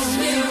 It goes. 'Cause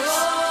we're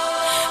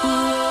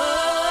all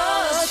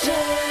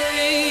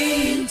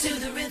chained to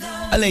the rhythm.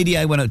 A lady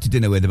I went out to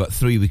dinner with about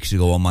 3 weeks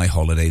ago on my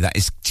holiday. That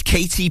is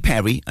Katy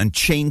Perry and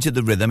Chained to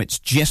the Rhythm. It's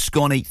just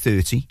gone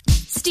 8:30.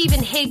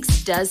 Stephen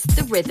Higgs does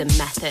the rhythm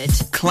method.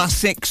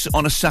 Classics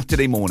on a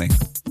Saturday morning.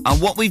 And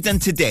what we've done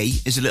today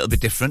is a little bit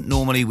different.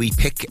 Normally we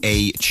pick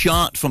a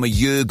chart from a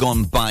year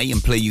gone by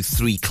and play you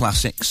 3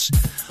 classics.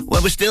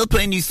 Well, we're still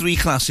playing you 3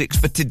 classics,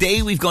 but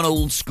today we've gone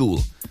old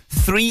school.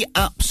 3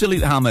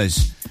 absolute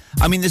hammers.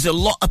 I mean, there's a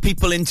lot of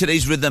people in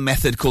today's rhythm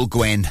method called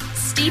Gwen.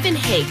 Stephen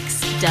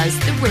Higgs does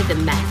the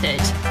rhythm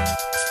method.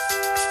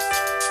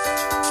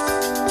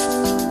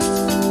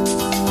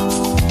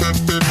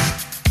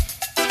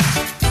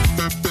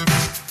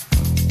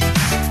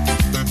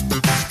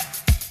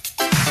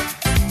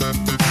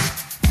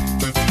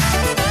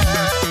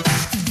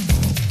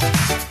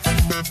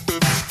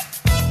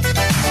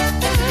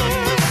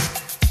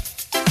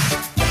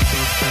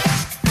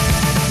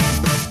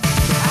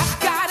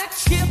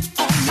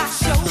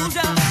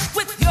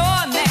 With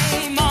your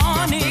name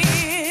on it.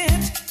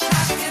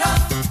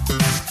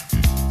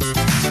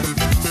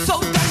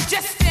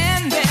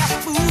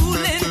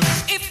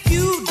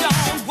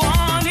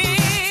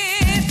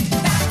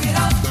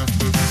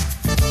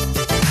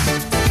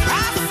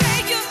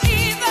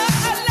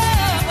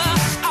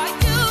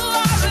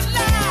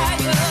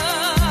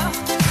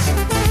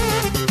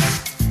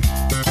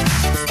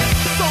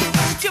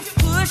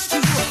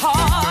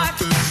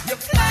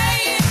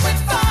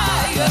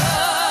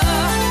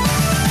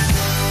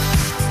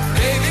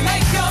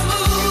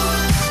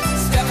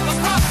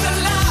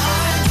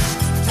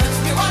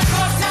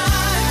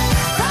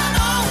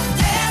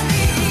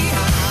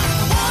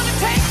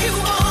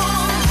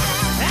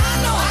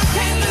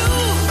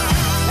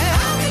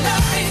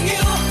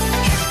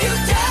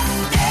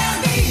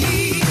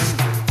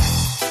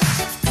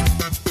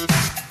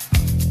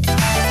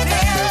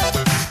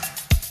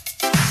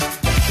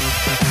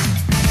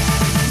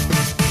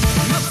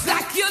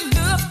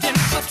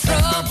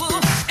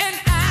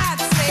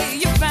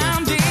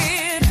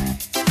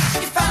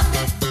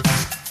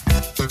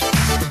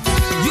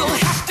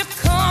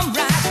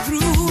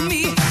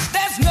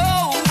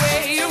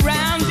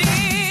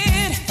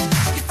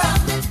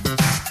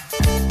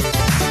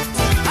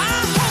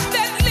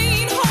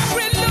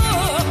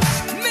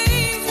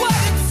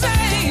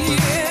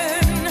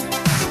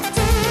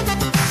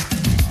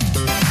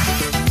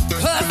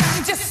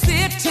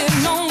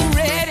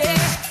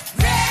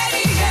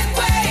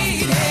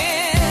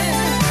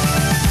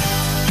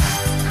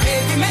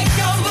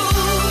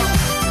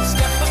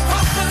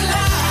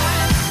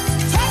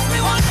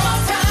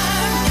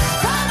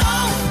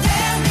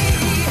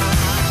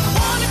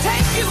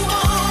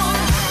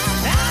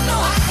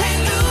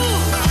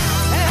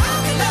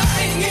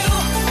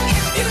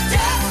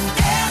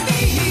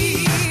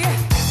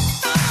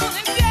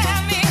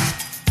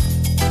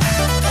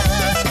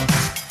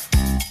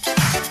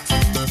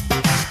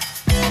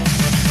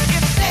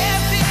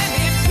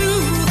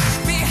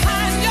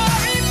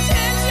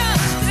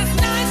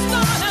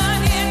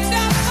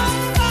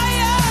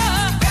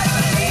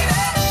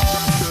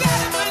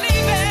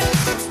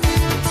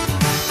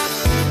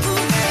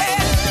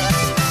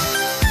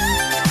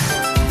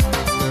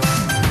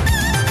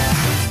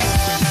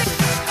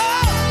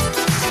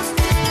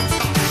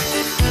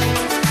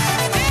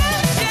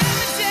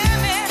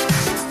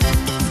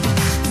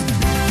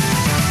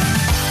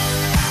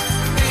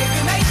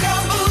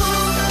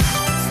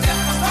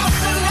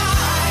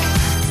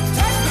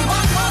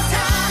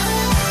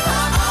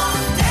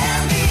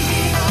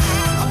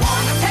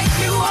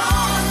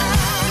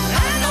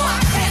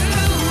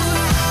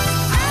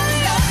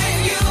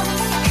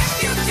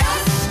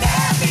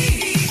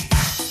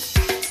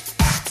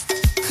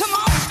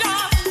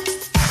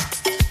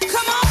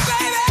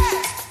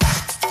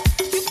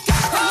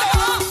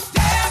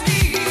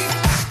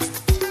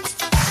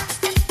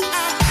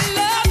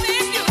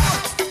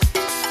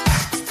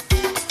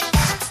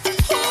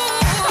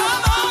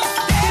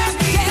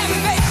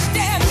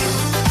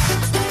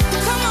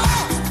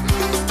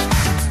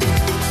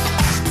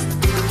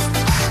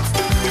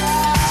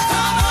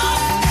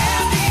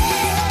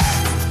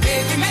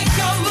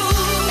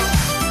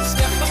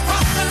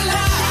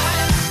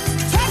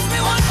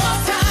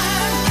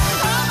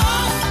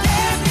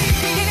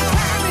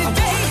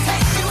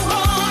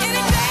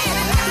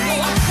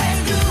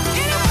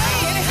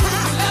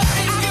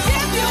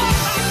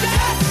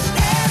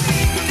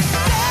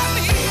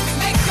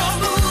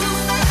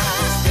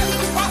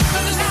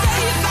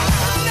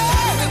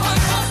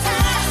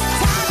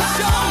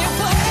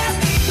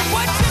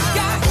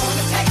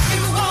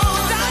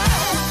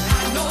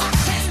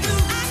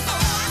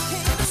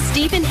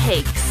 Stephen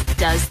Higgs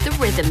does the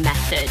rhythm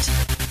method.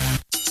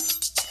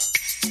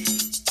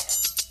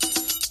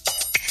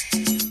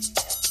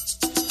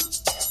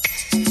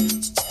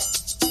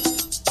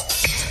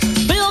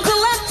 Bill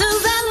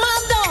collectors at my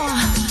door.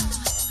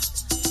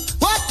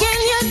 What can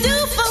you do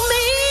for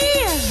me?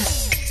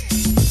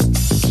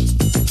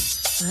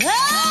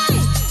 Hey!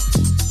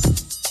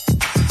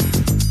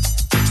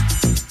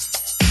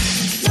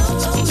 No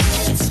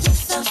romance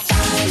without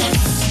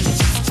finance.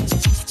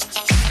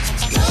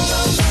 No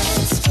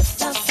romance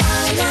without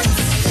finance.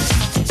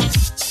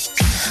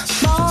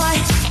 Boy,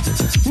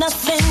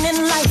 nothing in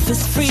life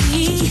is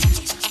free.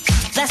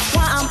 That's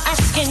why I'm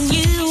asking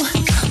you,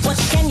 what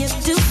can you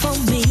do for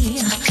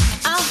me?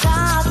 I've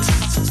got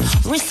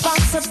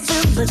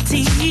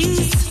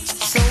responsibilities,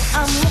 so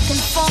I'm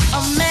looking for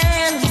a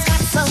man who's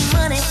got some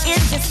money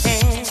in his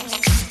hand.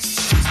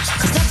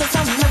 'Cause nothing's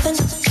on nothing,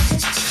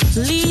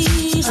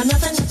 leave a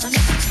nothing.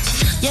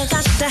 You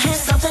got to have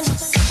something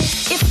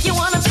if you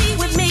wanna be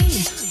with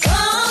me.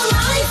 Oh,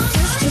 life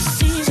is too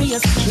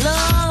serious,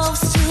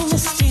 love's too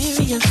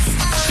mysterious.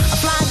 A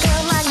fly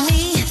girl like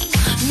me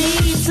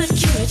needs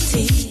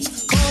security.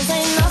 'Cause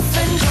ain't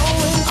nothing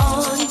going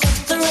on but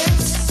the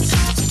rest.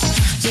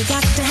 You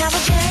got to have a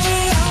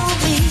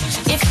J.O.B.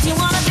 if you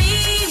wanna be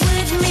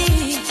with me.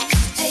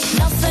 Ain't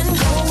nothing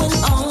going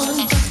on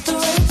but the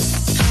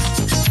rest.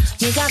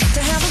 You got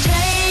to have a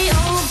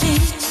J.O.B.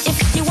 if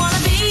you wanna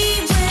be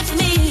with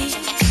me.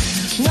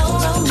 No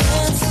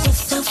romance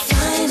without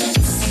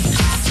finance.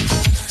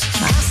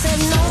 I said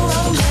no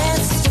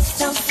romance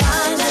without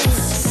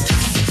finance.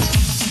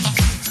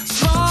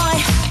 Boy,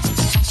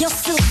 your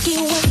silky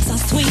words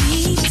are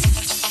sweet,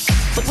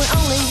 but we're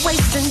only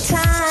wasting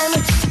time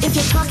if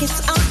your pockets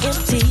are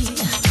empty.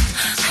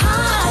 I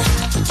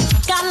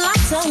got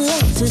lots of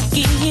love to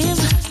give,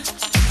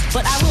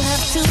 but I will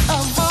have to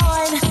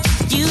avoid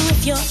you if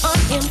you're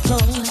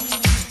unemployed.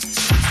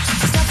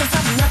 'Cause nothing's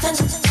up nothing,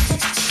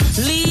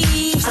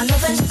 leaves are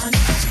nothing.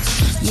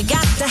 You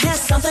got to have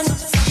something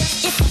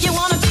if you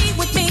wanna be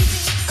with me.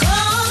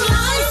 'Cause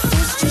life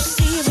is too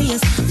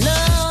serious,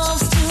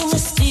 love's too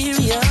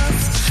mysterious.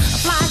 A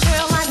fly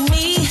girl like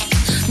me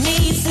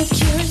needs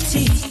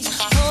security.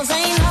 'Cause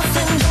ain't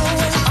nothing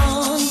going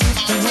on but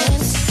the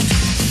rest.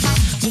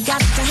 You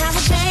got to have a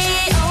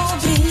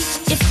J.O.B.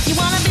 if you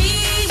wanna be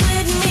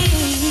with me.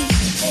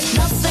 Ain't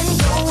nothing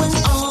going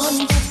on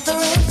but the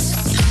rest.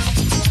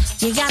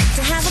 You got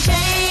to have a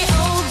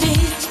J.O.B.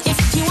 if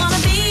you wanna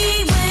be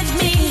with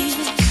me.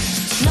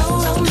 No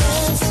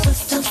romance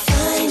without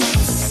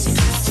finance.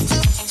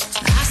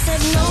 I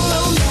said no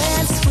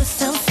romance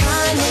without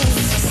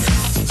finance.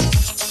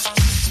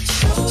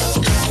 No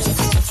romance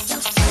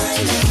without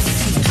finance.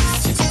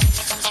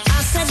 I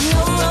said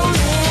no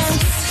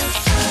romance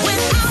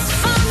without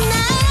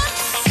finance.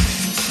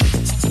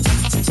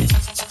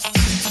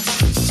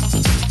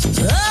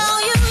 Oh,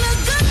 you look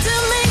good to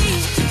me.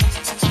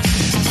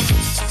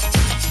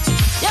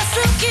 Your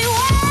silky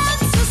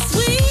words are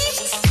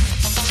sweet,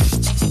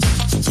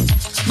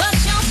 but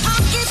your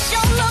pockets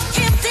sure look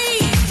empty.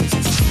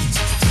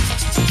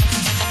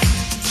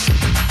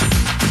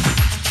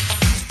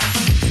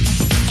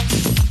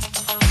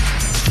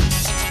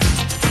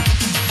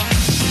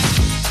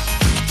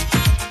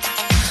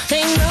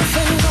 Ain't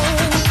nothing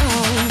going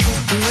on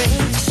but the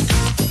rest.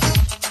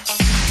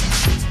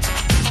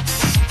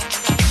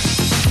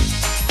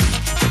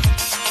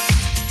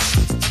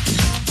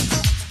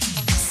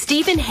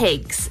 Stephen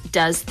Higgs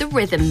does the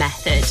rhythm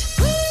method.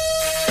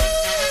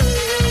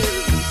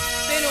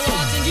 Been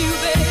watching you,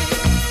 babe,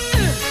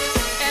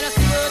 and I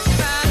see what you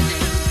try to do.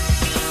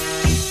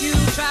 You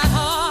tried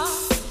hard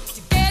to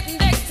get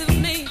next to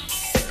me.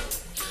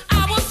 I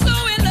was so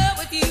in love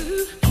with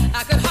you,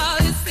 I could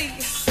hardly see.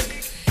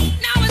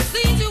 Now it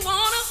seems you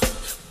wanna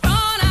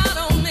run out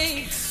on me.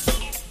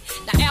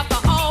 Now after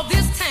all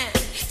this time,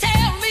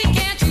 tell me,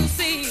 can't you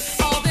see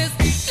all this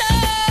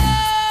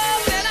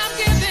love that I'm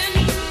giving?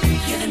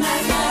 Giving my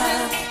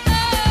love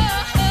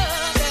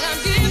that I'm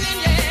giving.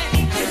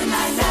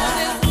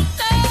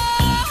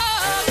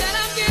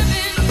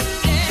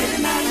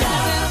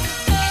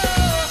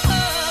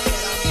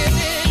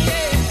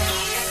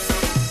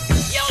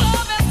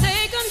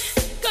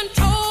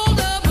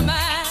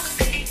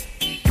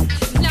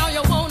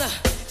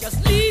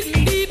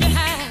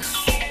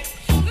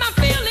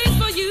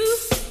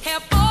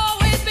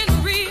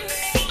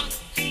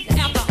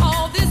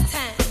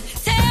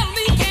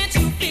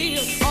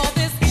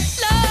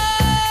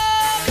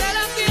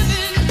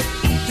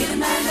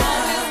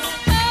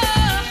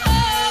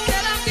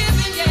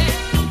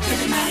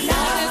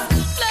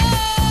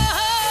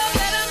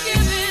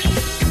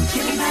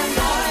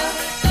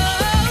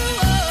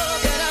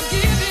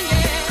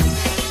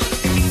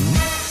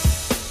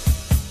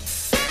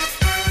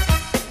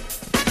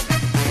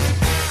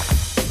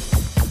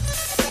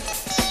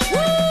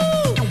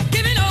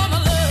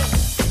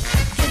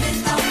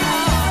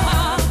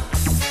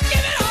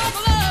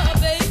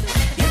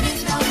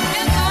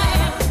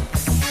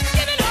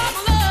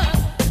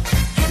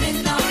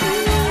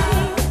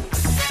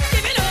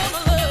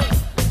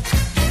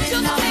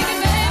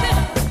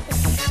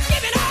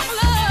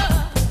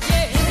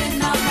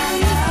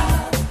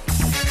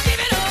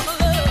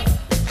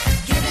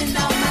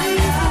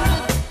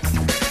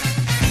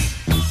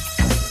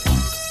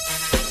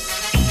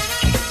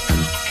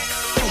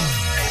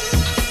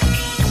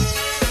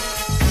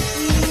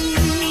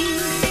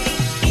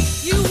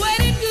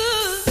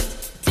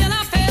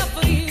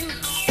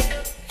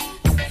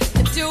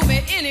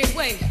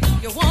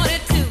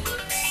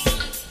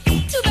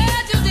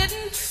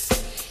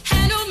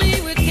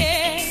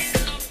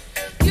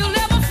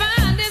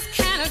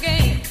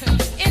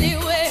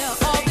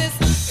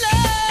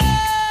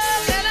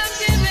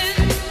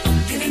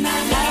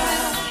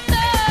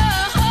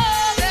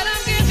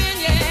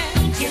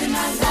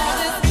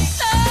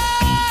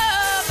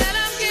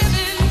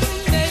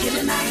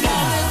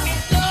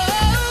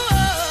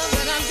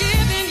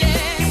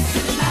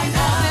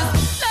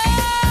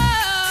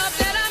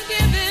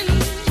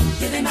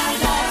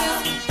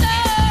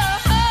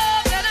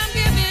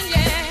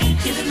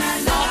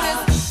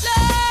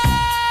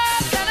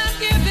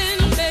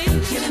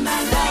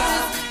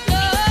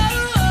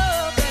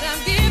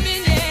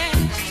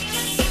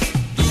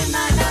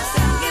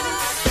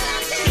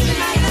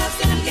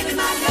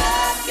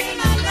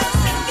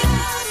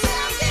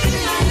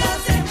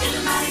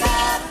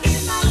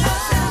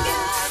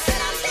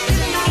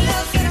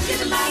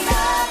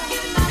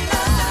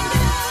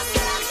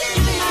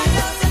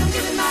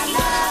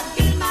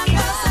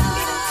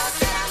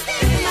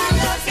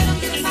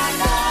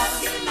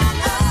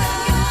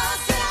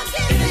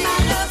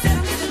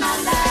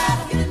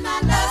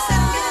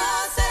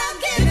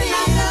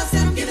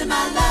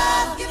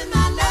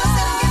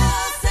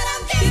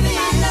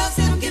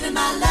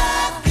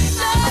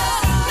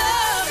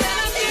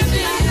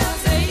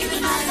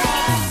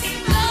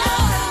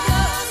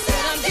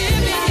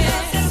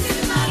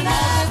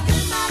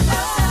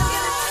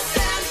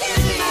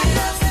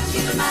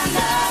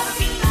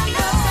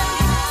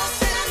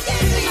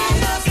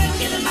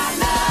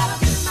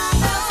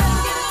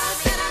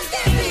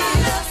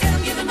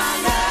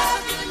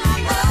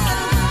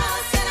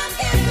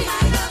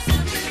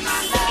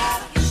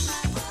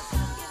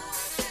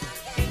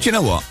 you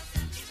know what?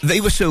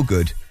 They were so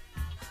good.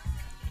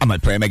 I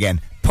might play them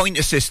again.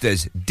 Pointer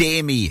Sisters,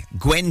 Dare Me,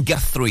 Gwen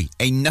Guthrie,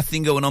 Ain't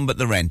Nothing Going On But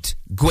the Rent,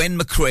 Gwen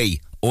McRae,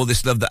 All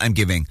This Love That I'm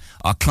Giving,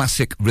 our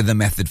classic rhythm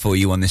method for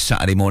you on this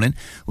Saturday morning.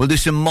 We'll do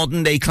some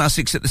modern day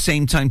classics at the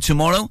same time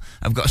tomorrow.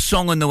 I've got a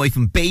song on the way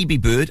from Baby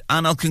Bird,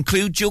 and I'll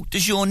conclude Joke du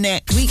Jour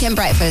next. Weekend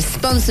Breakfast,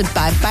 sponsored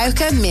by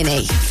Bowker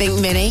Mini.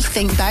 Think Mini,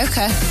 think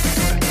Bowker.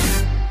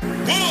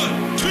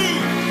 1, 2,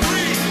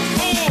 3,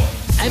 4.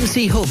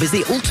 MC Hub is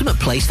the ultimate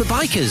place for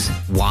bikers.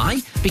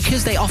 Why?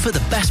 Because they offer the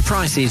best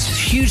prices,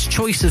 huge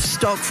choice of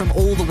stock from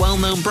all the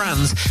well-known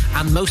brands,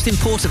 and most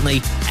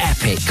importantly,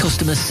 epic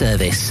customer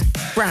service.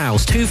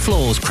 Browse 2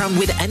 floors crammed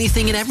with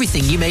anything and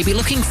everything you may be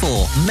looking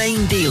for.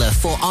 Main dealer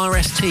for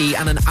RST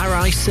and an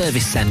RI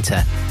service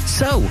centre.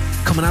 So,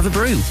 come and have a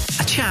brew,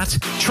 a chat,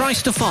 try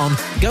stuff on,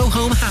 go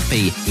home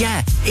happy.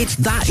 Yeah, it's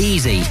that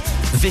easy.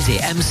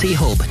 Visit MC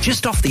Hub,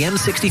 just off the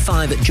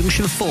M65 at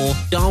Junction 4,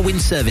 Darwin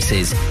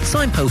Services.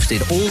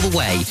 Signposted all the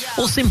way,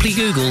 or simply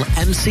Google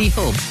MC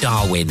Hub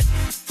Darwin.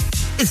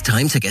 It's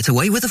time to get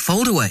away with a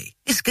foldaway.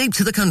 Escape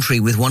to the country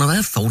with one of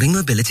our folding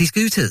mobility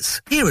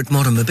scooters. Here at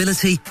Modern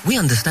Mobility, we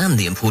understand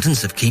the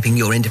importance of keeping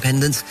your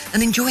independence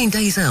and enjoying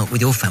days out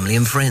with your family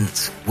and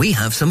friends. We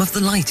have some of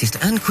the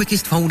lightest and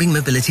quickest folding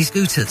mobility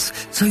scooters,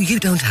 so you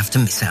don't have to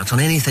miss out on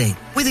anything.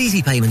 With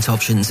easy payment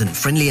options and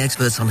friendly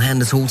experts on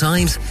hand at all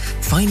times,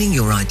 finding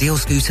your ideal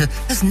scooter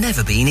has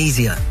never been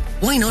easier.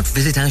 Why not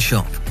visit our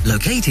shop,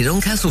 located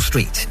on Castle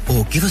Street,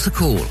 or give us a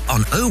call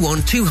on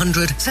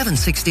 01200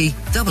 760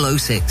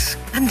 006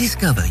 and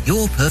discover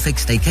your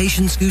perfect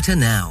staycation scooter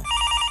now.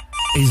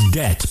 Is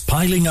debt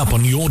piling up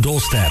on your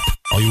doorstep?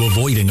 Are you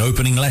avoiding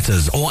opening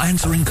letters or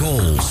answering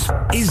calls?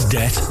 Is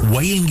debt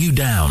weighing you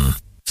down?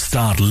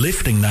 Start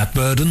lifting that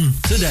burden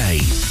today.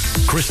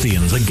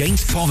 Christians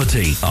Against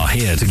Poverty are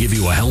here to give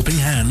you a helping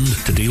hand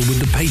to deal with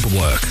the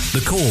paperwork,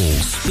 the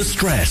calls, the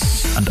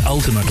stress, and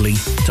ultimately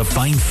to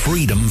find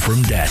freedom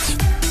from debt.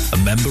 A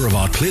member of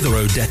our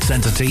Clitheroe Debt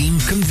Centre team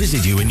can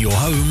visit you in your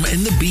home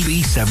in the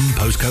BB7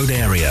 postcode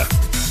area.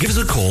 Give us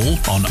a call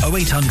on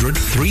 0800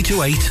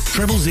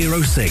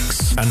 328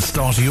 0006 and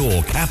start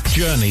your CAP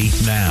journey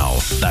now.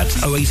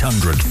 That's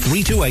 0800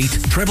 328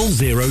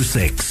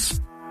 0006.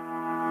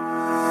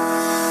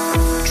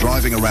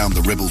 Driving around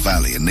the Ribble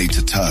Valley and need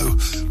to tow?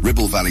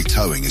 Ribble Valley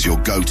Towing is your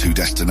go-to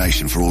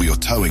destination for all your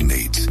towing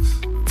needs.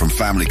 From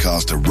family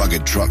cars to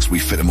rugged trucks, we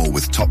fit them all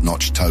with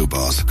top-notch tow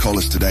bars. Call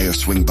us today or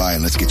swing by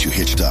and let's get you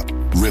hitched up.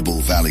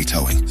 Ribble Valley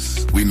Towing.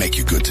 We make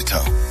you good to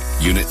tow.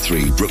 Unit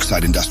 3,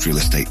 Brookside Industrial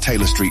Estate,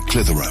 Taylor Street,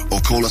 Clitheroe.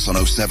 Or call us on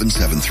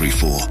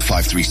 07734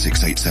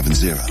 536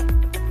 870.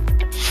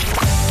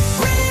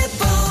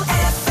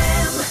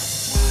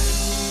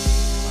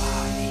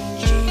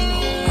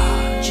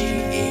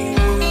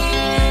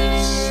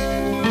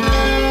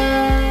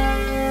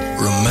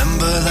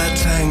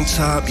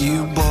 Top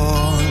you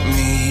bought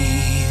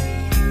me.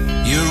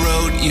 You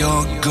wrote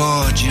you're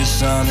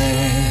gorgeous on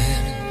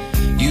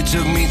it. You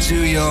took me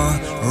to your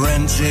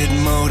rented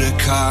motor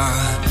car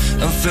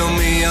and filmed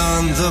me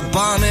on the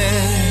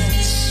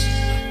bonnet.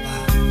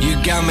 You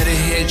got me to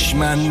hitch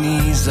my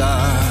knees up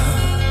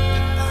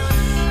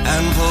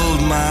and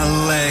pulled my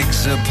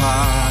legs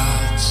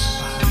apart.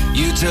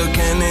 You took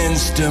an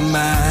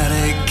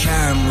Instamatic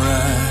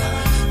camera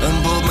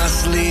and pulled my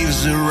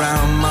sleeves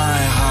around my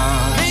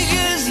heart.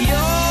 Because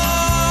you're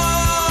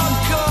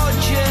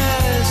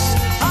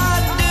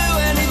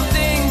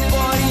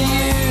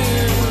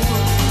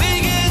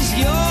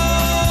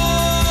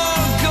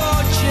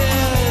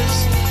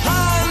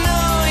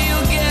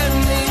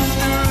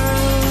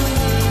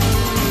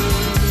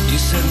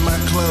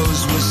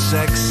clothes were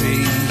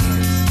sexy.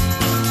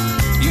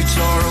 You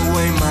tore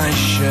away my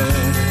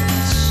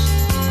shirts.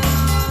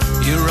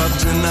 You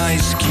rubbed an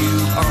ice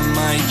cube on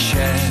my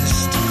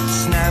chest,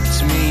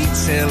 snapped me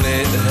till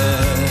it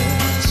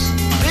hurts.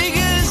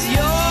 Because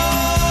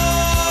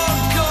you're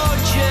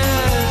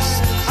gorgeous,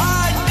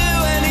 I'd do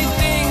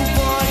anything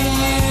for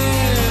you.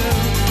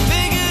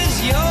 Because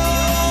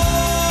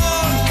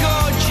you're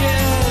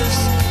gorgeous,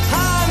 I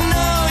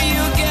know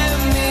you get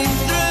me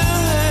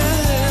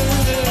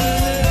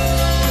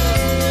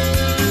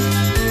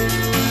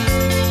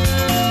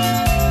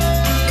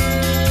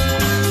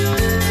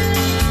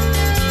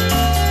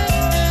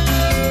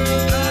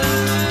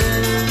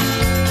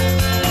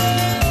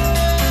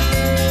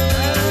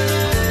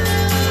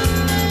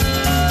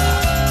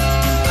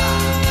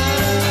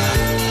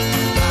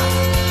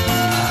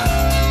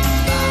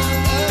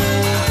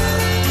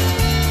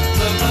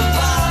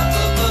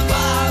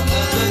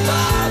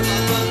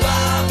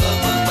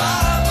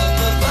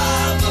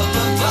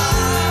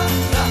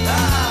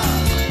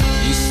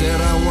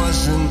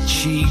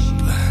cheap.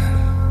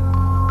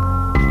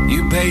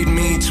 You paid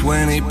me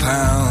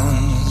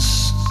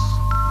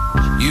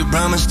 £20. You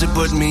promised to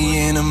put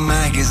me in a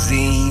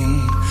magazine,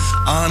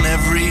 on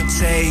every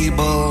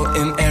table,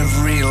 in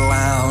every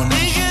lounge.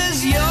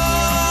 Because you're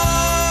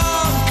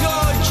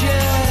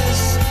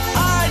gorgeous,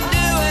 I'd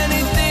do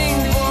anything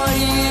for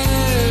you.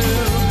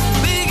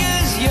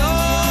 Because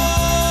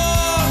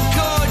you're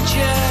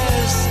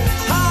gorgeous,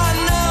 I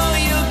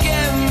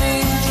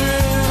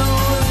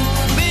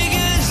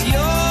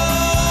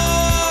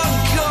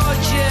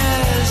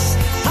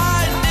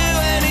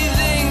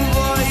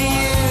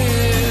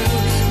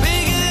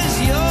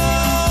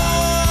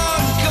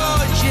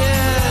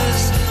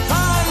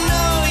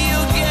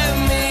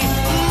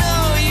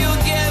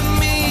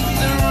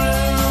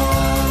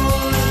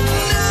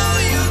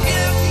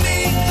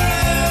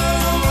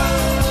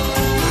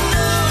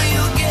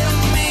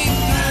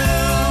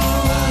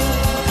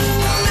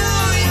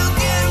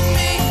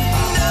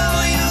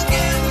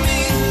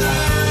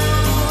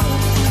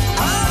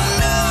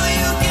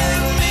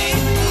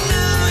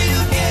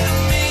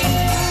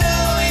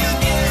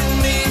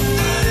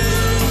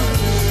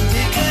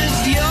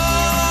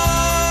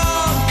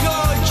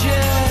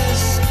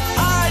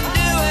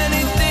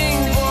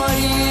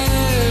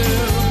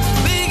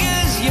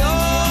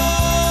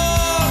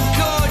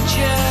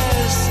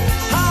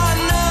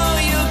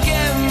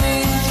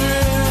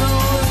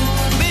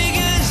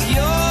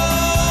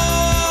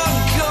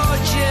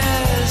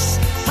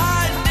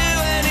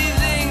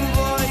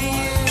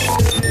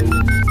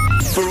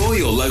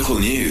local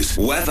news,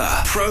 weather,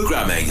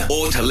 programming,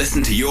 or to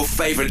listen to your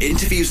favourite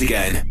interviews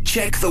again,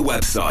 check the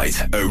website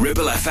at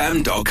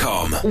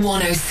ribblefm.com.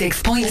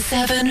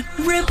 106.7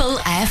 Ribble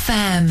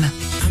FM.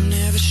 I'm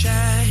never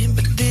shy,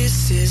 but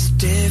this is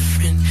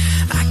different.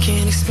 I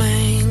can't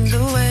explain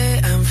the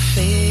way I'm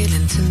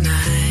feeling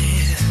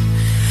tonight.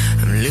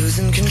 I'm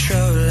losing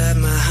control of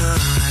my heart.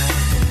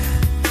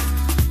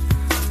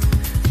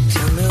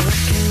 Tell me, what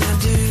can I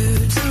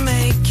do to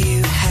make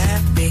you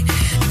happy?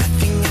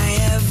 Nothing I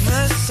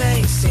ever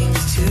say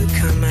seems to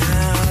come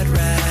out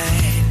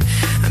right.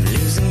 I'm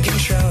losing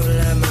control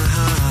of my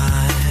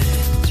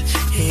heart.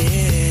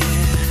 Yeah.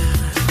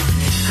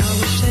 I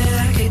wish that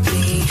I could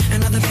be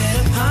another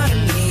better part of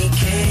me.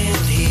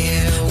 Can't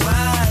hear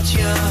what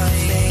you're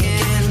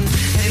thinking.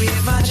 Maybe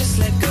if I just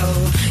let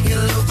go,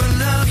 you'll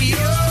open up your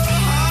heart.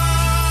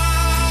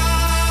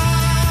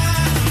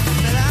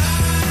 But I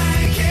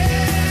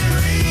can't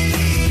read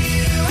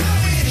you. I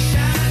wish I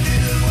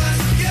knew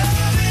what's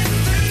going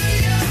through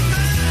your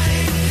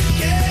mind.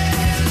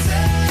 Can't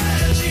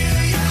touch you.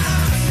 Your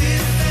heart's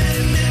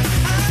defending.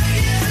 I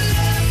get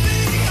left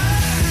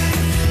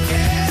behind.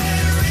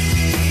 Can't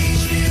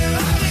reach you. I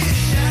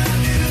wish I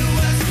knew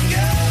what's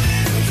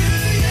going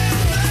through your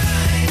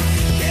mind.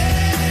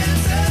 Can't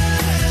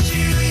touch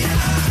you. Your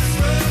heart's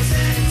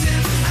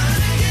protecting. I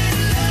get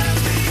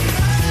left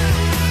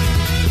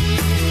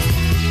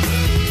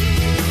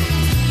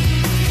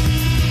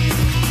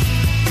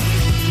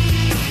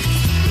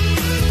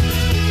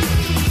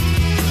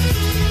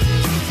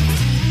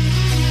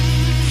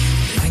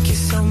like you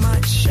so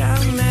much,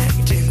 I'm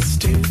acting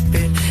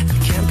stupid. I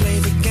can't play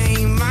the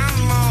game,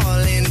 I'm all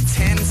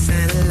intense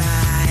and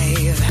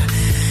alive.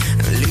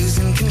 I'm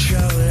losing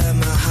control of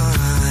my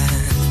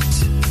heart.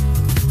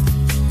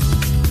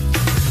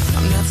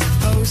 I'm not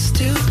supposed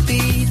to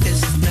be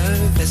this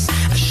nervous.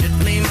 I should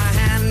leave my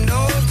hand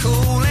all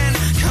cool and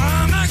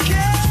calm. I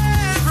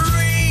can't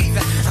breathe.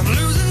 I'm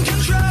losing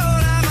control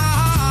of my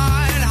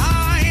heart.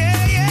 Oh,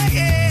 yeah, yeah,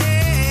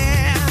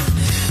 yeah.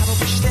 I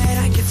wish that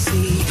I could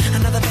see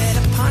another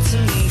better part of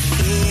me.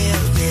 Feel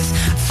this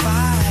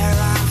fire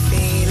I'm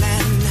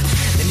feeling.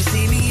 Then you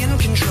see me in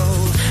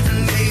control,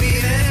 and maybe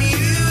then you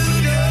know.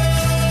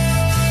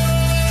 But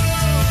I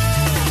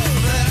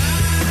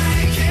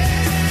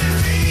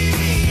can't read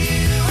you.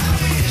 I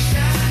wish I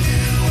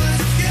knew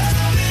what's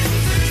going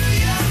through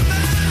your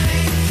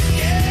mind.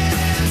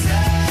 Can't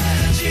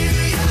touch you.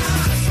 Your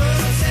heart's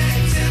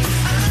protecting.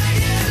 I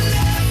get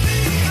left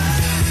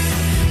behind.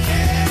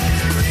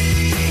 Can't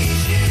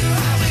reach you. I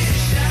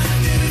wish I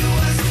knew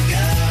what's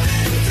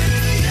going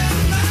through your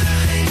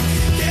mind.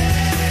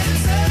 Can't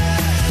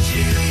touch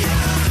you. Your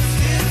heart's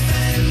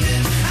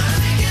defending. I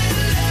get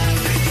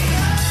left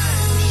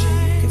behind. Wish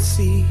you could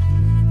see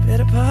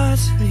better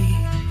parts of me.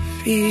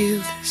 Feel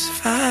this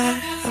fire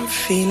I'm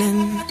feeling,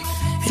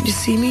 and you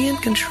see me in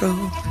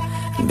control,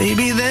 and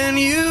baby, then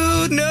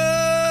you know.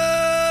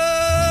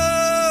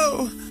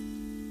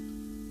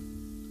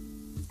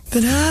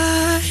 But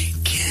I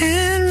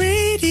can't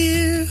read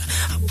you.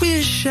 I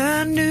wish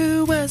I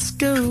knew what's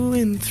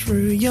going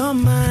through your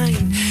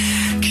mind.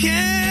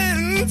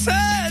 Can't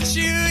touch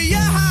you. Your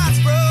heart's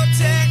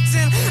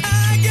protecting.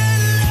 I get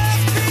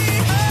left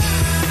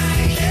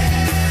behind.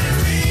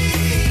 Can't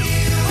read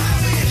you. I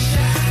wish I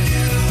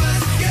knew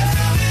what's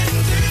going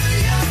through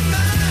your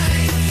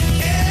mind.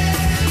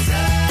 Can't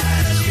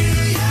touch you.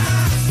 Your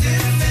heart's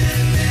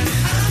defending.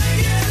 I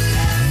get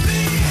left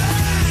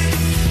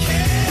behind.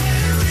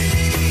 Can't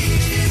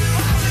read you. I wish I knew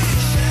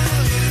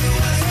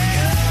what's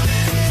going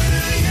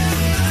through your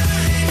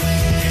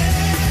mind.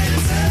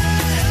 Can't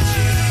touch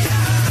you. Your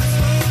heart's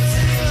protecting. I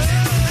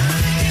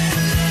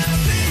get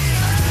left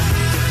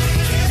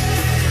behind.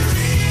 Can't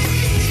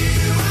read you.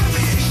 I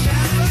wish I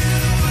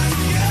knew what's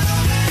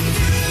going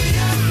through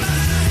your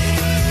mind.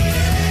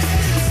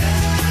 Can't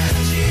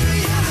touch you.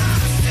 Your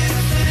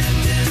heart's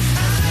defending.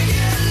 I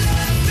get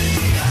left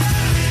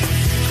behind.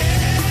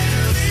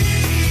 Can't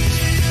read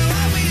you. I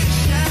wish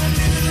I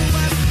knew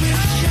what's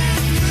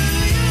going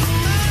through your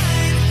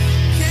mind.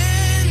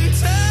 Can't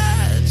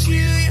touch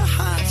you. Your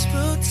heart's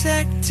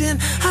protecting.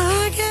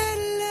 I get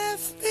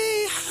left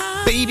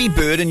behind. Baby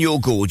Bird and You're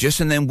Gorgeous,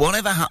 and then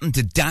whatever happened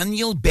to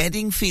Daniel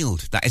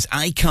Bedingfield? That is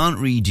I Can't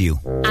Read You.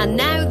 And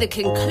now the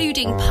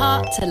concluding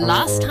part to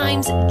last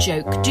time's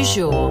joke du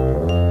jour.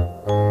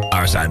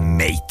 As a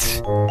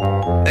mate.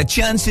 The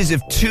chances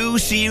of 2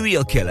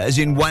 serial killers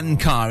in one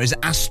car is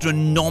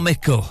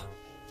astronomical.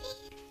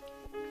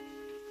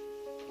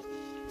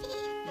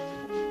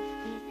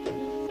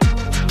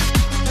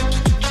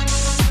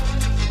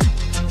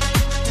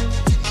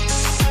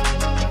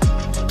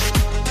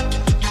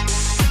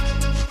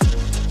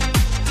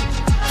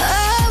 I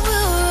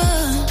will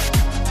run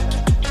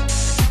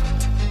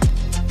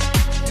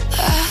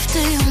after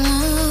your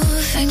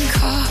moving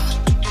car.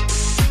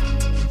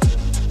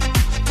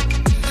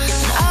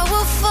 I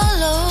will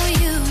follow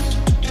you.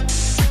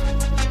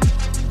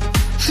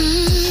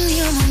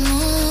 You're my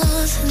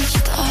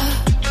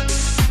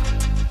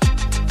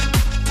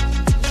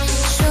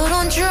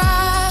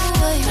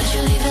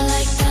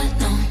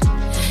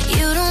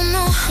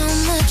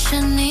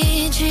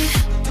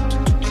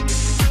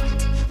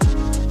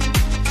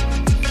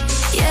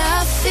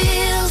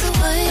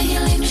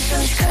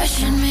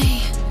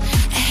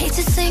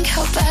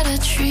how bad I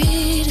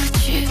treated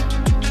you.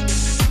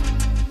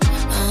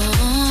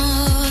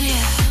 Oh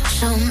yeah.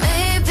 So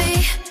maybe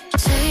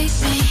take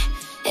me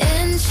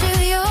into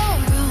your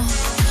room.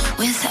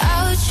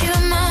 Without you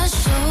my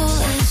soul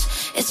is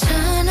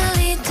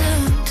eternally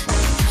doomed.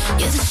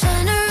 You're the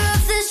center of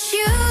this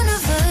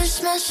universe.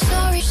 My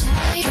story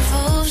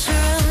revolves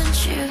around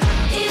you.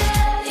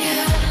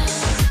 Yeah.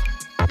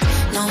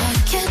 No, I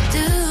can't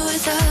do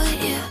without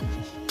you.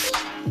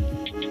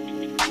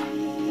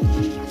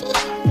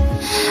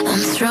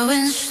 I'm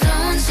throwing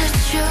stones at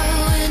your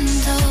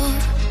window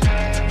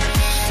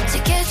to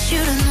get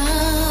you to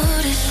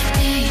notice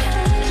me.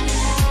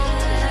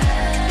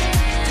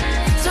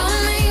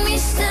 Don't make me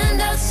stand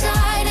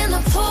outside in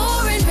the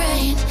pouring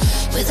rain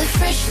with a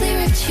freshly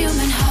ripped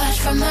human heart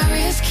from my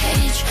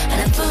ribcage and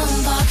a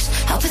boombox.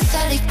 How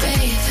pathetic,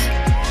 babe.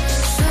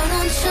 So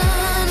don't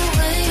turn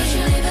away. Don't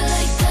you leave it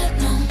like that,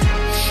 no.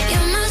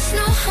 You must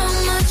know how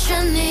much I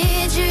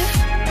need you.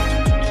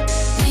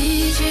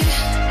 Need you.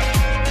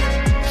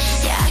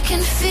 Yeah, I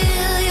can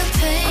feel your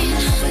pain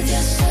with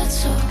your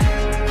tattoo.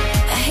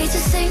 I hate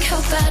to think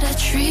how bad I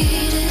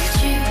treated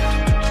you,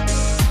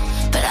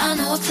 but I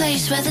know a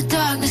place where the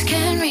darkness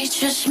can reach.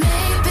 Just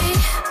maybe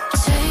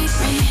take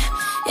me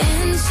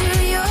into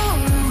your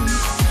room.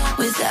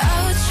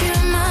 Without you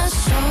my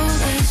soul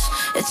is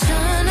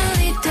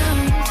eternally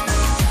doomed.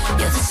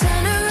 You're the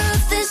center of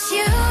this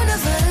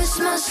universe.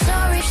 My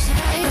story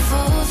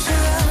revolves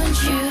around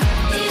you.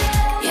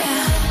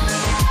 Yeah.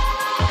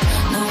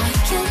 No, I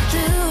can't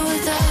do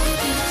without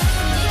you.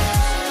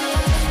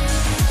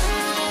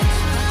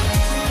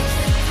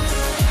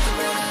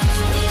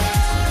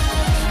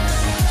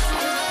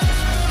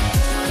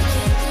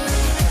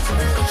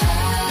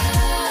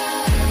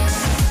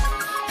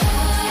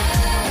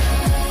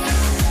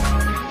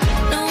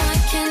 No, I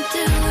can't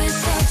do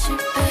without you,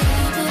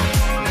 baby.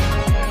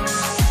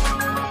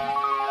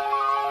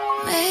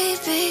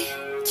 Maybe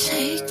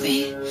take me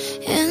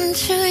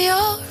into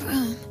your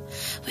room.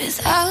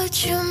 Without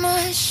you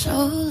my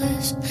soul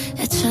is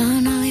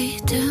eternally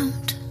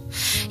doomed.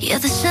 You're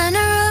the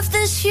center of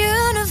this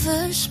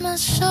universe. My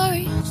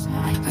story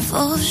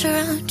revolves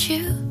around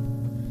you.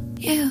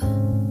 You.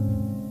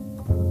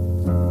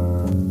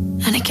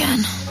 And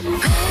again.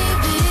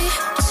 Maybe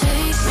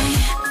take me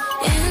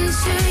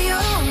into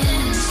your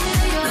room.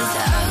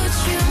 Without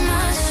you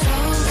my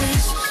soul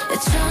is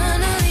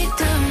eternally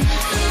doomed.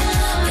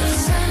 You're the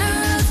center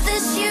of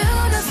this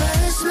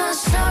universe. My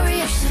story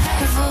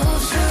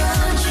revolves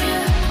around you.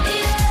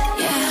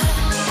 Yeah.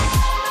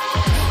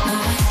 No,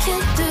 I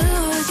can't do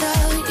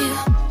without you.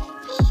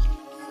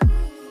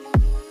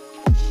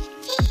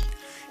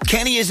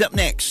 Kenny is up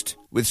next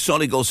with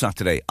Solid Gold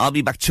Saturday. I'll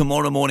be back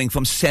tomorrow morning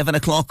from 7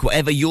 o'clock.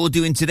 Whatever you're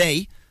doing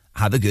today,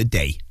 have a good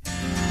day.